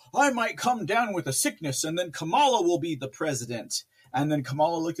 "Oh, I might come down with a sickness and then Kamala will be the president." And then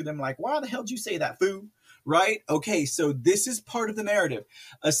Kamala looked at him like, "Why the hell did you say that, foo?" Right? Okay, so this is part of the narrative.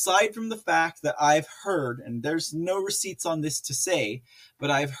 Aside from the fact that I've heard, and there's no receipts on this to say, but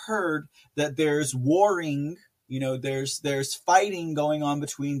I've heard that there's warring, there's fighting going on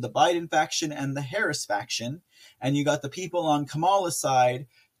between the Biden faction and the Harris faction. And you got the people on Kamala's side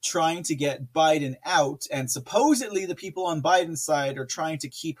trying to get Biden out, and supposedly the people on Biden's side are trying to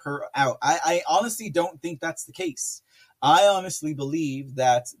keep her out. I honestly don't think that's the case. I honestly believe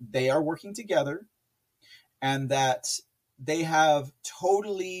that they are working together, and that they have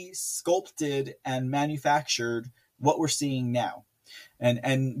totally sculpted and manufactured what we're seeing now.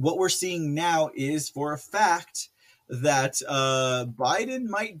 And what we're seeing now is, for a fact, that Biden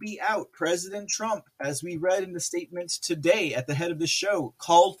might be out. President Trump, as we read in the statement today at the head of the show,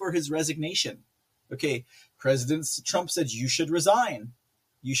 called for his resignation. Okay, President Trump said, "You should resign.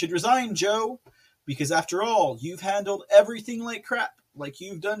 You should resign, Joe, because after all, you've handled everything like crap. Like,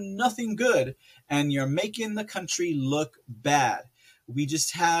 you've done nothing good, and you're making the country look bad." We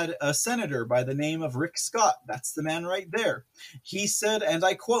just had a senator by the name of Rick Scott. That's the man right there. He said, and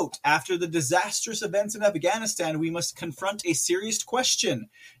I quote, "After the disastrous events in Afghanistan, we must confront a serious question.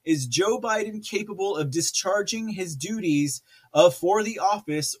 Is Joe Biden capable of discharging his duties for the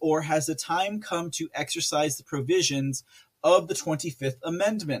office, or has the time come to exercise the provisions of the 25th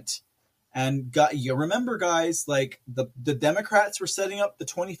Amendment?" And you remember, guys, like the Democrats were setting up the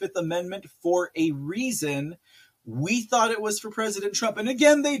 25th Amendment for a reason. We thought it was for President Trump. And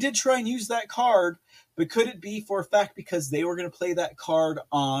again, they did try and use that card, but could it be for a fact because they were going to play that card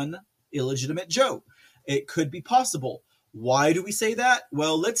on illegitimate Joe? It could be possible. Why do we say that?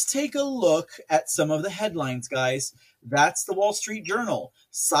 Well, let's take a look at some of the headlines, guys. That's the Wall Street Journal.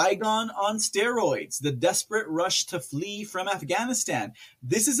 Saigon on steroids, the desperate rush to flee from Afghanistan.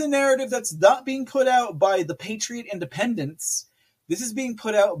 This is a narrative that's not being put out by the Patriot independents. This is being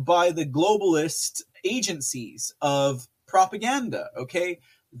put out by the globalist agencies of propaganda, okay?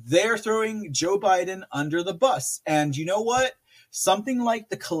 They're throwing Joe Biden under the bus. And you know what? Something like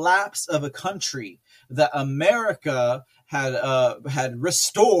the collapse of a country that America had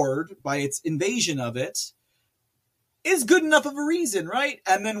restored by its invasion of it is good enough of a reason, right?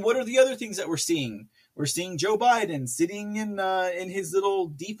 And then what are the other things that we're seeing? We're seeing Joe Biden sitting in his little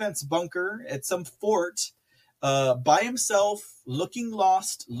defense bunker at some fort by himself, looking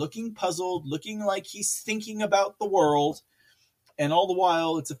lost, looking puzzled, looking like he's thinking about the world, and all the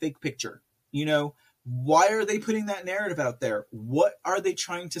while it's a fake picture. You know, why are they putting that narrative out there? What are they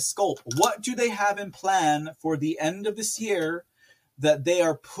trying to sculpt? What do they have in plan for the end of this year that they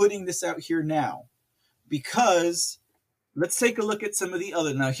are putting this out here now? Because let's take a look at some of the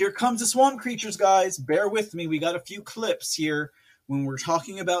other. Now, here comes the swamp creatures, guys. Bear with me. We got a few clips here when we're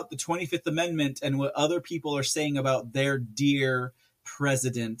talking about the 25th Amendment and what other people are saying about their dear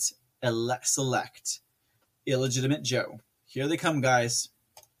president-elect, illegitimate Joe. Here they come, guys.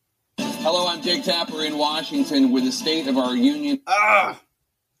 Hello, I'm Dick Tapper in Washington with the State of our Union.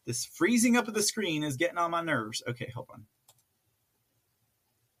 This freezing up of the screen is getting on my nerves. Okay, hold on.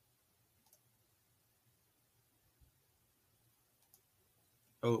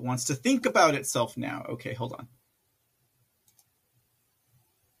 Oh, it wants to think about itself now. Okay, hold on.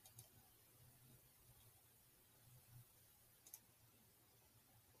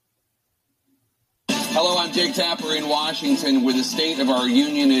 Hello, I'm Dick Tapper in Washington with the State of our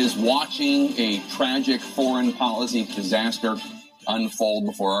Union is watching a tragic foreign policy disaster unfold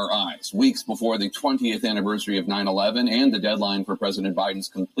before our eyes. Weeks before the 20th anniversary of 9/11 and the deadline for President Biden's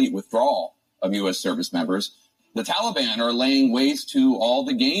complete withdrawal of U.S. service members, the Taliban are laying waste to all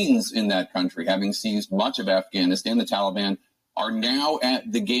the gains in that country. Having seized much of Afghanistan, the Taliban are now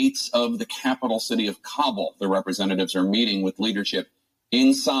at the gates of the capital city of Kabul. The representatives are meeting with leadership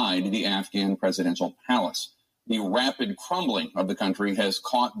inside the Afghan presidential palace. The rapid crumbling of the country has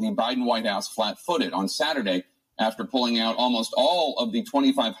caught the Biden White House flat-footed. On Saturday, after pulling out almost all of the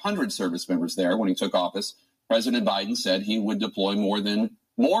 2,500 service members there when he took office, President Biden said he would deploy more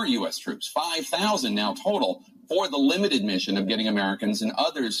U.S. troops, 5,000 now total, for the limited mission of getting Americans and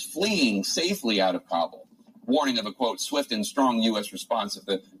others fleeing safely out of Kabul, warning of a, quote, swift and strong U.S. response if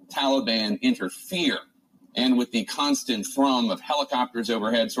the Taliban interfere. And with the constant thrum of helicopters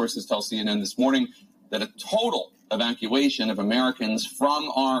overhead, sources tell CNN this morning that a total evacuation of Americans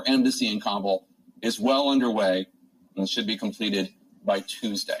from our embassy in Kabul is well underway and should be completed by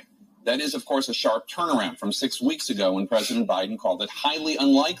Tuesday. That is, of course, a sharp turnaround from 6 weeks ago when President Biden called it highly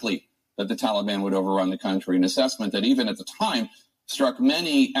unlikely that the Taliban would overrun the country, an assessment that even at the time struck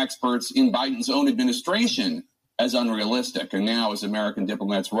many experts in Biden's own administration as unrealistic. And now, as American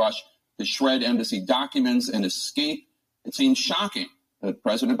diplomats rush to shred embassy documents and escape, it seems shocking that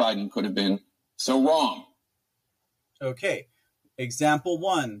President Biden could have been so wrong. Okay, example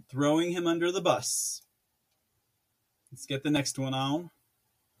one, throwing him under the bus. Let's get the next one on.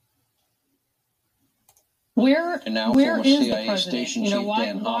 Where is CIA the president? Station You know, Chief why,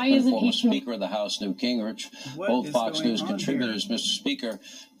 Dan why Hoffman, isn't former he Speaker of the House Newt Gingrich, both Fox News contributors. Mr. Speaker,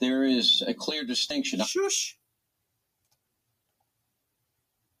 there is a clear distinction. Shush.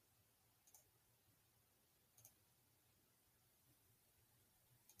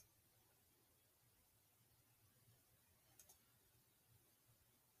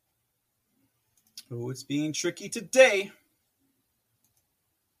 Oh, it's being tricky today.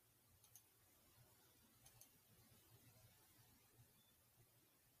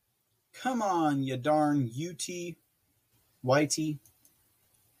 Come on, you darn UT, YT.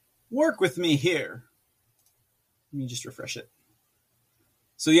 Work with me here. Let me just refresh it.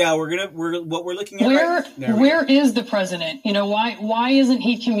 So yeah, we're what we're looking at. Where is the president? You know, why isn't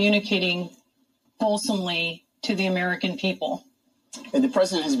he communicating fulsomely to the American people? The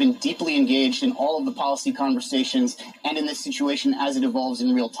president has been deeply engaged in all of the policy conversations and in this situation as it evolves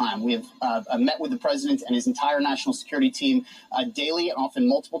in real time. We have met with the president and his entire national security team daily and often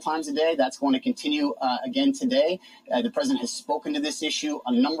multiple times a day. That's going to continue again today. The president has spoken to this issue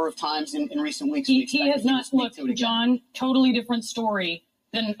a number of times in recent weeks. He has not looked, John, totally different story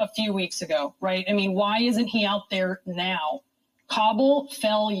than a few weeks ago, right? I mean, why isn't he out there now? Kabul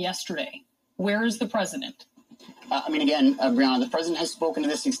fell yesterday. Where is the president? Again, Brianna, the president has spoken to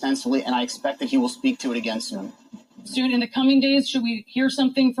this extensively, and I expect that he will speak to it again soon. Soon, in the coming days, should we hear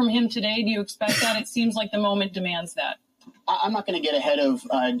something from him today? Do you expect that? It seems like the moment demands that. I'm not going to get ahead of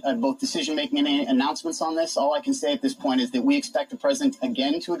both decision-making and any announcements on this. All I can say at this point is that we expect the president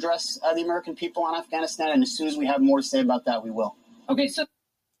again to address the American people on Afghanistan, and as soon as we have more to say about that, we will. Okay, so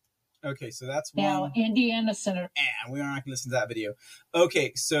that's one. Now, Indiana Senator. And we are not going to listen to that video.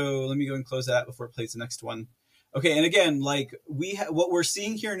 Okay, so let me go and close that before it plays the next one. Okay, and again, like what we're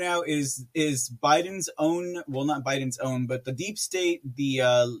seeing here now is Biden's own, well, not Biden's own, but the deep state, the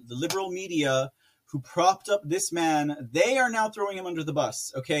liberal media, who propped up this man, they are now throwing him under the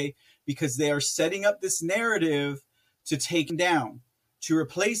bus, okay? Because they are setting up this narrative to take him down, to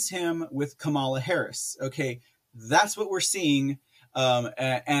replace him with Kamala Harris, okay? That's what we're seeing,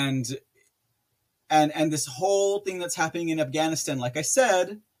 and this whole thing that's happening in Afghanistan, like I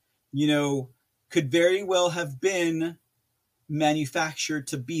said, could very well have been manufactured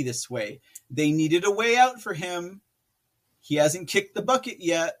to be this way. They needed a way out for him. He hasn't kicked the bucket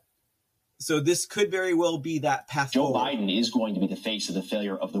yet. So this could very well be that path Joe forward. Biden is going to be the face of the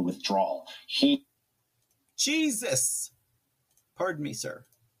failure of the withdrawal. Jesus. Pardon me, sir.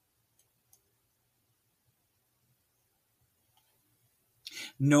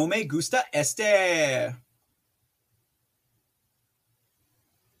 No me gusta este.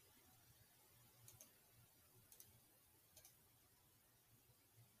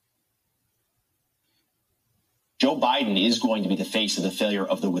 Joe Biden is going to be the face of the failure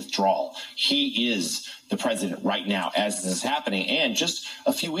of the withdrawal. He is the president right now as this is happening. And just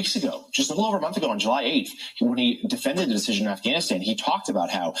a few weeks ago, just a little over a month ago on July 8th, when he defended the decision in Afghanistan, he talked about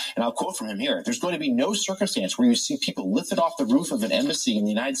how, and I'll quote from him here, there's going to be no circumstance where you see people lifted off the roof of an embassy in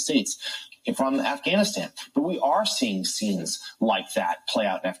the United States from Afghanistan. But we are seeing scenes like that play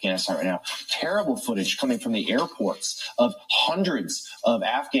out in Afghanistan right now. Terrible footage coming from the airports of hundreds of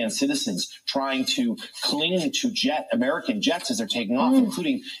Afghan citizens trying to cling to American jets as they're taking off,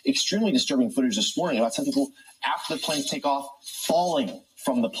 including extremely disturbing footage this morning about some people, after the planes take off, falling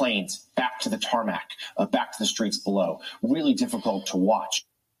from the planes back to the tarmac, back to the streets below. Really difficult to watch.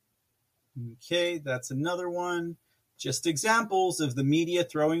 Okay, that's another one. Just examples of the media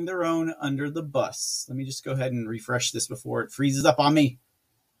throwing their own under the bus. Let me just go ahead and refresh this before it freezes up on me.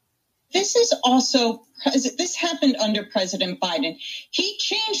 This happened under President Biden. He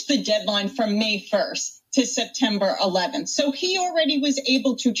changed the deadline from May 1st to September 11th. So he already was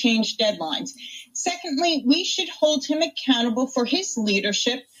able to change deadlines. Secondly, we should hold him accountable for his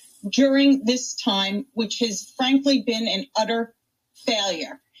leadership during this time, which has frankly been an utter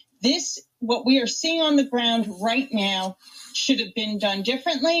failure. What we are seeing on the ground right now should have been done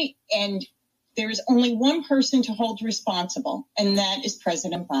differently, and there is only one person to hold responsible, and that is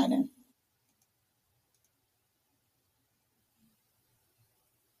President Biden.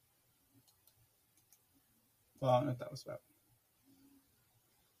 Well, I don't know what that was about.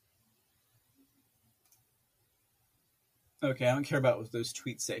 Okay, I don't care about what those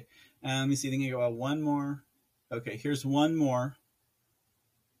tweets say. Let me see. I think I go out one more. Okay, here's one more.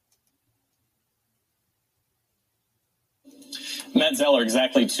 Matt Zeller,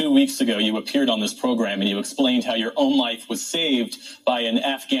 exactly 2 weeks ago, you appeared on this program and you explained how your own life was saved by an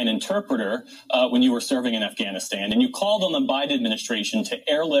Afghan interpreter when you were serving in Afghanistan. And you called on the Biden administration to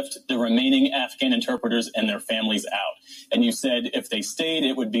airlift the remaining Afghan interpreters and their families out. And you said if they stayed,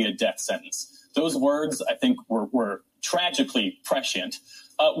 it would be a death sentence. Those words, I think, were tragically prescient.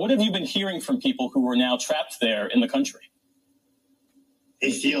 What have you been hearing from people who are now trapped there in the country?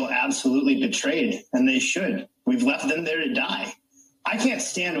 They feel absolutely betrayed, and they should. We've left them there to die. I can't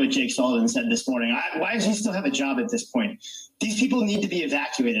stand what Jake Sullivan said this morning. Why does he still have a job at this point? These people need to be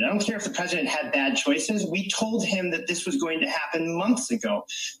evacuated. I don't care if the president had bad choices. We told him that this was going to happen months ago.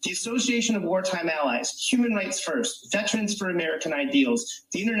 The Association of Wartime Allies, Human Rights First, Veterans for American Ideals,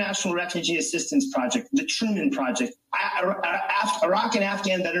 the International Refugee Assistance Project, the Truman Project, Iraq and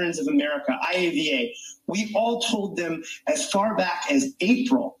Afghan Veterans of America, IAVA, we all told them as far back as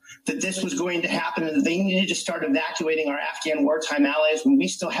April that this was going to happen and that they needed to start evacuating our Afghan wartime allies when we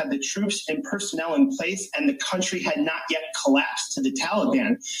still had the troops and personnel in place and the country had not yet collapsed to the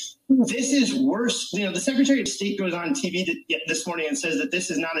Taliban. This is worse. The Secretary of State goes on TV this morning and says that this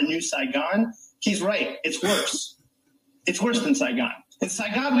is not a new Saigon. He's right. It's worse. It's worse than Saigon. In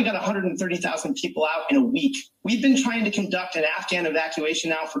Saigon, we got 130,000 people out in a week. We've been trying to conduct an Afghan evacuation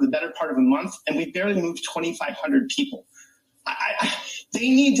now for the better part of a month, and we've barely moved 2,500 people.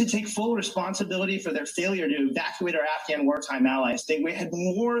 They need to take full responsibility for their failure to evacuate our Afghan wartime allies. They had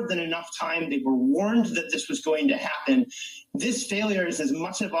more than enough time. They were warned that this was going to happen. This failure is as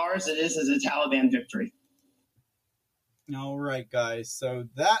much of ours as it is as a Taliban victory. All right, guys. So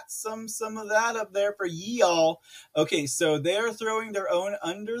that's some of that up there for y'all. Okay, so they're throwing their own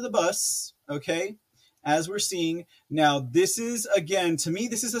under the bus, okay, as we're seeing. Now, this is, again, to me,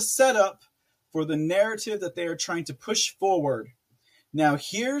 this is a setup for the narrative that they are trying to push forward. Now,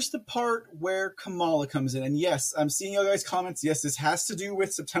 here's the part where Kamala comes in. And yes, I'm seeing you guys' comments. Yes, this has to do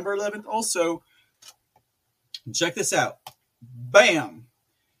with September 11th also. Check this out. Bam!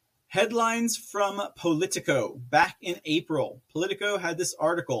 Headlines from Politico back in April. Politico had this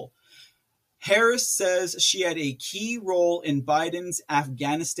article. Harris says she had a key role in Biden's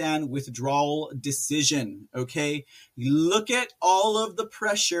Afghanistan withdrawal decision. Okay, look at all of the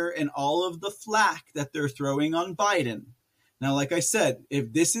pressure and all of the flack that they're throwing on Biden. Now, like I said,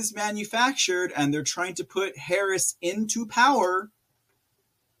 if this is manufactured and they're trying to put Harris into power,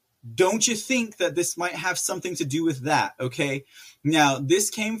 don't you think that this might have something to do with that? Okay, now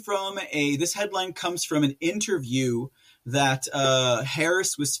this headline comes from an interview that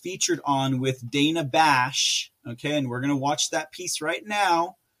Harris was featured on with Dana Bash. Okay, and we're going to watch that piece right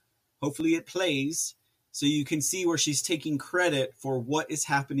now. Hopefully it plays so you can see where she's taking credit for what is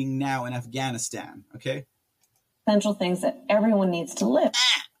happening now in Afghanistan. Okay. Essential things that everyone needs to live.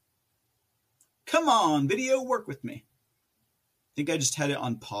 Come on, video, work with me. I think I just had it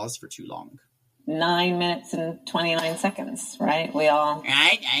on pause for too long. 9 minutes and 29 seconds, right? We all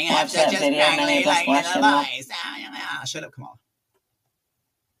I watch that video. Many of us watched it. Shut up, Kamala.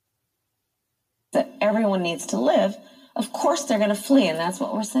 That everyone needs to live. Of course they're going to flee, and that's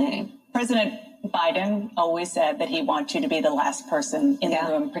what we're saying. President Biden always said that he wants you to be the last person in the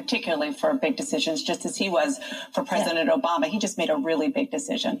room, particularly for big decisions, just as he was for President Obama. He just made a really big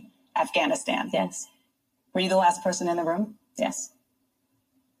decision. Afghanistan. Yes. Were you the last person in the room? Yes.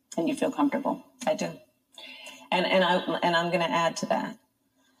 And you feel comfortable? I do. And I'm going to add to that.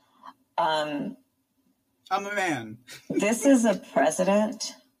 I'm a man. This is a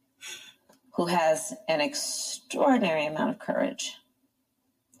president who has an extraordinary amount of courage.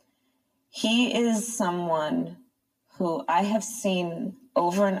 He is someone who I have seen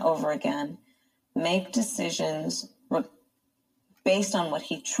over and over again make decisions based on what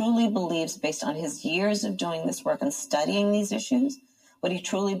he truly believes, based on his years of doing this work and studying these issues, what he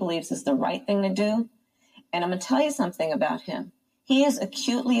truly believes is the right thing to do. And I'm going to tell you something about him. He is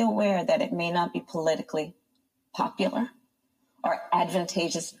acutely aware that it may not be politically popular or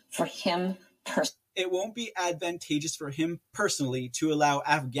advantageous for him personally. It won't be advantageous for him personally to allow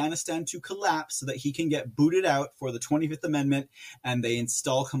Afghanistan to collapse so that he can get booted out for the 25th Amendment and they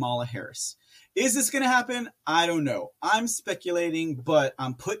install Kamala Harris. Is this going to happen? I don't know. I'm speculating, but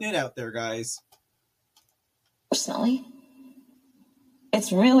I'm putting it out there, guys. Personally,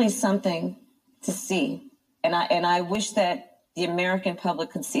 it's really something to see. And I wish that the American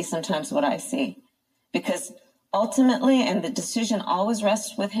public could see sometimes what I see. Because ultimately, and the decision always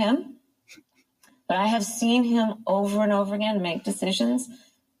rests with him, but I have seen him over and over again make decisions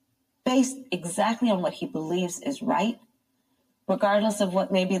based exactly on what he believes is right, regardless of what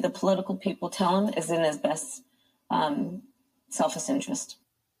maybe the political people tell him is in his best selfish interest.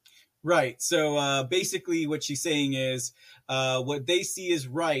 Right. So basically what she's saying is what they see as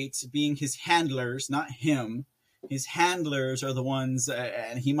right, being his handlers, not him. His handlers are the ones,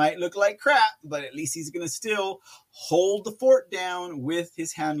 and he might look like crap, but at least he's going to still hold the fort down with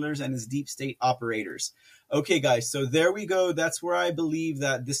his handlers and his deep state operators. Okay, guys, so there we go. That's where I believe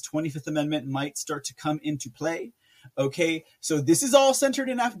that this 25th Amendment might start to come into play. Okay, so this is all centered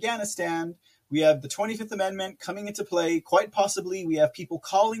in Afghanistan. We have the 25th Amendment coming into play. Quite possibly, we have people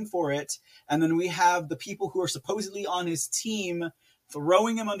calling for it. And then we have the people who are supposedly on his team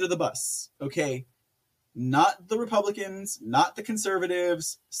throwing him under the bus. Okay, not the Republicans, not the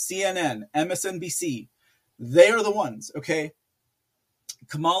conservatives, CNN, MSNBC. They are the ones, okay?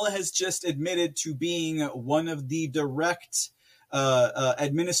 Kamala has just admitted to being one of the direct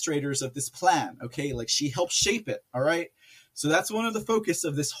administrators of this plan, okay? Like, she helped shape it, all right? So that's one of the focus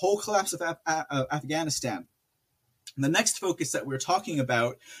of this whole collapse of Afghanistan. And the next focus that we're talking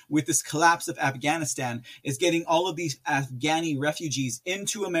about with this collapse of Afghanistan is getting all of these Afghani refugees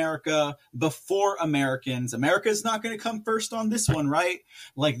into America before Americans. America is not going to come first on this one, right?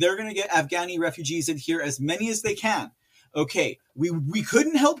 Like, they're going to get Afghani refugees in here, as many as they can. Okay, we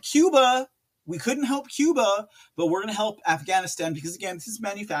couldn't help Cuba. We couldn't help Cuba, but we're going to help Afghanistan because, again, this is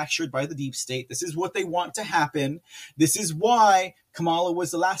manufactured by the deep state. This is what they want to happen. This is why Kamala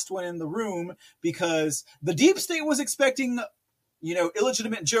was the last one in the room, because the deep state was expecting,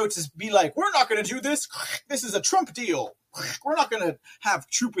 illegitimate Joe to be like, we're not going to do this. This is a Trump deal. We're not going to have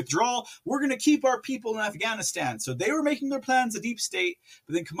troop withdrawal. We're going to keep our people in Afghanistan. So they were making their plans, the deep state.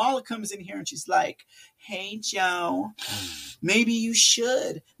 But then Kamala comes in here and she's like, hey, Joe, maybe you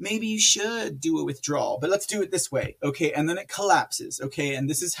should do a withdrawal, but let's do it this way. Okay. And then it collapses. Okay. And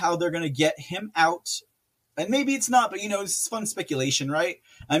this is how they're going to get him out. And maybe it's not, but this is fun speculation, right?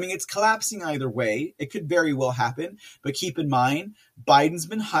 I mean, it's collapsing either way. It could very well happen, but keep in mind, Biden's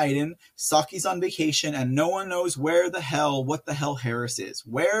been hiding, Psaki's on vacation, and no one knows what the hell Harris is.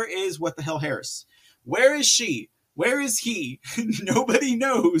 Where is what the hell Harris? Where is she? Where is he? Nobody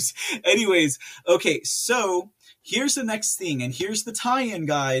knows. Anyways, okay, so here's the next thing, and here's the tie-in,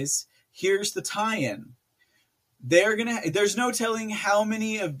 guys. Here's the tie-in. There's no telling how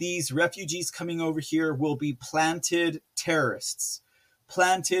many of these refugees coming over here will be planted terrorists.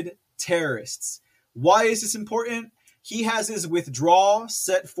 Planted terrorists. Why is this important? He has his withdrawal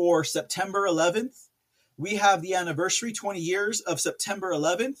set for September 11th. We have the anniversary, 20 years of September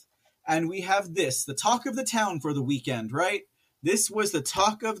 11th. And we have this, the talk of the town for the weekend, right? This was the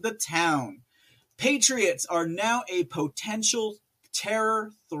talk of the town. Patriots are now a potential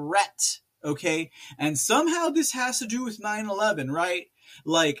terror threat, okay? And somehow this has to do with 9/11, right?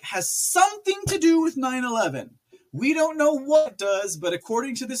 Like, has something to do with 9/11. We don't know what it does, but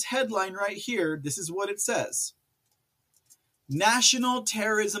according to this headline right here, this is what it says. National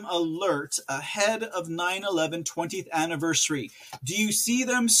Terrorism Alert ahead of 9/11 20th anniversary. Do you see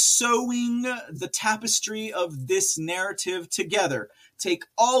them sewing the tapestry of this narrative together? Take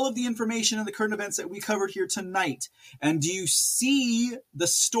all of the information and the current events that we covered here tonight, and do you see the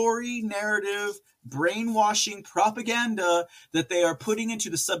story, narrative, brainwashing propaganda that they are putting into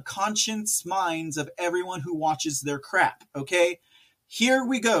the subconscious minds of everyone who watches their crap, okay? Here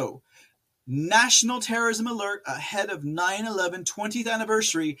we go. National Terrorism Alert ahead of 9/11 20th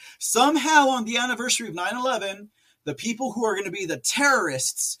anniversary. Somehow on the anniversary of 9/11, the people who are going to be the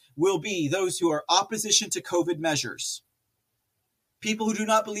terrorists will be those who are opposition to COVID measures. People who do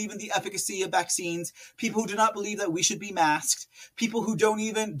not believe in the efficacy of vaccines, people who do not believe that we should be masked, people who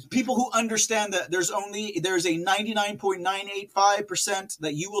understand that there's a 99.985%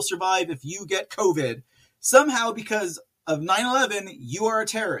 that you will survive if you get COVID. Somehow, because of 9/11, you are a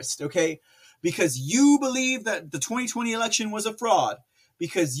terrorist, okay? Because you believe that the 2020 election was a fraud.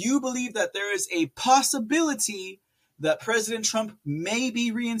 Because you believe that there is a possibility that President Trump may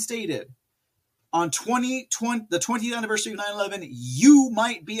be reinstated. On the 20th anniversary of 9/11, you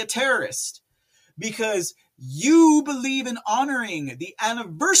might be a terrorist. Because you believe in honoring the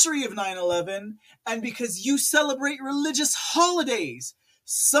anniversary of 9/11, and because you celebrate religious holidays.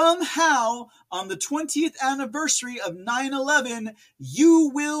 Somehow, on the 20th anniversary of 9/11,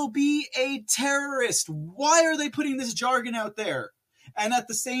 you will be a terrorist. Why are they putting this jargon out there? And at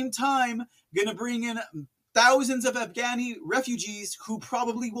the same time, going to bring in thousands of Afghani refugees who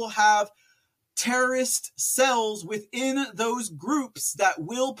probably will have terrorist cells within those groups that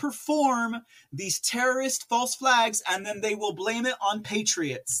will perform these terrorist false flags, and then they will blame it on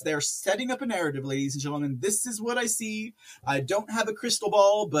patriots. They're setting up a narrative, ladies and gentlemen. This is what I see. I don't have a crystal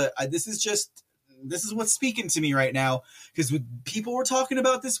ball, but this is what's speaking to me right now. Because people were talking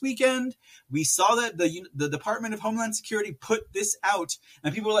about this weekend, we saw that the Department of Homeland Security put this out,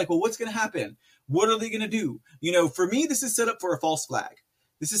 and people were like, well, what's going to happen? What are they going to do? For me, this is set up for a false flag.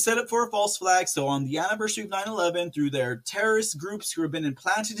 This is set up for a false flag. So on the anniversary of 9/11, through their terrorist groups who have been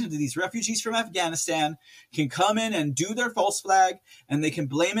implanted into these refugees from Afghanistan, can come in and do their false flag, and they can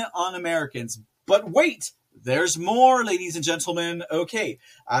blame it on Americans. But wait, there's more, ladies and gentlemen. Okay,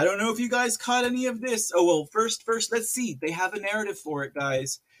 I don't know if you guys caught any of this. Oh, well, first, let's see. They have a narrative for it,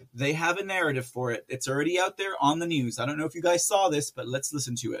 guys. They have a narrative for it. It's already out there on the news. I don't know if you guys saw this, but let's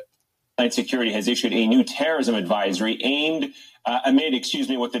listen to it. Security has issued a new terrorism advisory amid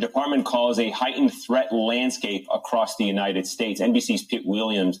what the department calls a heightened threat landscape across the United States. NBC's Pete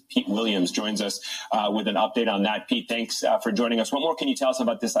Williams joins us with an update on that. Pete, thanks for joining us. What more can you tell us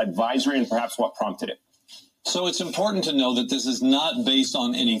about this advisory and perhaps what prompted it? So it's important to know that this is not based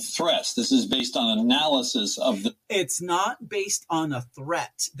on any threats. This is based on analysis of the... It's not based on a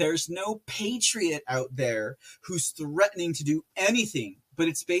threat. There's no patriot out there who's threatening to do anything. But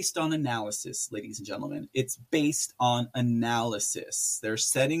it's based on analysis, ladies and gentlemen. It's based on analysis. They're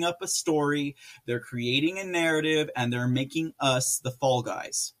setting up a story, they're creating a narrative, and they're making us the fall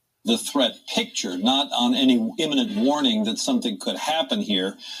guys. The threat picture, not on any imminent warning that something could happen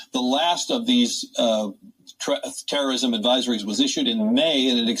here. The last of these terrorism advisories was issued in May,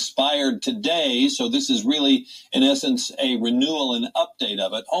 and it expired today. So this is really, in essence, a renewal and update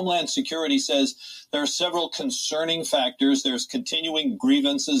of it. Homeland Security says there are several concerning factors. There's continuing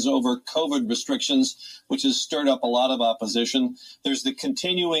grievances over COVID restrictions, which has stirred up a lot of opposition. There's the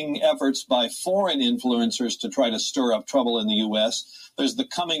continuing efforts by foreign influencers to try to stir up trouble in the U.S. There's the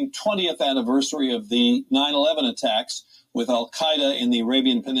coming 20th anniversary of the 9/11 attacks, with al-Qaeda in the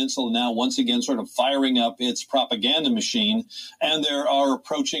Arabian Peninsula now once again sort of firing up its propaganda machine. And there are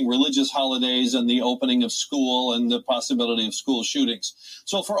approaching religious holidays and the opening of school and the possibility of school shootings.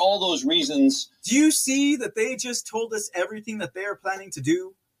 So for all those reasons... Do you see that they just told us everything that they are planning to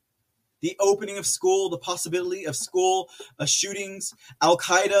do? The opening of school, the possibility of school shootings,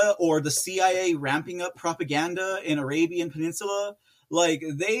 al-Qaeda or the CIA ramping up propaganda in Arabian Peninsula. Like,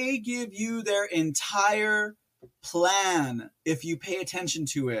 they give you their entire plan if you pay attention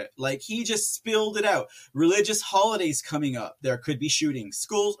to it. Like, he just spilled it out. Religious holidays coming up, there could be shootings.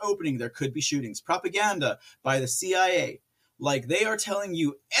 Schools opening, there could be shootings. Propaganda by the CIA. Like, they are telling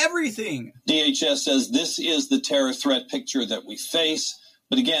you everything. DHS says this is the terror threat picture that we face.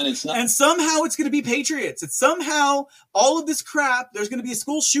 But again, it's not. And somehow it's going to be Patriots. It's somehow all of this crap. There's going to be a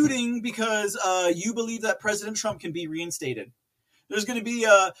school shooting because you believe that President Trump can be reinstated. There's going to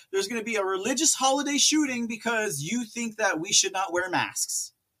be a religious holiday shooting because you think that we should not wear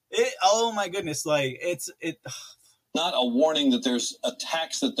masks. Oh my goodness! Like, it's not a warning that there's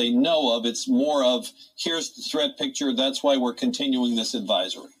attacks that they know of. It's more of, here's the threat picture. That's why we're continuing this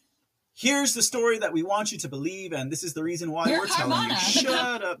advisory. Here's the story that we want you to believe, and this is the reason why we're telling you.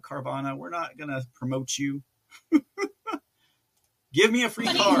 Shut up, Carvana. We're not going to promote you. Give me a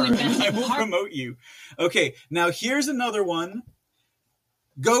free car, and I will promote you. Okay, now here's another one.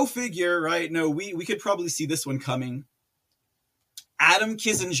 Go figure, right? No, we could probably see this one coming. Adam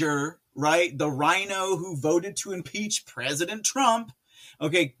Kinzinger, right? The rhino who voted to impeach President Trump.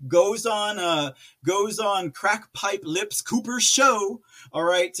 Okay, goes on Crack Pipe Lips Cooper's show, all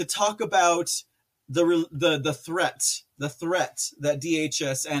right, to talk about the threat that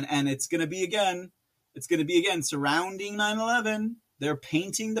DHS and it's going to be again surrounding 9/11. They're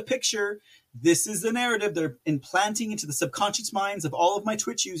painting the picture. This is the narrative they're implanting into the subconscious minds of all of my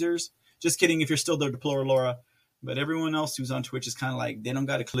Twitch users. Just kidding if you're still there, Deplora Laura. But everyone else who's on Twitch is kind of like, they don't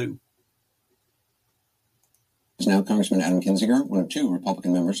got a clue. Now, Congressman Adam Kinzinger, one of two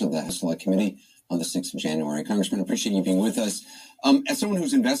Republican members of the House Select Committee on the 6th of January. Congressman, appreciate you being with us. As someone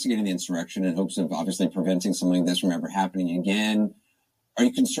who's investigating the insurrection in hopes of obviously preventing something like this from ever happening again, are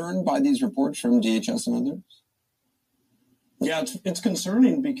you concerned by these reports from DHS and others? Yeah, it's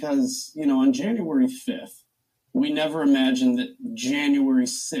concerning because, on January 5th, we never imagined that January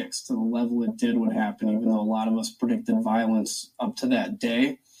 6th, to the level it did, would happen, even though a lot of us predicted violence up to that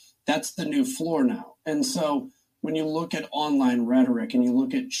day. That's the new floor now. And so when you look at online rhetoric and you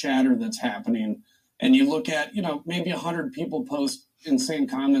look at chatter that's happening and you look at, maybe 100 people post insane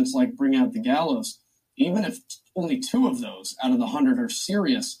comments like bring out the gallows, even if only 2 of those out of the 100 are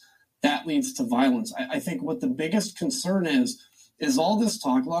serious, that leads to violence. I think what the biggest concern is all this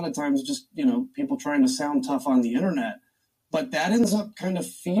talk, a lot of times just, people trying to sound tough on the internet, but that ends up kind of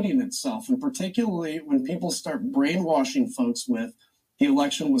feeding itself. And particularly when people start brainwashing folks with the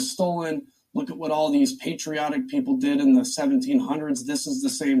election was stolen, look at what all these patriotic people did in the 1700s. This is the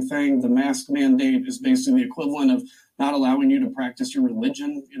same thing. The mask mandate is basically the equivalent of not allowing you to practice your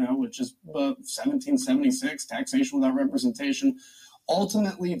religion, which is 1776, taxation without representation.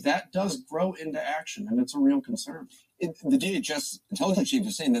 Ultimately, that does grow into action, and it's a real concern. The DHS intelligence chief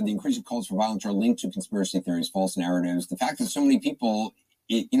is saying that the increasing calls for violence are linked to conspiracy theories, false narratives. The fact that so many people,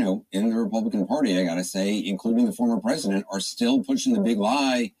 in the Republican Party, I got to say, including the former president, are still pushing the big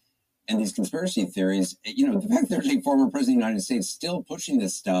lie and these conspiracy theories. The fact that there's a former president of the United States still pushing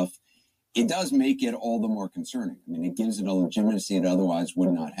this stuff, it does make it all the more concerning. I mean, it gives it a legitimacy it otherwise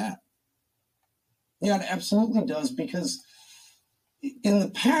would not have. Yeah, it absolutely does, because in the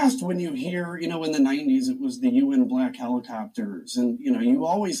past, when you hear, in the 90s, it was the UN black helicopters. And, you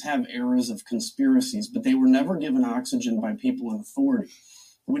always have eras of conspiracies, but they were never given oxygen by people in authority.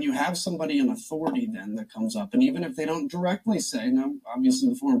 When you have somebody in authority then that comes up, and even if they don't directly say, now, obviously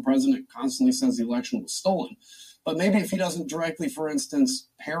the former president constantly says the election was stolen, but maybe if he doesn't directly, for instance,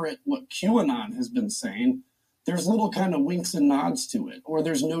 parrot what QAnon has been saying, there's little kind of winks and nods to it, or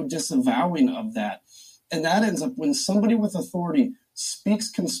there's no disavowing of that. And that ends up when somebody with authority speaks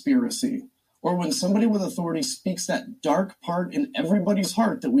conspiracy, or when somebody with authority speaks that dark part in everybody's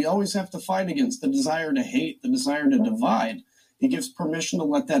heart that we always have to fight against, the desire to hate, the desire to divide, it gives permission to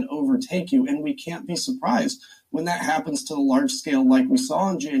let that overtake you. And we can't be surprised when that happens to a large scale like we saw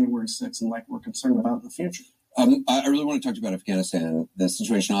on January 6th and like we're concerned about in the future. I really want to talk about Afghanistan. The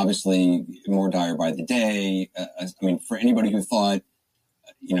situation obviously more dire by the day. For anybody who thought,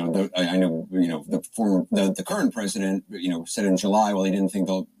 the current president, said in July, well, he didn't think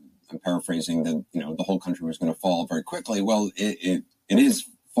I'm paraphrasing, that, the whole country was going to fall very quickly. Well, it is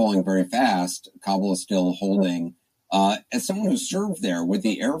falling very fast. Kabul is still holding. As someone who served there with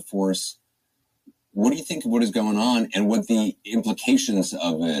the Air Force, what do you think of what is going on and what the implications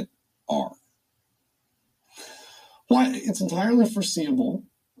of it are? Well, it's entirely foreseeable.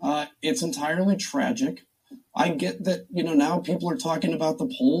 It's entirely tragic. I get that, now people are talking about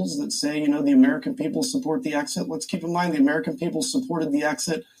the polls that say, the American people support the exit. Let's keep in mind the American people supported the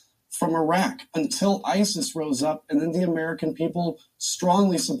exit from Iraq until ISIS rose up, and then the American people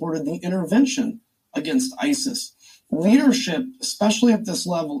strongly supported the intervention against ISIS. leadership, especially at this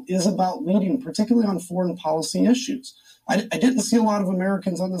level, is about leading, particularly on foreign policy issues. I didn't see a lot of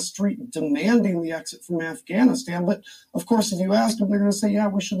Americans on the street demanding the exit from Afghanistan, but of course, if you ask them, they're going to say, yeah,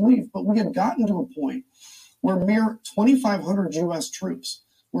 we should leave. But we had gotten to a point where mere 2,500 U.S. troops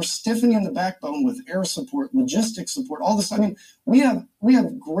were stiffening the backbone with air support, logistics support, all this. I mean, we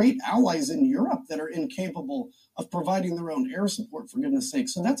have great allies in Europe that are incapable of providing their own air support, for goodness sake.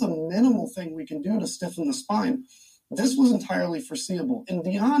 So that's a minimal thing we can do to stiffen the spine. This was entirely foreseeable. And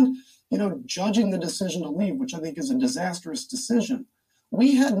beyond, judging the decision to leave, which I think is a disastrous decision,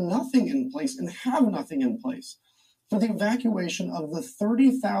 we had nothing in place and have nothing in place for the evacuation of the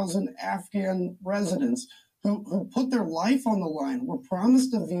 30,000 Afghan residents who put their life on the line, were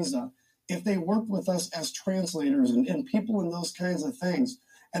promised a visa if they worked with us as translators and people and those kinds of things.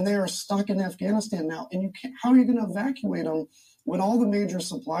 And they are stuck in Afghanistan now. And how are you going to evacuate them when all the major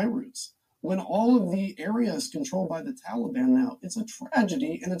supply routes, when all of the area is controlled by the Taliban now? It's a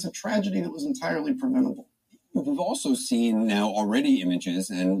tragedy, and it's a tragedy that was entirely preventable. We've also seen now already images,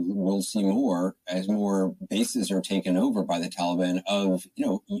 and we'll see more as more bases are taken over by the Taliban, of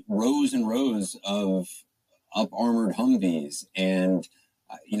rows and rows of up-armored Humvees. And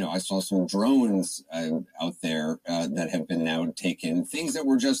I saw some drones out there that have been now taken, things that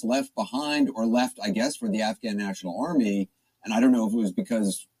were just left behind or left, I guess, for the Afghan National Army. And I don't know if it was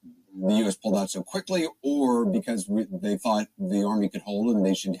because the U.S. pulled out so quickly or because they thought the Army could hold and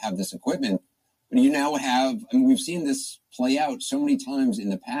they should have this equipment. But you now have, we've seen this play out so many times in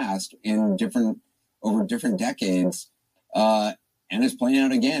the past over different decades, and it's playing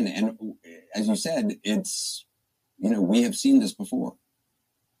out again. And as you said, it's, we have seen this before.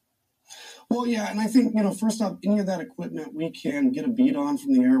 Well, yeah, and I think, first off, any of that equipment we can get a beat on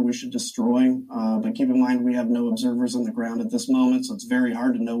from the air, we should destroy. But keep in mind, we have no observers on the ground at this moment, so it's very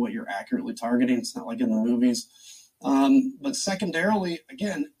hard to know what you're accurately targeting. It's not like in the movies. But secondarily,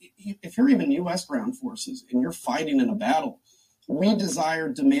 again, if you're even U.S. ground forces and you're fighting in a battle, we desire,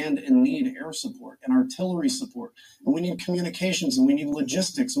 demand, and need air support and artillery support. And we need communications, and we need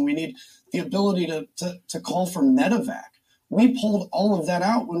logistics, and we need the ability to call for medevac. We pulled all of that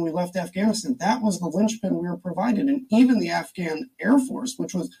out when we left Afghanistan. That was the linchpin we were provided. And even the Afghan Air Force,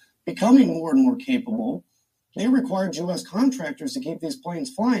 which was becoming more and more capable, they required U.S. contractors to keep these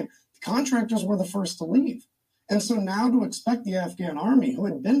planes flying. The contractors were the first to leave. And so now to expect the Afghan army, who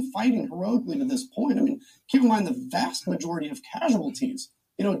had been fighting heroically to this point, keep in mind the vast majority of casualties,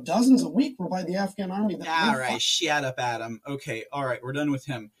 dozens a week were by the Afghan army. All right, shut up, Adam. Okay, all right, we're done with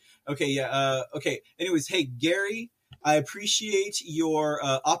him. Okay, yeah, okay. Anyways, hey, Gary, I appreciate your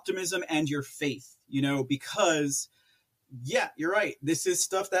optimism and your faith, because, yeah, you're right. This is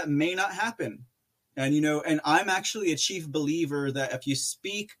stuff that may not happen. And, and I'm actually a chief believer that if you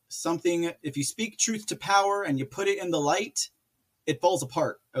speak truth to power and you put it in the light, it falls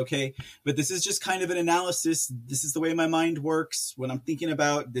apart. Okay. But this is just kind of an analysis. This is the way my mind works when I'm thinking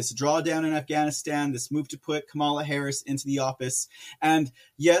about this drawdown in Afghanistan, this move to put Kamala Harris into the office. And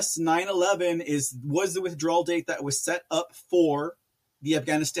yes, 9/11 was the withdrawal date that was set up for the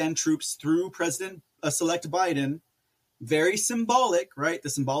Afghanistan troops through President-elect Biden. Very symbolic, right? The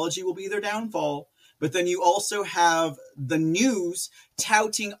symbology will be their downfall. But then you also have the news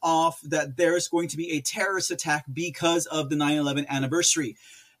touting off that there's going to be a terrorist attack because of the 9/11 anniversary.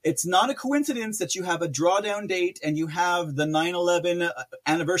 It's not a coincidence that you have a drawdown date and you have the 9/11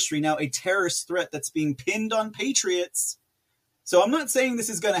 anniversary, now a terrorist threat that's being pinned on Patriots. So I'm not saying this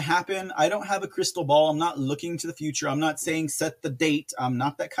is going to happen. I don't have a crystal ball. I'm not looking to the future. I'm not saying set the date. I'm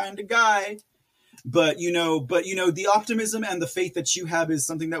not that kind of guy. But the optimism and the faith that you have is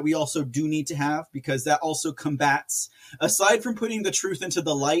something that we also do need to have, because that also combats, aside from putting the truth into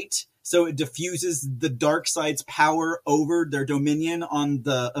the light, so it diffuses the dark side's power over their dominion on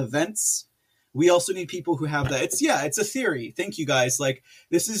the events. We also need people who have that. It's a theory. Thank you guys.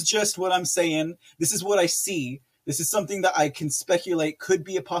 This is just what I'm saying. This is what I see. This is something that I can speculate could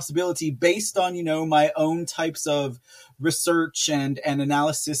be a possibility based on, my own types of research and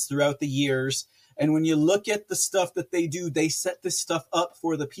analysis throughout the years. And when you look at the stuff that they do, they set this stuff up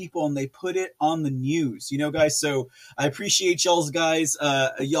for the people and they put it on the news, guys. So I appreciate y'all's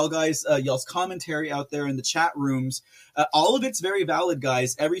commentary out there in the chat rooms. All of it's very valid,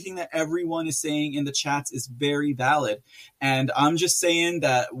 guys. Everything that everyone is saying in the chats is very valid. And I'm just saying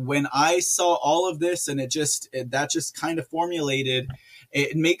that when I saw all of this and that just kind of formulated,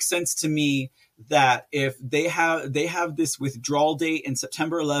 it makes sense to me that if they have this withdrawal date in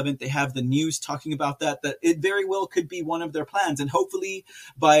September 11th, they have the news talking about that it very well could be one of their plans. And hopefully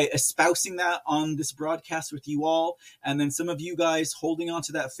by espousing that on this broadcast with you all, and then some of you guys holding on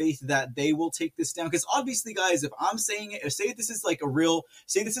to that faith that they will take this down. Because obviously, guys, if I'm saying it, say this is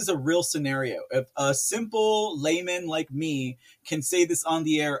a real scenario. If a simple layman like me can say this on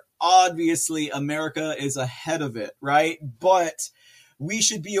the air, obviously America is ahead of it, right? But we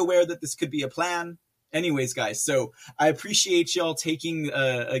should be aware that this could be a plan. Anyways, guys, so I appreciate y'all taking,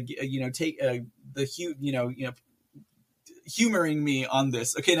 humoring me on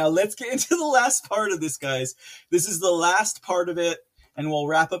this. Okay, now let's get into the last part of this, guys. This is the last part of it, and we'll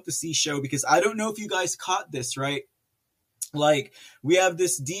wrap up the C show, because I don't know if you guys caught this, right? Like, we have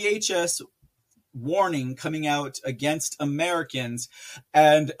this DHS warning coming out against Americans,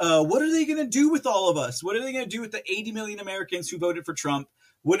 and what are they going to do with all of us? What are they going to do with the 80 million Americans who voted for Trump?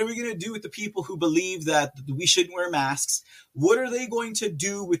 What are we going to do with the people who believe that we shouldn't wear masks? What are they going to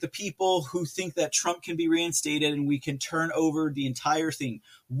do with the people who think that Trump can be reinstated and we can turn over the entire thing?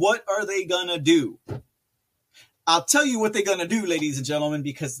 What are they going to do? I'll tell you what they're going to do, ladies and gentlemen,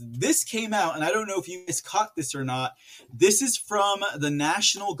 because this came out, and I don't know if you guys caught this or not. This is from the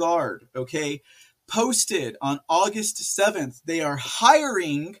National Guard, okay? Posted on August 7th. They are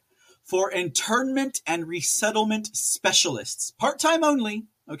hiring for internment and resettlement specialists. Part-time only,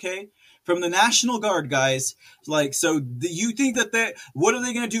 okay? From the National Guard, guys. Like, so you think that what are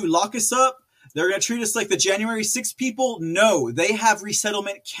they going to do? Lock us up? They're going to treat us like the January 6th people? No, they have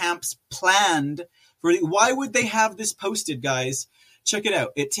resettlement camps planned. Why would they have this posted, guys? Check it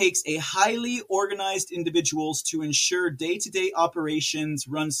out. It takes a highly organized individuals to ensure day-to-day operations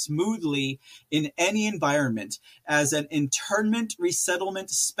run smoothly in any environment. As an internment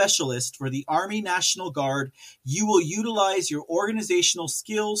resettlement specialist for the Army National Guard, you will utilize your organizational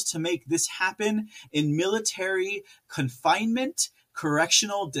skills to make this happen in military confinement,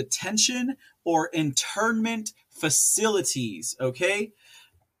 correctional detention, or internment facilities. Okay?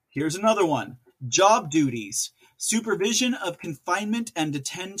 Here's another one. Job duties. Supervision of confinement and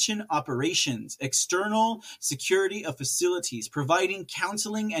detention operations, external security of facilities, providing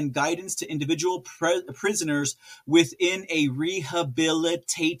counseling and guidance to individual prisoners within a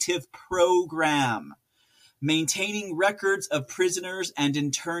rehabilitative program, maintaining records of prisoners and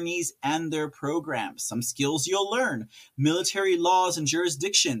internees and their programs. Some skills you'll learn: military laws and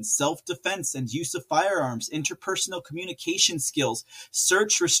jurisdictions, self-defense and use of firearms, interpersonal communication skills,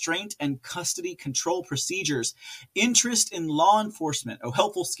 search, restraint, and custody control procedures, interest in law enforcement,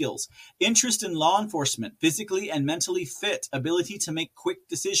 helpful skills, interest in law enforcement, physically and mentally fit, ability to make quick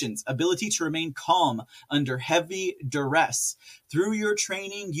decisions, ability to remain calm under heavy duress. Through your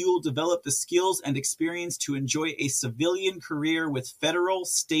training, you will develop the skills and experience to enjoy a civilian career with federal,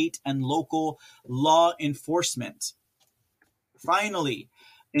 state, and local law enforcement. Finally,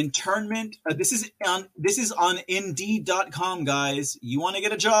 internment. This is on Indeed.com, guys. You want to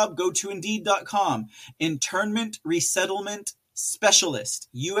get a job? Go to Indeed.com. Internment resettlement specialist,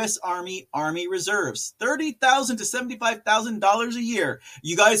 U.S. Army Reserves, $30,000 to $75,000 a year.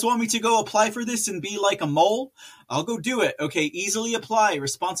 You guys want me to go apply for this and be like a mole? I'll go do it. Okay, easily apply.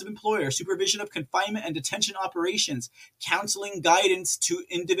 Responsive employer, supervision of confinement and detention operations, counseling guidance to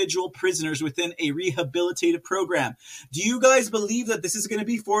individual prisoners within a rehabilitative program. Do you guys believe that this is going to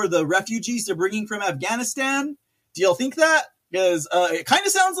be for the refugees they're bringing from Afghanistan? Do y'all think that? Because it kind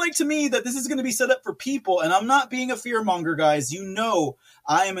of sounds like to me that this is going to be set up for people, and I'm not being a fearmonger, guys. You know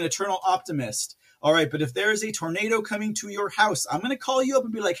I am an eternal optimist. All right, but if there is a tornado coming to your house, I'm going to call you up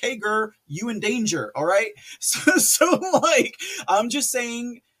and be like, hey, girl, you in danger, all right? So I'm just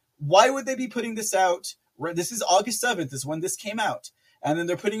saying, why would they be putting this out? This is August 7th is when this came out. And then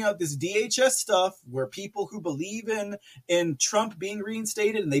they're putting out this DHS stuff where people who believe in Trump being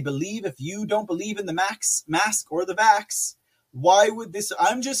reinstated, and they believe if you don't believe in the mask or the vax, why would this?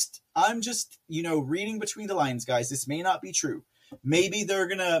 I'm just, reading between the lines, guys. This may not be true. Maybe they're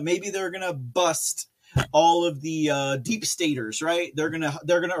gonna bust all of the deep staters, right? They're gonna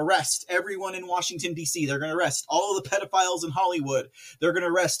arrest everyone in Washington, D.C. They're gonna arrest all of the pedophiles in Hollywood. They're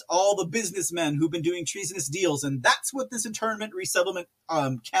gonna arrest all the businessmen who've been doing treasonous deals, and that's what this internment resettlement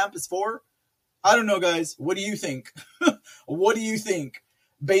camp is for. I don't know, guys. What do you think? What do you think?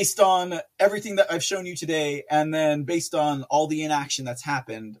 Based on everything that I've shown you today, and then based on all the inaction that's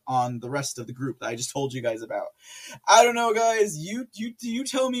happened on the rest of the group that I just told you guys about. I don't know, guys. You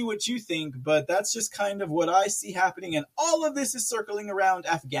tell me what you think, but that's just kind of what I see happening, and all of this is circling around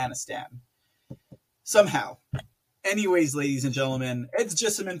Afghanistan. Somehow. Anyways, ladies and gentlemen, it's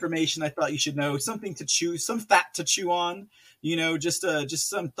just some information I thought you should know, something to chew, some fat to chew on, just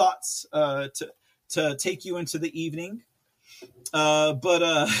some thoughts to take you into the evening.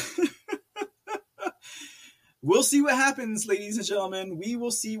 But we'll see what happens, ladies and gentlemen. We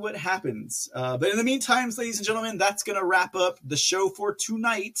will see what happens. But in the meantime, ladies and gentlemen, that's going to wrap up the show for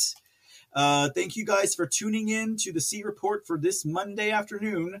tonight. Thank you guys for tuning in to the C Report for this Monday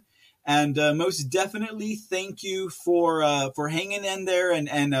afternoon. And most definitely, thank you for hanging in there and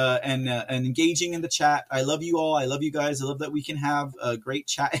engaging in the chat. I love you all. I love you guys. I love that we can have a great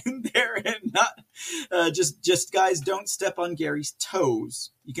chat in there and not just guys. Don't step on Gary's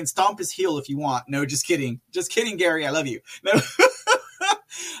toes. You can stomp his heel if you want. No, just kidding. Just kidding, Gary. I love you. No.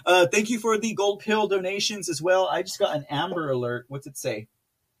 Thank you for the gold pill donations as well. I just got an Amber Alert. What's it say?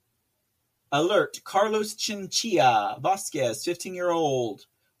 Alert: Carlos Chinchilla Vasquez, 15-year-old.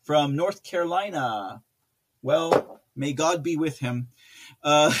 From North Carolina. Well, may God be with him.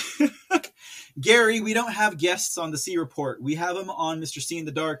 Gary, we don't have guests on the C Report. We have them on Mr. C in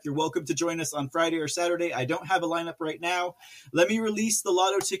the Dark. You're welcome to join us on Friday or Saturday. I don't have a lineup right now. Let me release the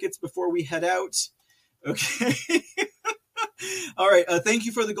lotto tickets before we head out. Okay. All right. Thank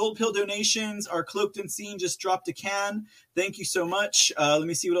you for the gold pill donations. Our Cloaked and Seen just dropped a can. Thank you so much. Let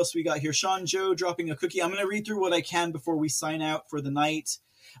me see what else we got here. Sean Joe dropping a cookie. I'm going to read through what I can before we sign out for the night.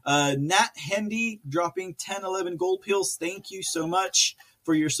 Nat Hendy dropping 10-11 gold pills. Thank you so much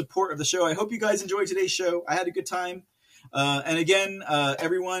for your support of the show. I hope you guys enjoyed today's show. I had a good time. And again,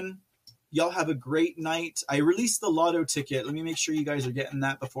 everyone, y'all have a great night. I released the lotto ticket. Let me make sure you guys are getting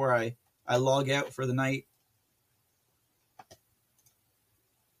that before I log out for the night.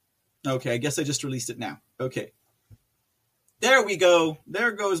 Okay, I guess I just released it now. Okay. There we go.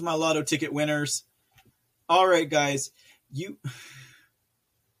 There goes my lotto ticket winners. All right, guys.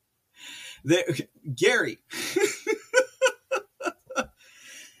 Gary.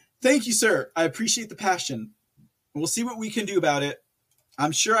 Thank you, sir. I appreciate the passion. We'll see what we can do about it.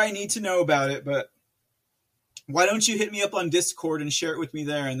 I'm sure I need to know about it, but why don't you hit me up on Discord and share it with me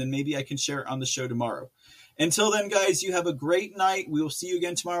there, and then maybe I can share it on the show tomorrow. Until then, guys, you have a great night. We will see you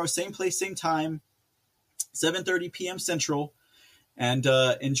again tomorrow, same place, same time, 7:30 p.m. Central. And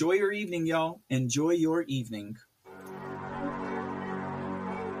enjoy your evening, y'all. Enjoy your evening.